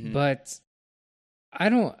 Mm-hmm. But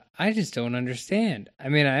I just don't understand. I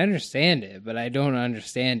mean, I understand it, but I don't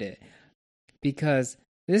understand it. Because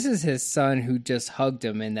this is his son who just hugged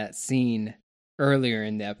him in that scene earlier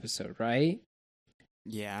in the episode, right?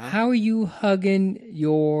 Yeah. How are you hugging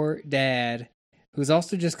your dad, who's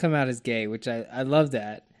also just come out as gay, which I love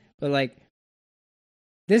that. But like,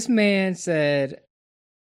 this man said,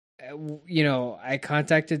 I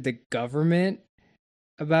contacted the government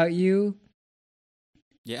about you.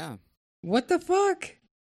 Yeah. What the fuck?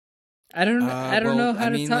 I don't know how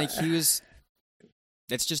to talk. Like he was.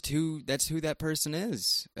 That's who that person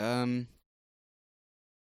is.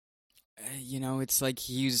 It's like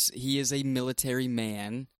he is a military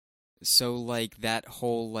man, so like that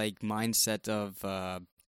whole like mindset of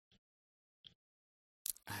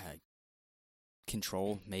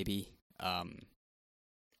control, maybe,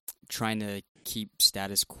 trying to keep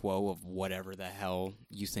status quo of whatever the hell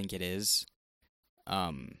you think it is.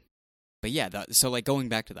 But yeah, so like going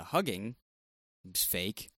back to the hugging, it's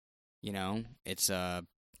fake. It's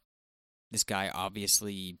this guy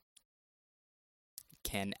obviously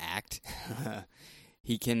can act.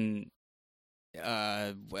 He can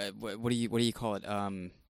what do you call it?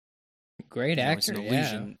 Great actor. It's an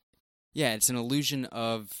illusion. Yeah, it's an illusion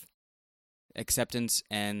of acceptance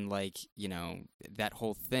and like, that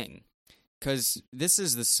whole thing. 'Cause this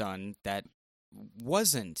is the son that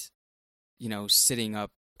wasn't, sitting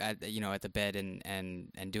up at the bed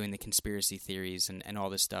and doing the conspiracy theories and all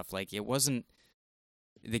this stuff. Like, it wasn't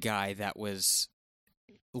the guy that was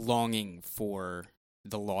longing for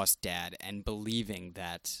the lost dad and believing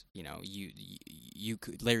that, you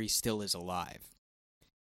could, Larry still is alive.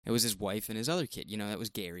 It was his wife and his other kid, that was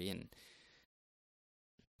Gary and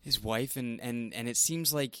his wife, and it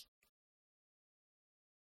seems like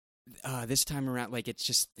this time around, like, it's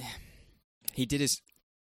just he did his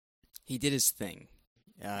thing.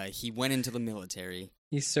 He went into the military.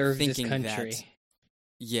 He served his country.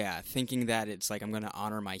 Thinking that it's like, I'm going to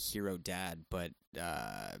honor my hero dad, but,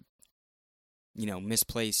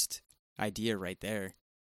 misplaced idea right there.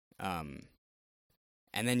 And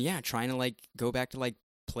then, trying to, like, go back to, like,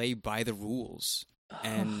 play by the rules.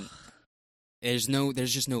 And there's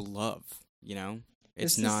just no love,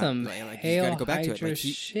 It's this not, is some like you gotta go back to it. Like,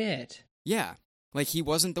 shit. Yeah. Like, he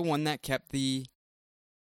wasn't the one that kept the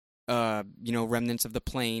remnants of the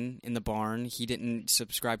plane in the barn. He didn't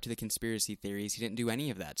subscribe to the conspiracy theories. He didn't do any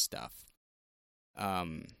of that stuff.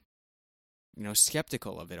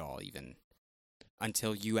 Skeptical of it all, even.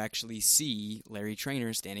 Until you actually see Larry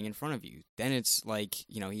Trainer standing in front of you. Then it's like,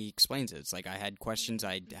 he explains it. It's like, I had questions.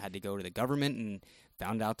 I had to go to the government and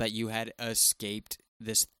found out that you had escaped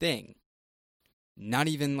this thing. Not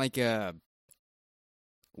even like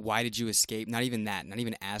why did you escape? Not even that. Not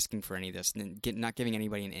even asking for any of this. Not giving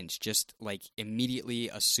anybody an inch. Just like immediately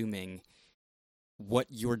assuming what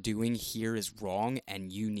you're doing here is wrong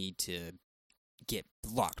and you need to get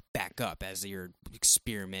locked back up as your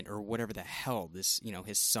experiment or whatever the hell this,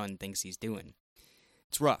 his son thinks he's doing.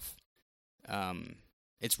 It's rough.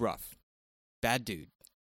 It's rough. Bad dude.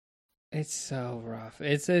 It's so rough.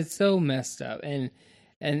 It's so messed up, and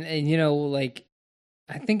you know, like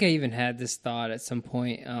I think I even had this thought at some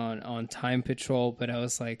point on Time Patrol, but I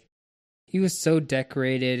was like, he was so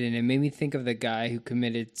decorated, and it made me think of the guy who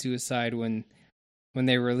committed suicide when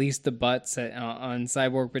they released the butts on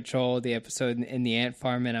Cyborg Patrol, the episode in the ant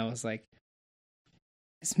farm, and I was like,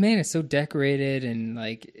 this man is so decorated, and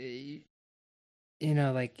like, you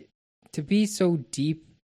know, like to be so deep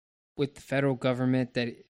with the federal government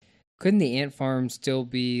that couldn't the ant farm still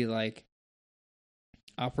be like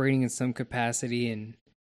operating in some capacity? And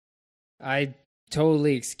I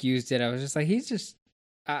totally excused it. I was just like, he's just,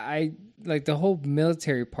 I like the whole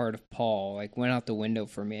military part of Paul like went out the window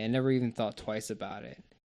for me. I never even thought twice about it.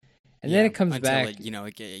 And then it comes back, it, you know,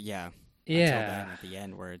 yeah. Yeah. Until then at the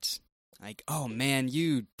end where it's like, oh man,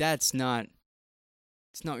 it's not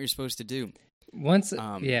what you're supposed to do. Once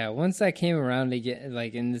that came around to get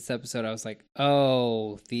like in this episode, I was like,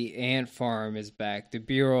 oh, the ant farm is back. The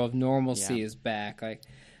Bureau of Normalcy is back. Like,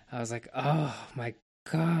 I was like, oh my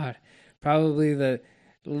God, probably the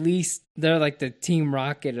least, they're like the Team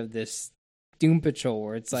Rocket of this Doom Patrol,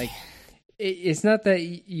 where it's like, it's not that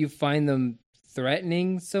you find them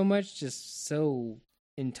threatening so much, just so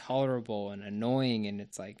intolerable and annoying. And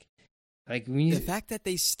it's like the fact that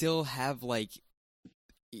they still have like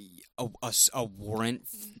a warrant,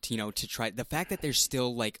 you know, to try, the fact that they're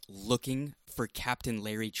still like looking for Captain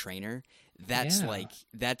Larry Traynor, that's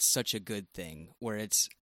that's such a good thing, where it's,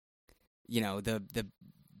 you know, the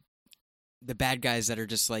bad guys that are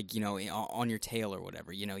just like, you know, on your tail or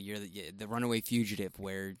whatever, you know, you're the runaway fugitive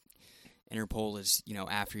where Interpol is, you know,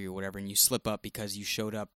 after you or whatever, and you slip up because you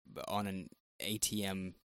showed up on an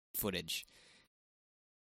ATM footage.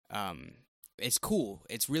 It's cool.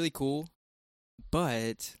 It's really cool.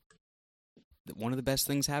 But one of the best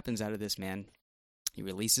things happens out of this, man. He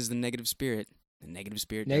releases the negative spirit. The negative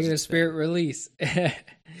spirit release.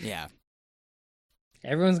 Yeah.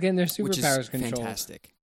 Everyone's getting their superpowers controlled. Fantastic.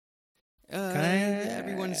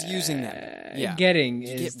 Everyone's using them. Yeah. Getting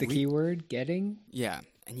is the key word. Getting? Yeah.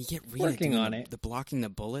 And you get Rita working on it. The blocking the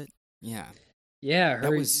bullet. Yeah. Yeah,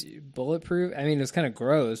 her was bulletproof. I mean, it was kind of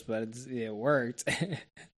gross, but it worked.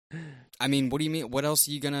 I mean, what do you mean? What else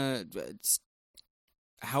are you gonna...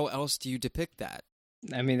 How else do you depict that?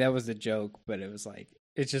 I mean, that was a joke, but it was like,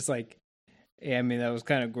 it's just like, yeah, I mean, that was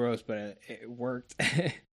kind of gross, but it worked.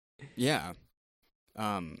 Yeah.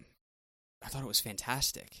 I thought it was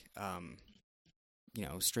fantastic. You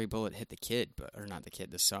know, stray bullet hit the kid, or not the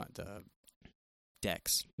kid, the son, the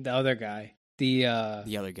Dex. The other guy. The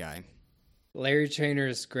other guy. Larry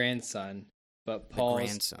Traynor's grandson, but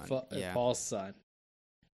Paul's son.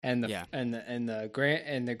 And the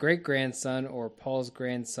great grandson, or Paul's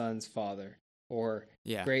grandson's father, or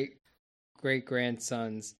great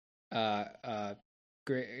grandson's the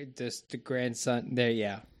grandson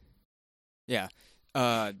there. Yeah.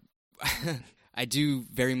 I do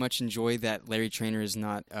very much enjoy that Larry Traynor is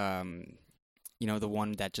not you know, the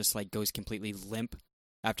one that just like goes completely limp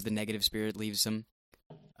after the negative spirit leaves him.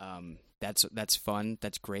 That's fun.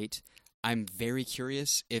 That's great. I'm very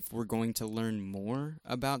curious if we're going to learn more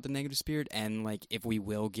about the negative spirit, and like if we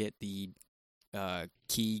will get the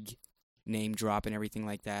Keeg name drop and everything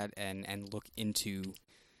like that, and look into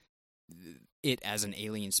it as an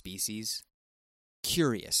alien species.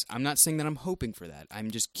 Curious. I'm not saying that I'm hoping for that.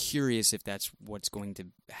 I'm just curious if that's what's going to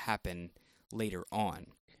happen later on.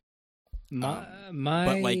 But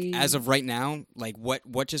like as of right now, like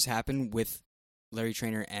what just happened with Larry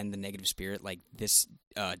Traynor and the negative spirit, like this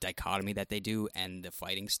dichotomy that they do, and the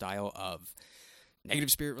fighting style of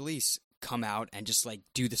negative spirit release, come out and just like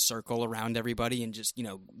do the circle around everybody and just, you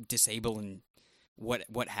know, disable and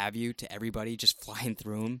what have you to everybody, just flying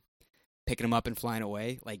through them, picking them up and flying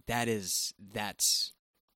away. Like that's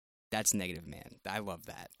Negative Man. I love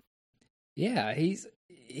that. Yeah,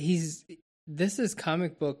 this is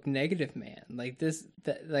comic book Negative Man. Like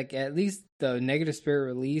like at least the negative spirit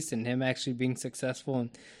release and him actually being successful and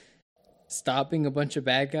stopping a bunch of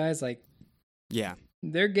bad guys. Like, yeah,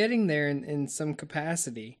 they're getting there in some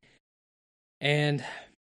capacity. And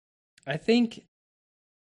I think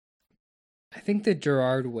the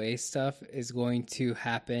Gerard Way stuff is going to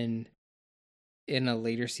happen in a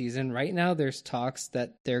later season. Right now, there's talks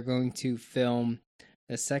that they're going to film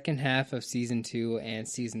the second half of season 2 and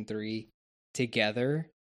season 3 together,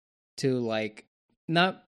 to like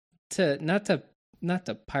not to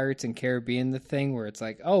Pirates and Caribbean, the thing where it's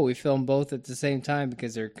like, oh, we film both at the same time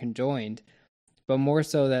because they're conjoined, but more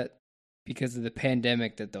so that because of the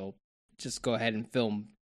pandemic that they'll just go ahead and film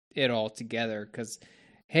it all together. Because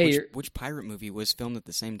hey, which pirate movie was filmed at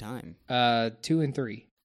the same time? 2 and 3,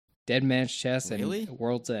 Dead Man's Chest really? and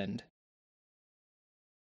World's End.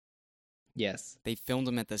 Yes. They filmed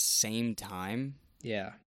them at the same time.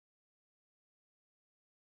 Yeah.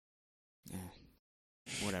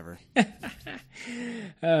 Whatever.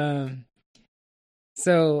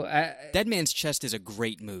 So Dead Man's Chest is a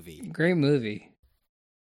great movie. Great movie.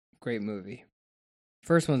 Great movie.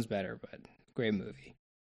 First one's better, but great movie.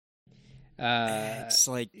 It's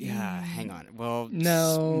like, yeah, hang on. Well,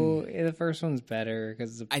 no, the first one's better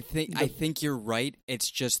because I think you're right. It's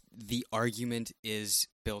just the argument is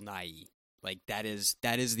Bill Nighy. Like that is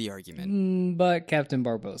the argument. But Captain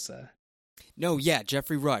Barbossa. No, yeah,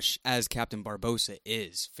 Jeffrey Rush as Captain Barbossa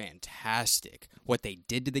is fantastic. What they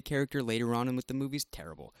did to the character later on in with the movies,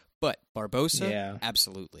 terrible. But Barbossa, yeah,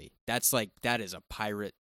 absolutely. That is a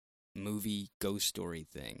pirate movie ghost story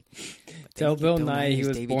thing. Tell Bill Nighy he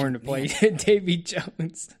was born to play Davy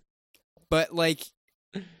Jones. But like,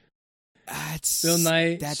 Bill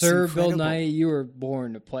Nighy, Sir Bill Nighy, you were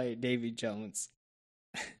born to play Davy Jones.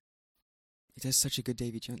 He does such a good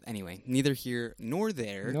Davy Jones. Anyway, neither here nor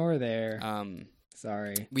there.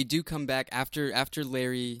 Sorry. We do come back after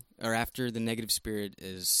Larry, or after the negative spirit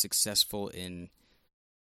is successful in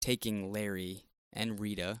taking Larry and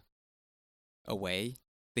Rita away.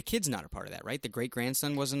 The kid's not a part of that, right? The great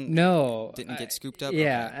grandson didn't get scooped up.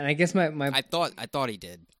 Yeah, okay. And I guess my I thought he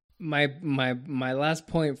did. My last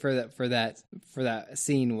point for that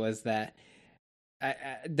scene was that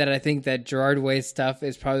I think that Gerard Way stuff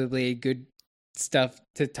is probably a good stuff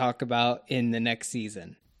to talk about in the next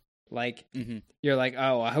season. Like, You're like,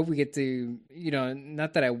 oh, I hope we get to,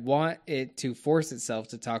 not that I want it to force itself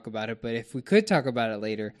to talk about it, but if we could talk about it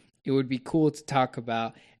later, it would be cool to talk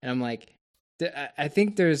about. And I'm like, I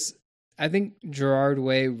think Gerard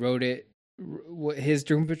Way wrote it. His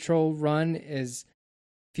Doom Patrol run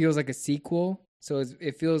feels like a sequel, so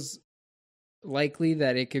it feels likely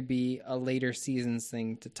that it could be a later seasons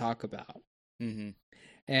thing to talk about. And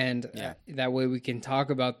that way we can talk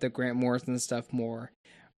about the Grant Morrison stuff more,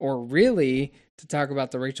 or really to talk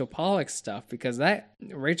about the Rachel Pollack stuff, because that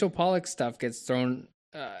Rachel Pollack stuff gets thrown,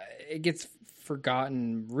 it gets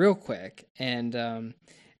forgotten real quick, and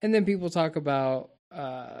then people talk about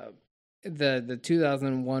the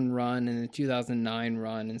 2001 run and the 2009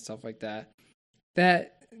 run and stuff like that.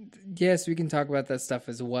 That, yes, we can talk about that stuff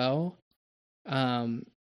as well.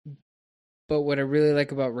 But what I really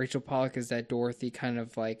like about Rachel Pollack is that Dorothy kind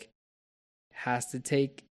of like has to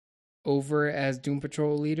take over as Doom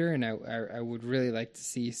Patrol leader, and I would really like to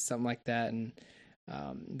see something like that, and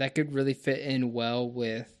that could really fit in well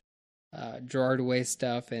with Gerard Way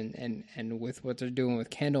stuff and with what they're doing with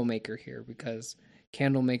Candlemaker here, because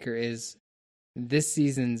Candlemaker is this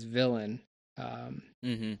season's villain.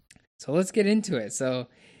 So let's get into it. So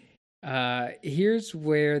here's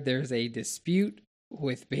where there's a dispute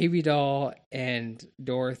with Baby Doll and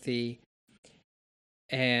Dorothy,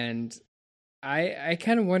 and I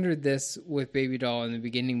kind of wondered this with Baby Doll in the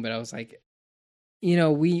beginning, but I was like,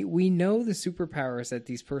 we know the superpowers that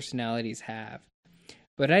these personalities have,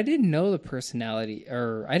 but I didn't know the superpower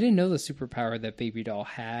that Baby Doll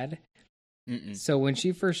had. So when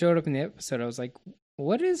she first showed up in the episode, I was like,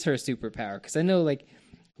 what is her superpower? Because I know like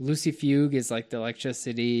Lucy Fugue is like the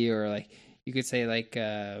electricity, or like you could say like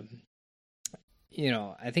I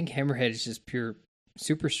think Hammerhead is just pure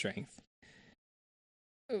super strength.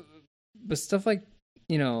 But stuff like,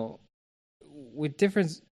 with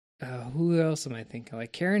different, who else am I thinking?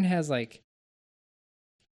 Like Karen has like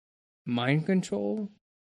mind control.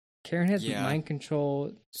 Karen has mind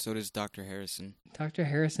control. So does Dr. Harrison. Dr.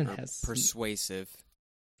 Harrison has persuasive.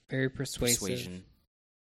 Very persuasive. Persuasion.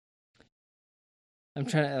 I'm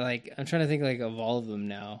trying to think like of all of them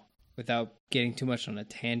now without getting too much on a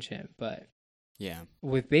tangent, but yeah.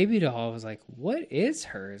 With Baby Doll, I was like, what is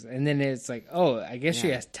hers? And then it's like, oh, I guess she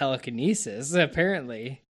has telekinesis,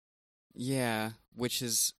 apparently. Yeah, which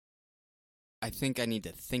is, I think I need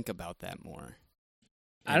to think about that more.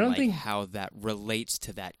 I don't think how that relates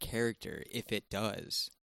to that character, if it does.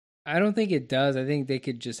 I don't think it does. I think they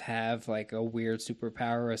could just have like a weird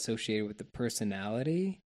superpower associated with the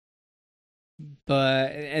personality.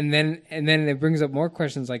 But and then it brings up more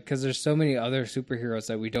questions, like, because there's so many other superheroes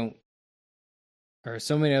that we don't, or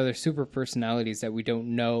so many other super personalities that we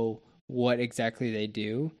don't know what exactly they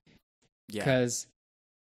do. Yeah. Because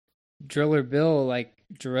Driller Bill like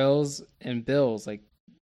drills and bills, like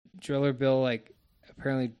Driller Bill like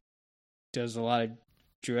apparently does a lot of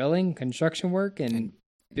drilling, construction work, and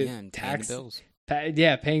tax bills.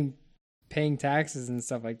 Paying taxes and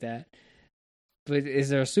stuff like that. But is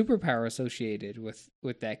there a superpower associated with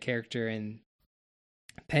that character? And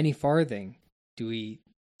Penny Farthing, do we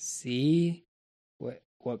see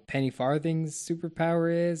what Penny Farthing's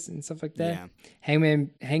superpower is and stuff like that. Yeah.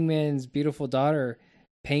 Hangman's beautiful daughter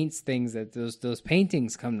paints things that those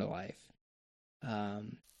paintings come to life.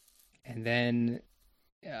 And then,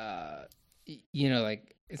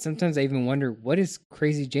 like sometimes I even wonder, what is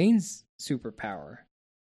Crazy Jane's superpower?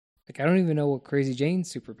 Like, I don't even know what Crazy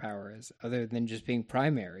Jane's superpower is other than just being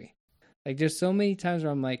primary. Like, there's so many times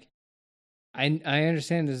where I'm like, I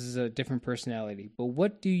understand this is a different personality, but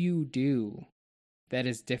what do you do that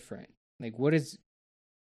is different? Like,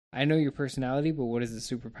 I know your personality, but what is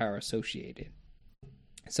the superpower associated?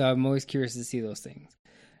 So I'm always curious to see those things.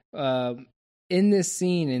 In this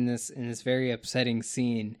scene, in this very upsetting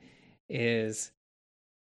scene, is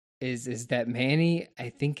that Manny, I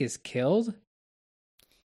think, is killed.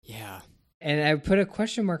 Yeah. And I put a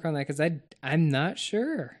question mark on that because I'm not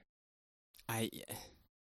sure. I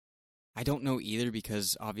don't know either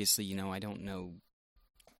because obviously, I don't know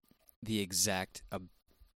the exact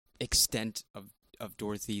extent of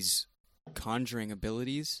Dorothy's conjuring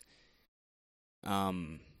abilities. Yeah,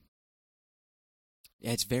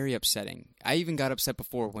 it's very upsetting. I even got upset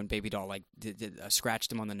before when Baby Doll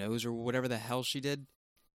scratched him on the nose or whatever the hell she did.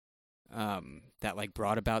 That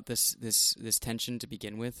brought about this tension to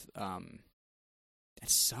begin with. That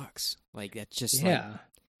sucks. Like that's just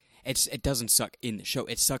it doesn't suck in the show.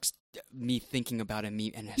 It sucks me thinking about it and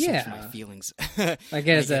it sucks my feelings. Like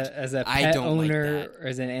as a pet owner or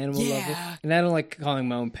as an animal lover. And I don't like calling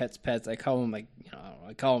my own pets. I call them I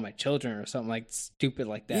call them my children or something like stupid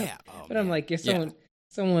like that. Yeah. Oh, but man. I'm like, if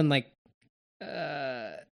someone like,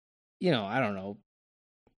 I don't know,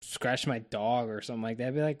 scratch my dog or something like that,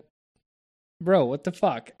 I'd be like, bro, what the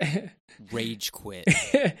fuck? Rage quit.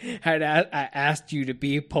 I asked you to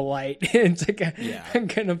be polite. It's like, I'm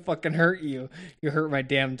gonna fucking hurt you. You hurt my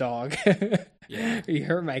damn dog. Yeah. You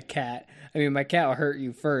hurt my cat. I mean, my cat will hurt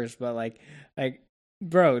you first, but like,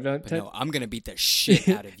 bro, don't. No, I'm gonna beat the shit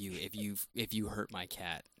out of you if you hurt my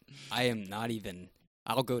cat. I am not even.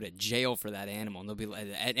 I'll go to jail for that animal, and they'll be like,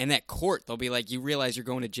 and at court they'll be like, you realize you're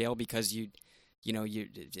going to jail because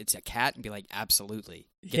it's a cat, and be like, absolutely,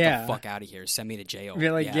 get the fuck out of here, send me to jail. Be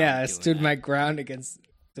like, I stood my ground against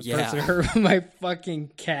the person who hurt my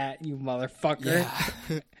fucking cat, you motherfucker.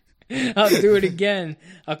 Yeah. I'll do it again.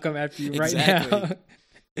 I'll come after you right now.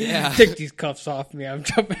 Yeah, take these cuffs off me. I'm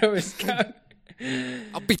jumping over his couch.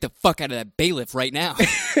 I'll beat the fuck out of that bailiff right now.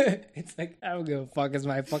 It's like, I don't give a fuck. It's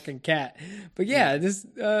my fucking cat. But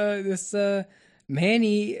this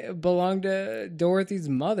Manny belonged to Dorothy's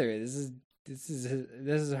mother. This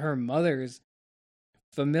is her mother's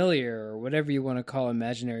familiar or whatever you want to call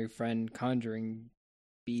imaginary friend, conjuring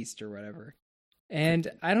beast or whatever. And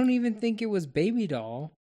I don't even think it was Baby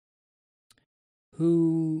Doll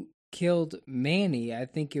who killed Manny. I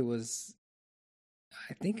think it was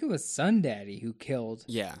Sun Daddy who killed.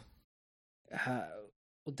 Yeah.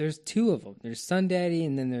 Well, there's two of them. There's Sun Daddy,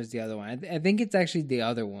 and then there's the other one. I think it's actually the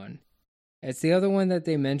other one. It's the other one that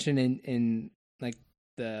they mention in like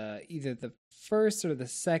either the first or the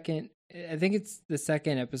second. I think it's the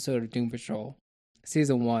second episode of Doom Patrol,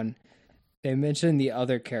 season 1. They mention the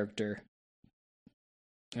other character.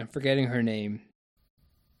 I'm forgetting her name.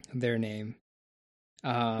 Their name.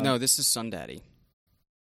 No, this is Sun Daddy.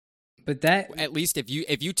 But that, at least if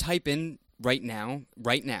you type in right now,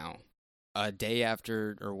 a day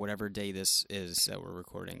after or whatever day this is that we're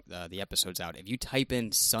recording, the episode's out. If you type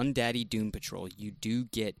in Sun Daddy Doom Patrol, you do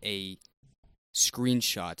get a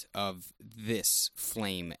screenshot of this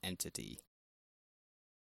flame entity.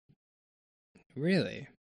 Really?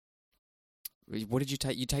 What did you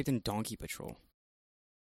type? You typed in Donkey Patrol.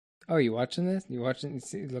 Oh, you watching this? You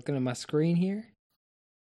looking at my screen here?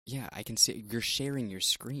 Yeah, I can see you're sharing your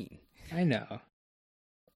screen. I know.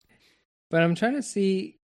 But I'm trying to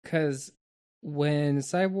see, because when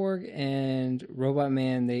Cyborg and Robot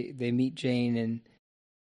Man, they meet Jane, and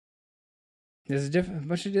there's a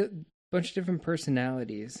bunch of different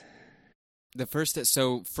personalities.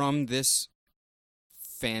 So from this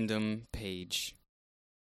fandom page,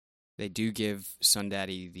 they do give Sun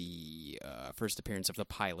Daddy the first appearance of the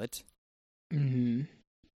pilot. Mm-hmm.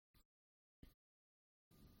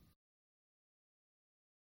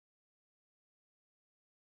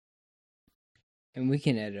 And we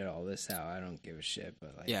can edit all this out. I don't give a shit.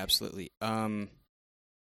 But yeah, absolutely.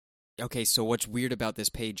 Okay, so what's weird about this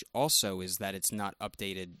page also is that it's not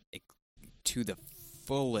updated to the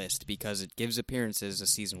fullest because it gives appearances of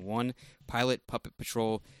Season 1, Pilot, Puppet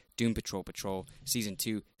Patrol, Doom Patrol, Season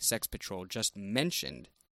 2, Sex Patrol, just mentioned,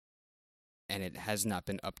 and it has not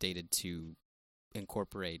been updated to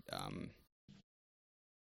incorporate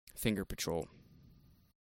Finger Patrol.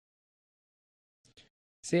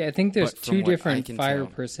 See, I think there's But from two what I different can fire tell-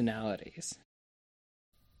 personalities.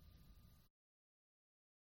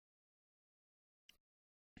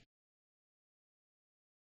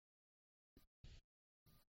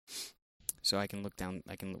 So I can look down.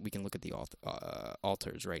 We can look at the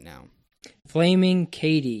altars right now. Flaming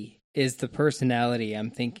Katie is the personality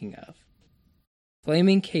I'm thinking of.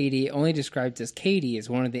 Flaming Katie, only described as Katie, is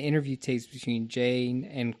one of the interview tapes between Jane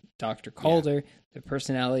and Dr. Calder. The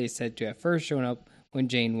personality is said to have first shown up when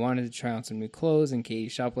Jane wanted to try on some new clothes and Katie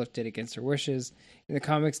shoplifted against her wishes. In the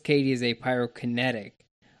comics, Katie is a pyrokinetic.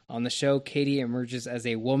 On the show, Katie emerges as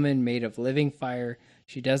a woman made of living fire.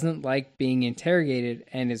 She doesn't like being interrogated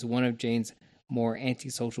and is one of Jane's more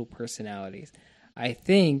antisocial personalities. I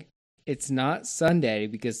think it's not Sun Daddy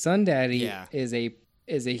because Sun Daddy is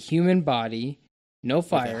a human body, no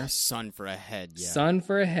fire, With a sun for a head. Yeah. sun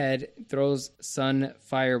for a head, throws sun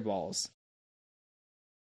fireballs.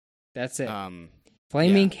 That's it.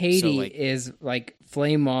 Flaming Katie is like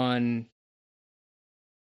flame on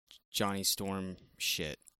Johnny Storm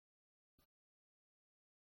shit.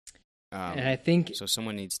 and I think So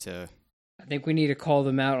someone needs to. I think we need to call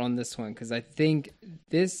them out on this one because I think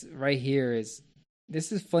this right here is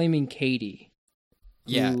Flaming Katie.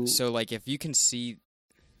 Yeah. who- So like, if you can see,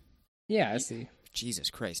 yeah, I see. Jesus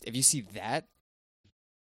Christ, if you see that,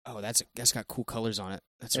 oh, that's got cool colors on it.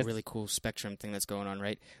 That's a That's- really cool spectrum thing that's going on,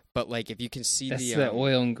 right? But like, if you can see That's the the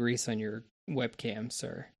oil and grease on your webcam,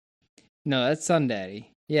 sir. No, that's Sun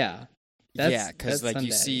Daddy. Yeah. yeah, because that's like Sun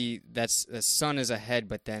you Daddy. see, that's the sun is a head,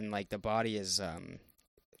 but then like the body is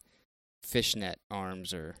fishnet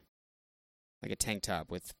arms or like a tank top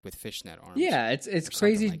with fishnet arms. Yeah, it's or something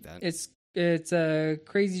crazy. like that. It's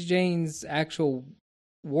Crazy Jane's actual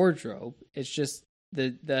wardrobe. It's just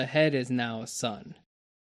the head is now a sun.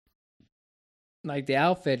 Like the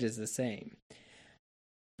outfit is the same,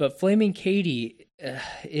 but Flaming Katie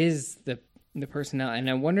is the personality, and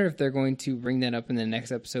I wonder if they're going to bring that up in the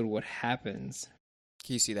next episode. What happens?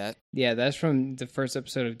 Can you see that? Yeah, that's from the first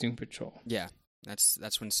episode of Doom Patrol. Yeah,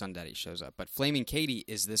 that's when Sun Daddy shows up. But Flaming Katie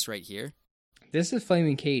is this right here. This is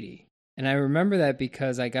Flaming Katie, and I remember that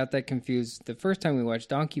because I got that confused the first time we watched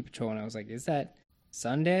Donkey Patrol, and I was like, "Is that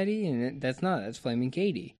Sun Daddy?" And that's not. That's Flaming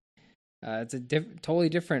Katie. It's a totally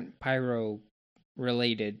different pyro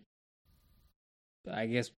related. I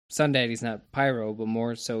guess Sun Daddy's not pyro, but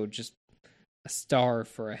more so just a star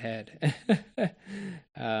for a head.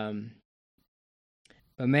 But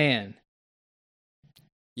man,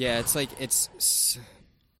 Yeah, it's like it's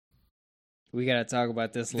we gotta talk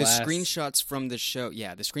about this. the screenshots from the show.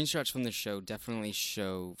 Yeah, the screenshots from the show definitely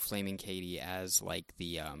show Flaming Katie as like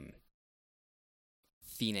the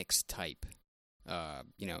Phoenix type.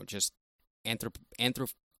 Just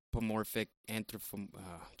anthropomorphic.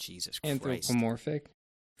 Jesus Christ. Anthropomorphic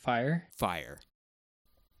fire. Fire.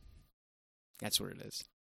 That's what it is.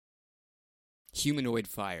 Humanoid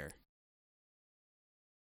fire.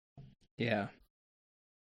 Yeah.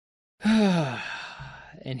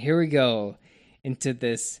 And here we go into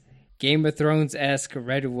this Game of Thrones-esque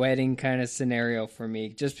Red Wedding kind of scenario for me.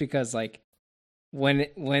 Just because, like,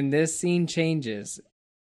 when this scene changes,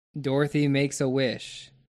 Dorothy makes a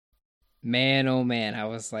wish. Man, oh man, I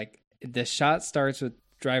was like, the shot starts with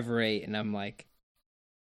Driver 8, and I'm like,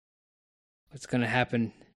 what's going to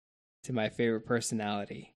happen to my favorite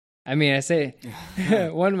personality? I mean, I say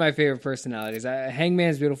one of my favorite personalities.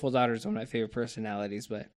 Hangman's Beautiful Daughter is one of my favorite personalities,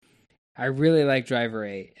 but I really like Driver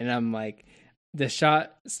 8. And I'm like, the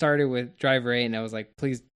shot started with Driver 8, and I was like,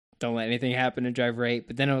 please don't let anything happen to Driver 8.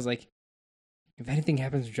 But then I was like, if anything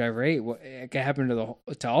happens to Driver 8, it could happen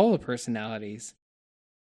to all the personalities.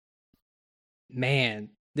 Man,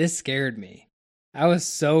 this scared me. I was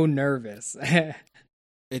so nervous.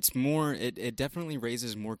 It's more. It definitely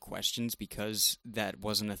raises more questions because that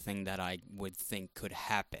wasn't a thing that I would think could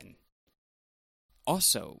happen.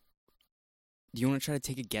 Also, do you want to try to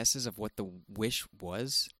take a guesses of what the wish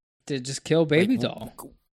was? To just kill Baby Like, Doll.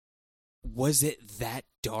 Was it that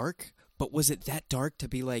dark? But was it that dark to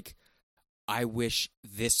be like, I wish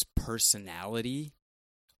this personality?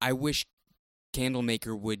 I wish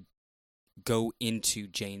Candlemaker would go into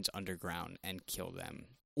Jane's underground and kill them.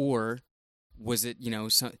 Or was it,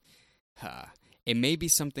 it may be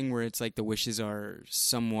something where it's like the wishes are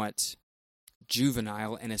somewhat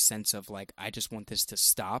juvenile in a sense of like, I just want this to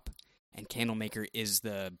stop, and Candlemaker is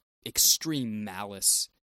the extreme malice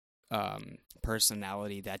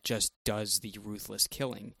personality that just does the ruthless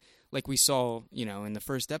killing. Like we saw, in the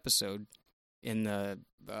first episode in the,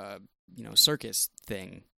 circus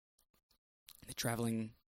thing, the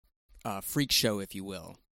traveling freak show, if you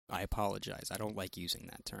will. I apologize. I don't like using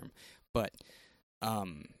that term. But,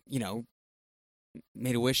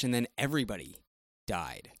 made a wish, and then everybody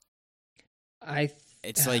died.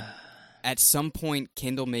 It's like at some point,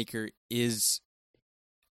 Candlemaker is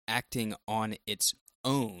acting on its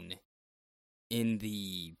own in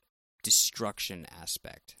the destruction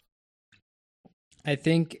aspect. I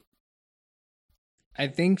think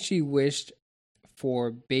she wished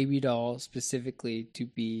for Baby Doll specifically to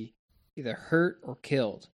be either hurt or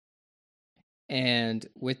killed. And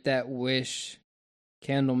with that wish,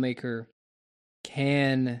 Candlemaker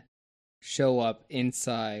can show up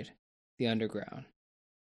inside the underground.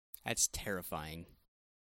 That's terrifying.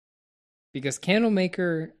 Because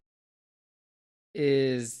Candlemaker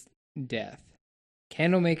is death.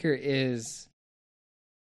 Candlemaker is,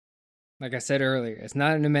 like I said earlier, it's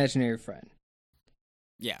not an imaginary friend.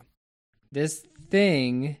 Yeah. This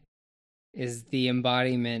thing is the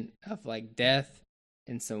embodiment of like death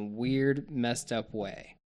in some weird, messed up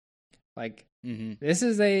way. Like, This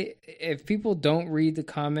is if people don't read the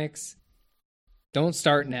comics, don't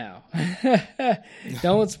start now.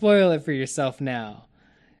 Don't spoil it for yourself now.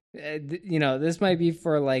 This might be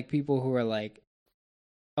for like people who are like,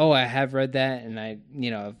 oh, I have read that, and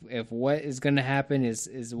if what is going to happen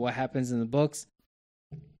is what happens in the books,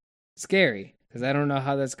 scary, because I don't know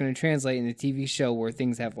how that's going to translate in a TV show where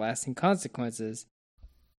things have lasting consequences.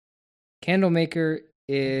 Candlemaker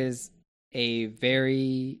is a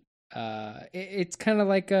very, it's kind of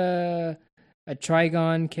like a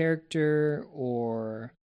Trigon character,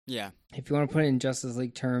 or if you want to put it in Justice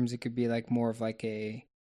League terms, it could be like more of like a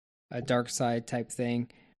dark side type thing.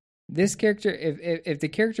 This character, if the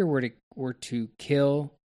character were to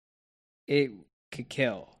kill, it could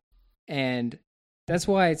kill, and that's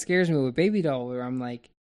why it scares me with Baby Doll, where I'm like,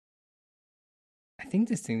 I think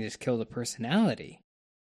this thing just killed a personality.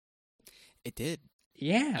 It did.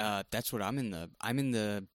 Yeah. That's what I'm in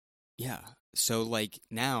the. Yeah. So like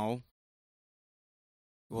now,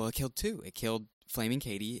 well, it killed two. It killed Flaming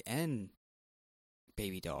Katie and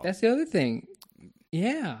Baby Doll. That's the other thing.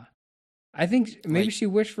 Yeah. I think maybe she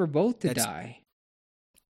wished for both to die.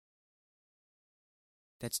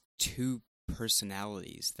 That's two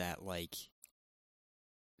personalities that, like,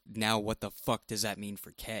 now what the fuck does that mean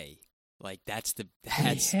for Kay? Like, that's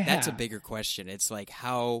a bigger question. It's like,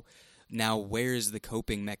 how, now where's the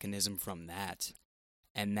coping mechanism from that?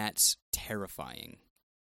 And that's terrifying.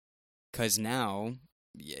 Because now,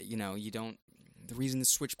 you don't, the reason to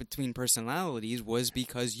switch between personalities was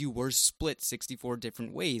because you were split 64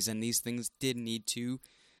 different ways, and these things did need to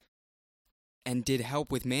and did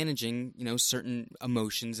help with managing, certain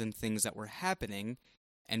emotions and things that were happening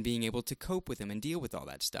and being able to cope with them and deal with all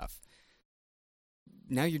that stuff.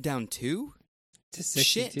 Now you're down 2? To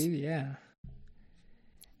 62, Shit. Yeah.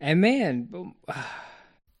 And man,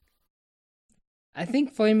 I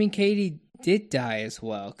think Flaming Katie did die as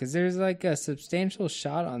well, because there's like a substantial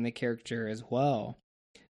shot on the character as well.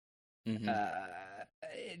 Mm-hmm.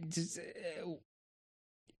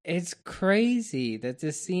 It's crazy that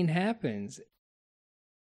this scene happens.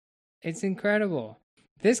 It's incredible.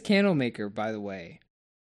 This Candlemaker, by the way,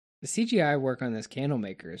 the CGI work on this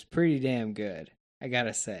Candlemaker is pretty damn good, I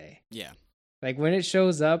gotta say. Yeah. Like, when it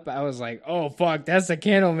shows up, I was like, oh, fuck, that's the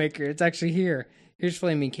Candlemaker. It's actually here. Here's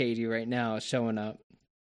Flaming Katie right now showing up.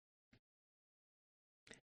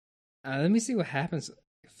 Let me see what happens.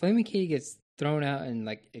 Flaming Katie gets thrown out and,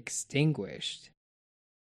 like, extinguished.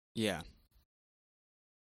 Yeah.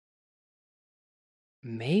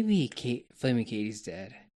 Maybe Flaming Katie's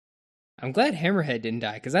dead. I'm glad Hammerhead didn't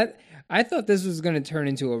die, because I thought this was going to turn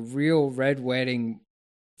into a real Red Wedding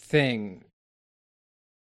thing.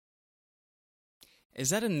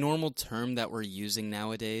 Is that a normal term that we're using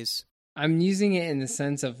nowadays? I'm using it in the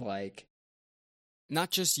sense of, like,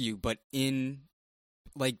 not just you, but in,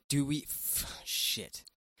 like, do we... shit.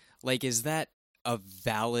 Like, is that a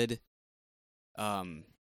valid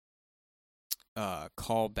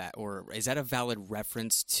callback, or is that a valid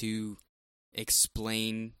reference to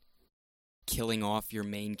explain killing off your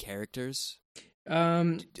main characters?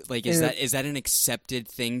 Like, is that an accepted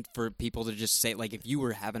thing for people to just say? Like, if you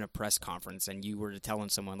were having a press conference and you were telling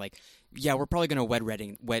someone, like, yeah, we're probably gonna red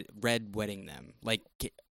wedding them, like,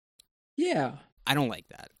 yeah, I don't like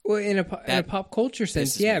that. Well, in a pop culture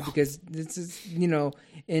sense, yeah, because this is,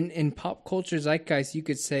 in pop culture zeitgeist, you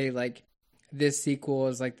could say, like, this sequel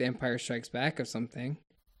is like The Empire Strikes Back or something,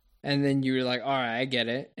 and then you're like, all right, I get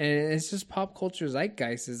it, and it's just pop culture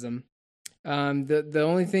zeitgeistism. The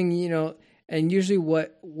only thing, and usually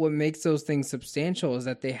what makes those things substantial is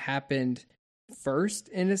that they happened first,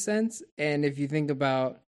 in a sense. And if you think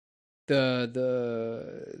about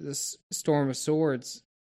the Storm of Swords,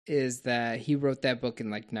 is that he wrote that book in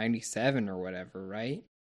like 97 or whatever, right?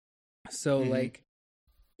 So, Mhm. like,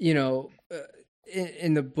 you know,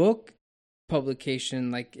 in the book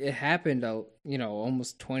publication, like, it happened,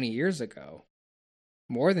 almost 20 years ago,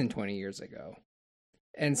 more than 20 years ago.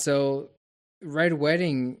 And so, Red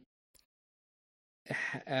Wedding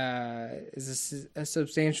is a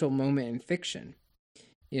substantial moment in fiction.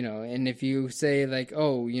 And if you say, like,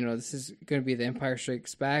 oh, this is going to be the Empire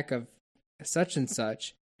Strikes Back of such and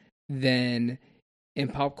such, then in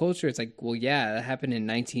pop culture, it's like, well, yeah, that happened in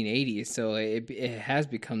 1980, so it has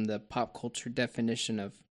become the pop culture definition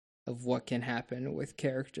of what can happen with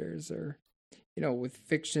characters, or with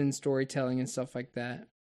fiction storytelling and stuff like that.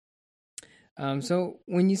 So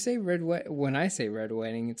when I say Red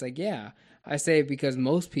Wedding, it's like, yeah, I say it because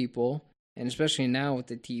most people, and especially now with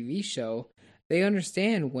the TV show, they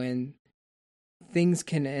understand when things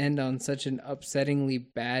can end on such an upsettingly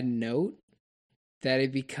bad note that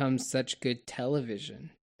it becomes such good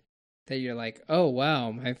television that you're like, oh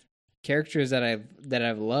wow, my characters that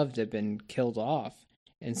I've loved have been killed off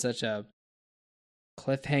in such a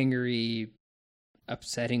cliffhangery,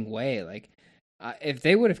 upsetting way. Like, if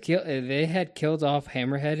they had killed off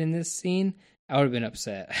Hammerhead in this scene, I would have been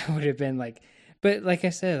upset. I would have been like, but like I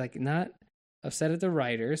said, like, not upset at the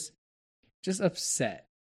writers, just upset,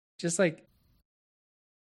 just like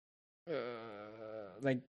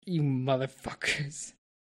you motherfuckers.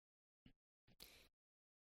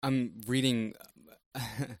 I'm reading.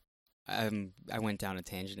 I went down a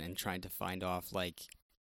tangent and tried to find off like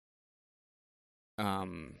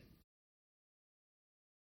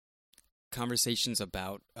conversations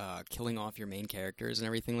about killing off your main characters and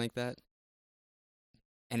everything like that.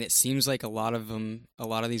 And it seems like a lot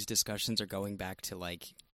of these discussions are going back to,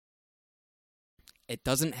 like, it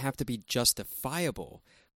doesn't have to be justifiable.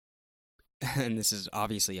 And this is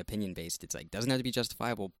obviously opinion based. It's like, doesn't have to be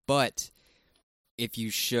justifiable, but if you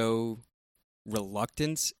show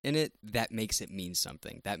reluctance in it, that makes it mean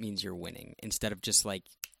something. That means you're winning, instead of just like,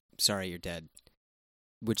 sorry, you're dead,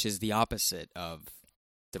 which is the opposite of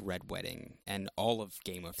the Red Wedding and all of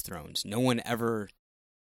Game of Thrones.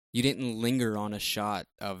 You didn't linger on a shot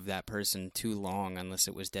of that person too long unless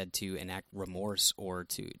it was dead to enact remorse or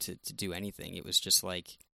to do anything. It was just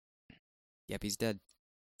like, yep, he's dead.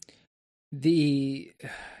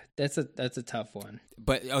 That's a tough one.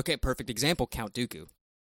 But okay, perfect example, Count Dooku.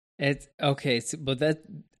 It's okay,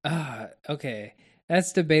 okay.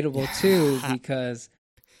 That's debatable too, because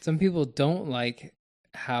some people don't like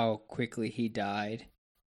how quickly he died.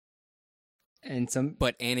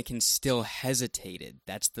 But Anakin still hesitated.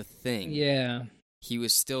 That's the thing. Yeah. He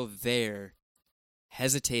was still there,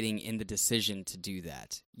 hesitating in the decision to do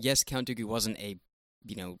that. Yes, Count Dooku wasn't a,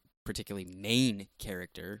 particularly main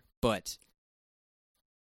character, but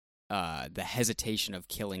the hesitation of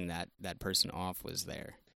killing that person off was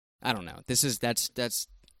there. I don't know.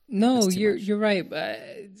 No, you're right.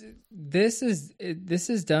 This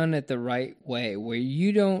is done at the right way, where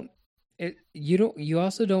you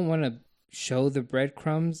also don't want to show the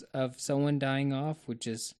breadcrumbs of someone dying off,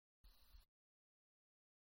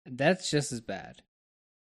 that's just as bad.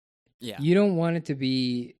 Yeah. You don't want it to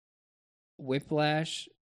be whiplash,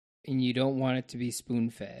 and you don't want it to be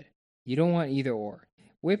spoon-fed. You don't want either or.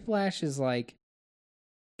 Whiplash is like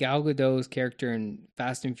Gal Gadot's character in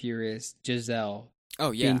Fast and Furious, Giselle,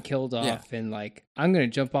 being killed off, and like, I'm gonna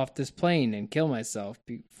jump off this plane and kill myself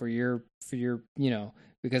for your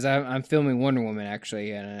because I'm filming Wonder Woman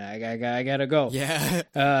actually, and I gotta go. Yeah.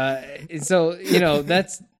 And so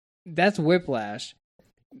that's whiplash.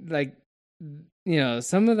 Like,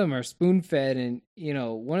 some of them are spoon fed, and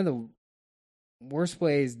one of the worst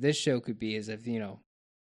ways this show could be is if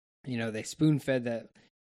they spoon fed that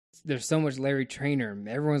there's so much Larry Traynor,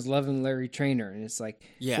 everyone's loving Larry Traynor, and it's like,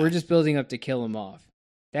 we're just building up to kill him off.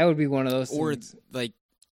 That would be one of those things. Like,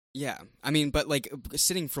 yeah, I mean, but like,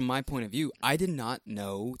 sitting from my point of view, I did not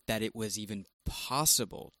know that it was even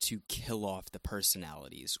possible to kill off the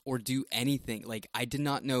personalities or do anything. Like, I did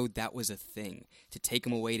not know that was a thing, to take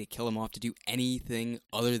them away, to kill them off, to do anything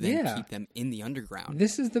other than keep them in the underground.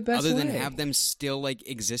 This is the best other way. than have them still like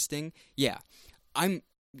existing. Yeah, I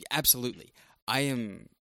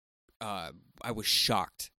was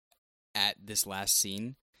shocked at this last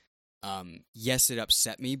scene. Yes, it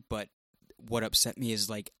upset me, but what upset me is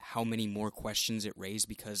like how many more questions it raised,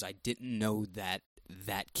 because I didn't know that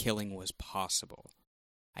killing was possible.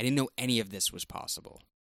 I didn't know any of this was possible.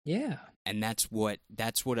 Yeah. And that's what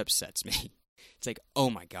upsets me. It's like, oh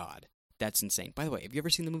my god, that's insane. By the way, have you ever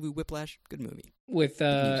seen the movie Whiplash? Good movie. With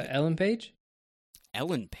Ellen Page?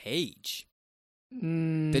 Ellen Page?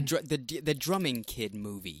 The drumming kid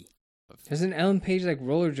movie. There's an Ellen Page like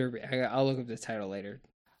roller derby. I'll look up the title later.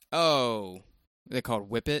 Oh, they're called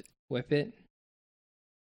Whip It? Whip It?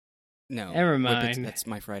 No. Never Whip It, mind. that's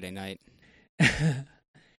my Friday night.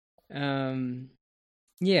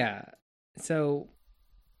 Yeah. So,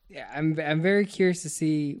 yeah, I'm very curious to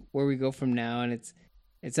see where we go from now, and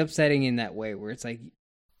it's upsetting in that way where it's like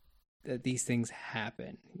that these things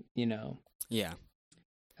happen, you know. Yeah.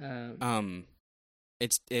 With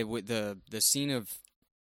the scene of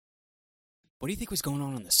what do you think was going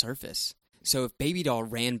on the surface? So if Baby Doll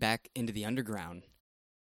ran back into the underground,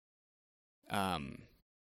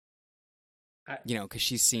 you know, because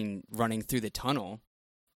she's seen running through the tunnel,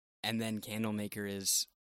 and then Candlemaker is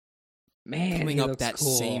coming up that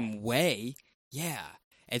cool. same way. Yeah,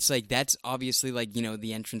 it's like that's obviously like, you know,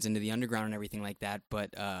 the entrance into the underground and everything like that.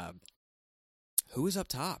 But who is up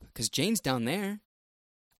top? Because Jane's down there.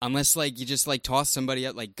 Unless like you just like toss somebody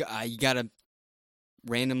up, like you gotta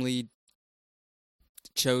randomly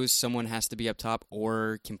chose someone has to be up top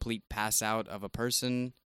or complete pass out of a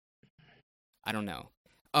person. I don't know.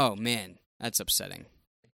 Oh man, that's upsetting.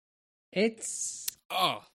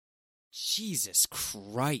 Oh, Jesus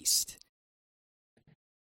Christ.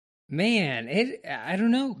 Man, I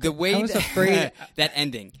don't know. The way I was afraid that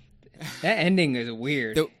ending. That ending is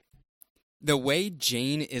weird. The way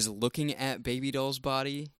Jane is looking at Baby Doll's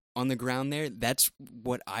body on the ground there, that's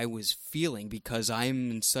what I was feeling because I'm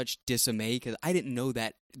in such dismay because I didn't know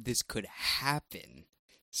that this could happen.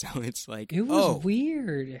 So it's like, it was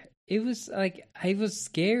weird. It was like, I was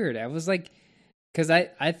scared. I was like, because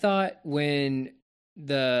I thought when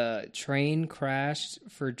the train crashed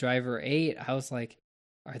for Driver 8, I was like,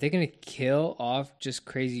 are they going to kill off just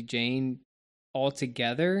Crazy Jane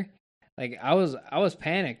altogether? Like, I was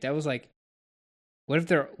panicked. I was like,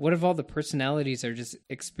 what if all the personalities are just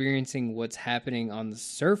experiencing what's happening on the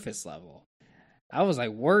surface level? I was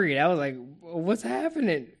like worried. I was like, what's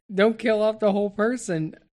happening? Don't kill off the whole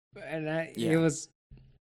person. And it was,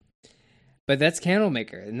 but that's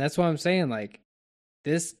Candlemaker. And that's what I'm saying. Like,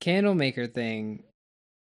 this Candlemaker thing,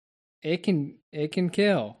 it can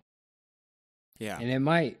kill. Yeah. And it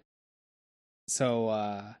might.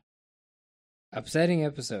 So, upsetting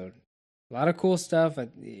episode. A lot of cool stuff.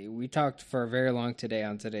 We talked for very long today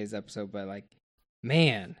on today's episode, but like,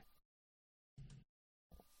 man,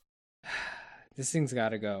 this thing's got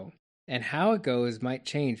to go. And how it goes might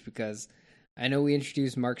change because I know we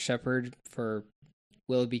introduced Mark Shepard for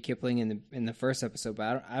Willoughby Kipling in the first episode,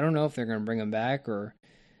 but I don't know if they're going to bring him back or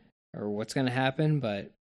what's going to happen.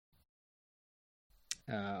 But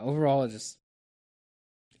overall,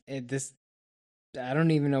 I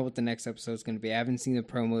don't even know what the next episode is going to be. I haven't seen the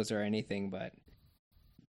promos or anything, but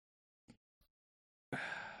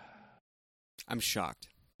I'm shocked.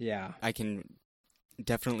 Yeah, I can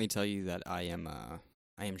definitely tell you that I am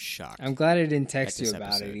shocked. I'm glad I didn't text you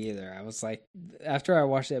about episode. it either. I was like, after I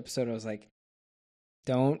watched the episode, I was like,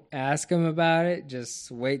 don't ask him about it.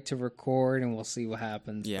 Just wait to record and we'll see what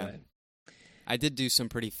happens. Yeah. But I did do some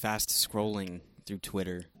pretty fast scrolling through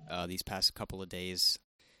Twitter these past couple of days.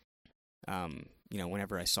 You know,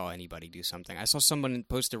 whenever I saw anybody do something, I saw someone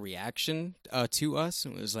post a reaction to us.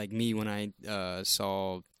 It was like me when I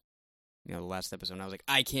saw, you know, the last episode. And I was like,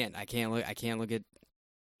 I can't look at.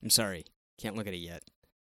 I'm sorry, can't look at it yet.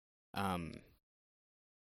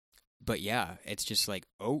 But yeah, it's just like,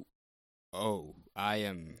 oh, I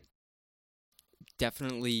am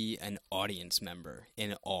definitely an audience member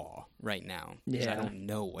in awe right now because I don't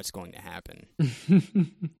know what's going to happen.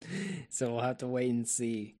 So we'll have to wait and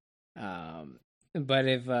see. But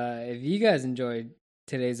if you guys enjoyed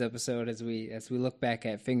today's episode as we look back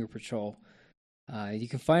at Finger Patrol, you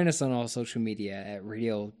can find us on all social media at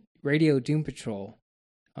Radio Doom Patrol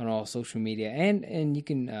on all social media, and you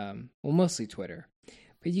can mostly Twitter,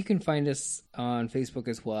 but you can find us on Facebook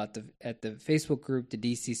as well at the Facebook group, the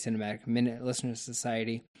DC Cinematic Minute Listeners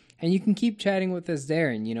Society, and you can keep chatting with us there.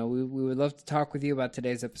 And you know, we would love to talk with you about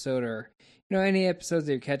today's episode, or you know, any episodes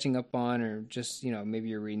that you're catching up on, or just, you know, maybe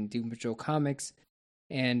you're reading Doom Patrol comics,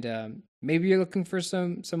 and maybe you're looking for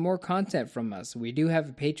some more content from us. We do have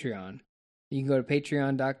a Patreon. You can go to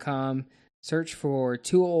patreon.com, search for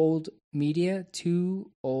Too Old Media,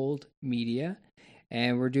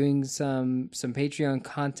 and we're doing some Patreon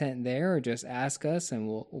content there, or just ask us and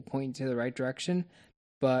we'll point you to the right direction.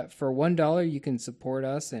 But for $1, you can support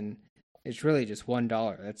us, and it's really just $1.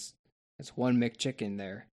 That's one McChicken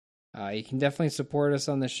there. You can definitely support us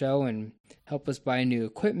on the show and help us buy new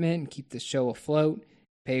equipment and keep the show afloat,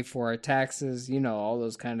 pay for our taxes, you know, all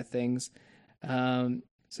those kind of things.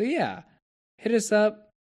 So yeah, hit us up,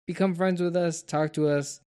 become friends with us, talk to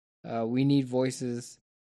us. We need voices.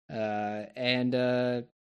 And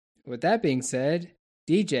with that being said,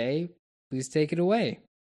 DJ, please take it away.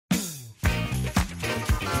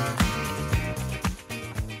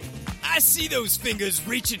 see those fingers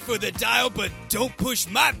reaching for the dial, but don't push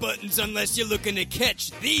my buttons unless you're looking to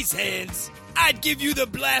catch these hands. I'd give you the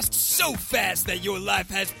blast so fast that your life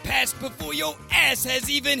has passed before your ass has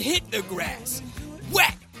even hit the grass.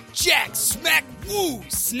 Whack, jack, smack, woo,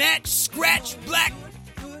 snatch, scratch,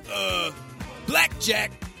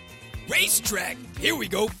 blackjack, racetrack, here we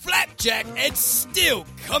go, flapjack, and still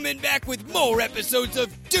coming back with more episodes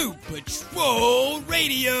of Doom Patrol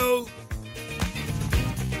Radio.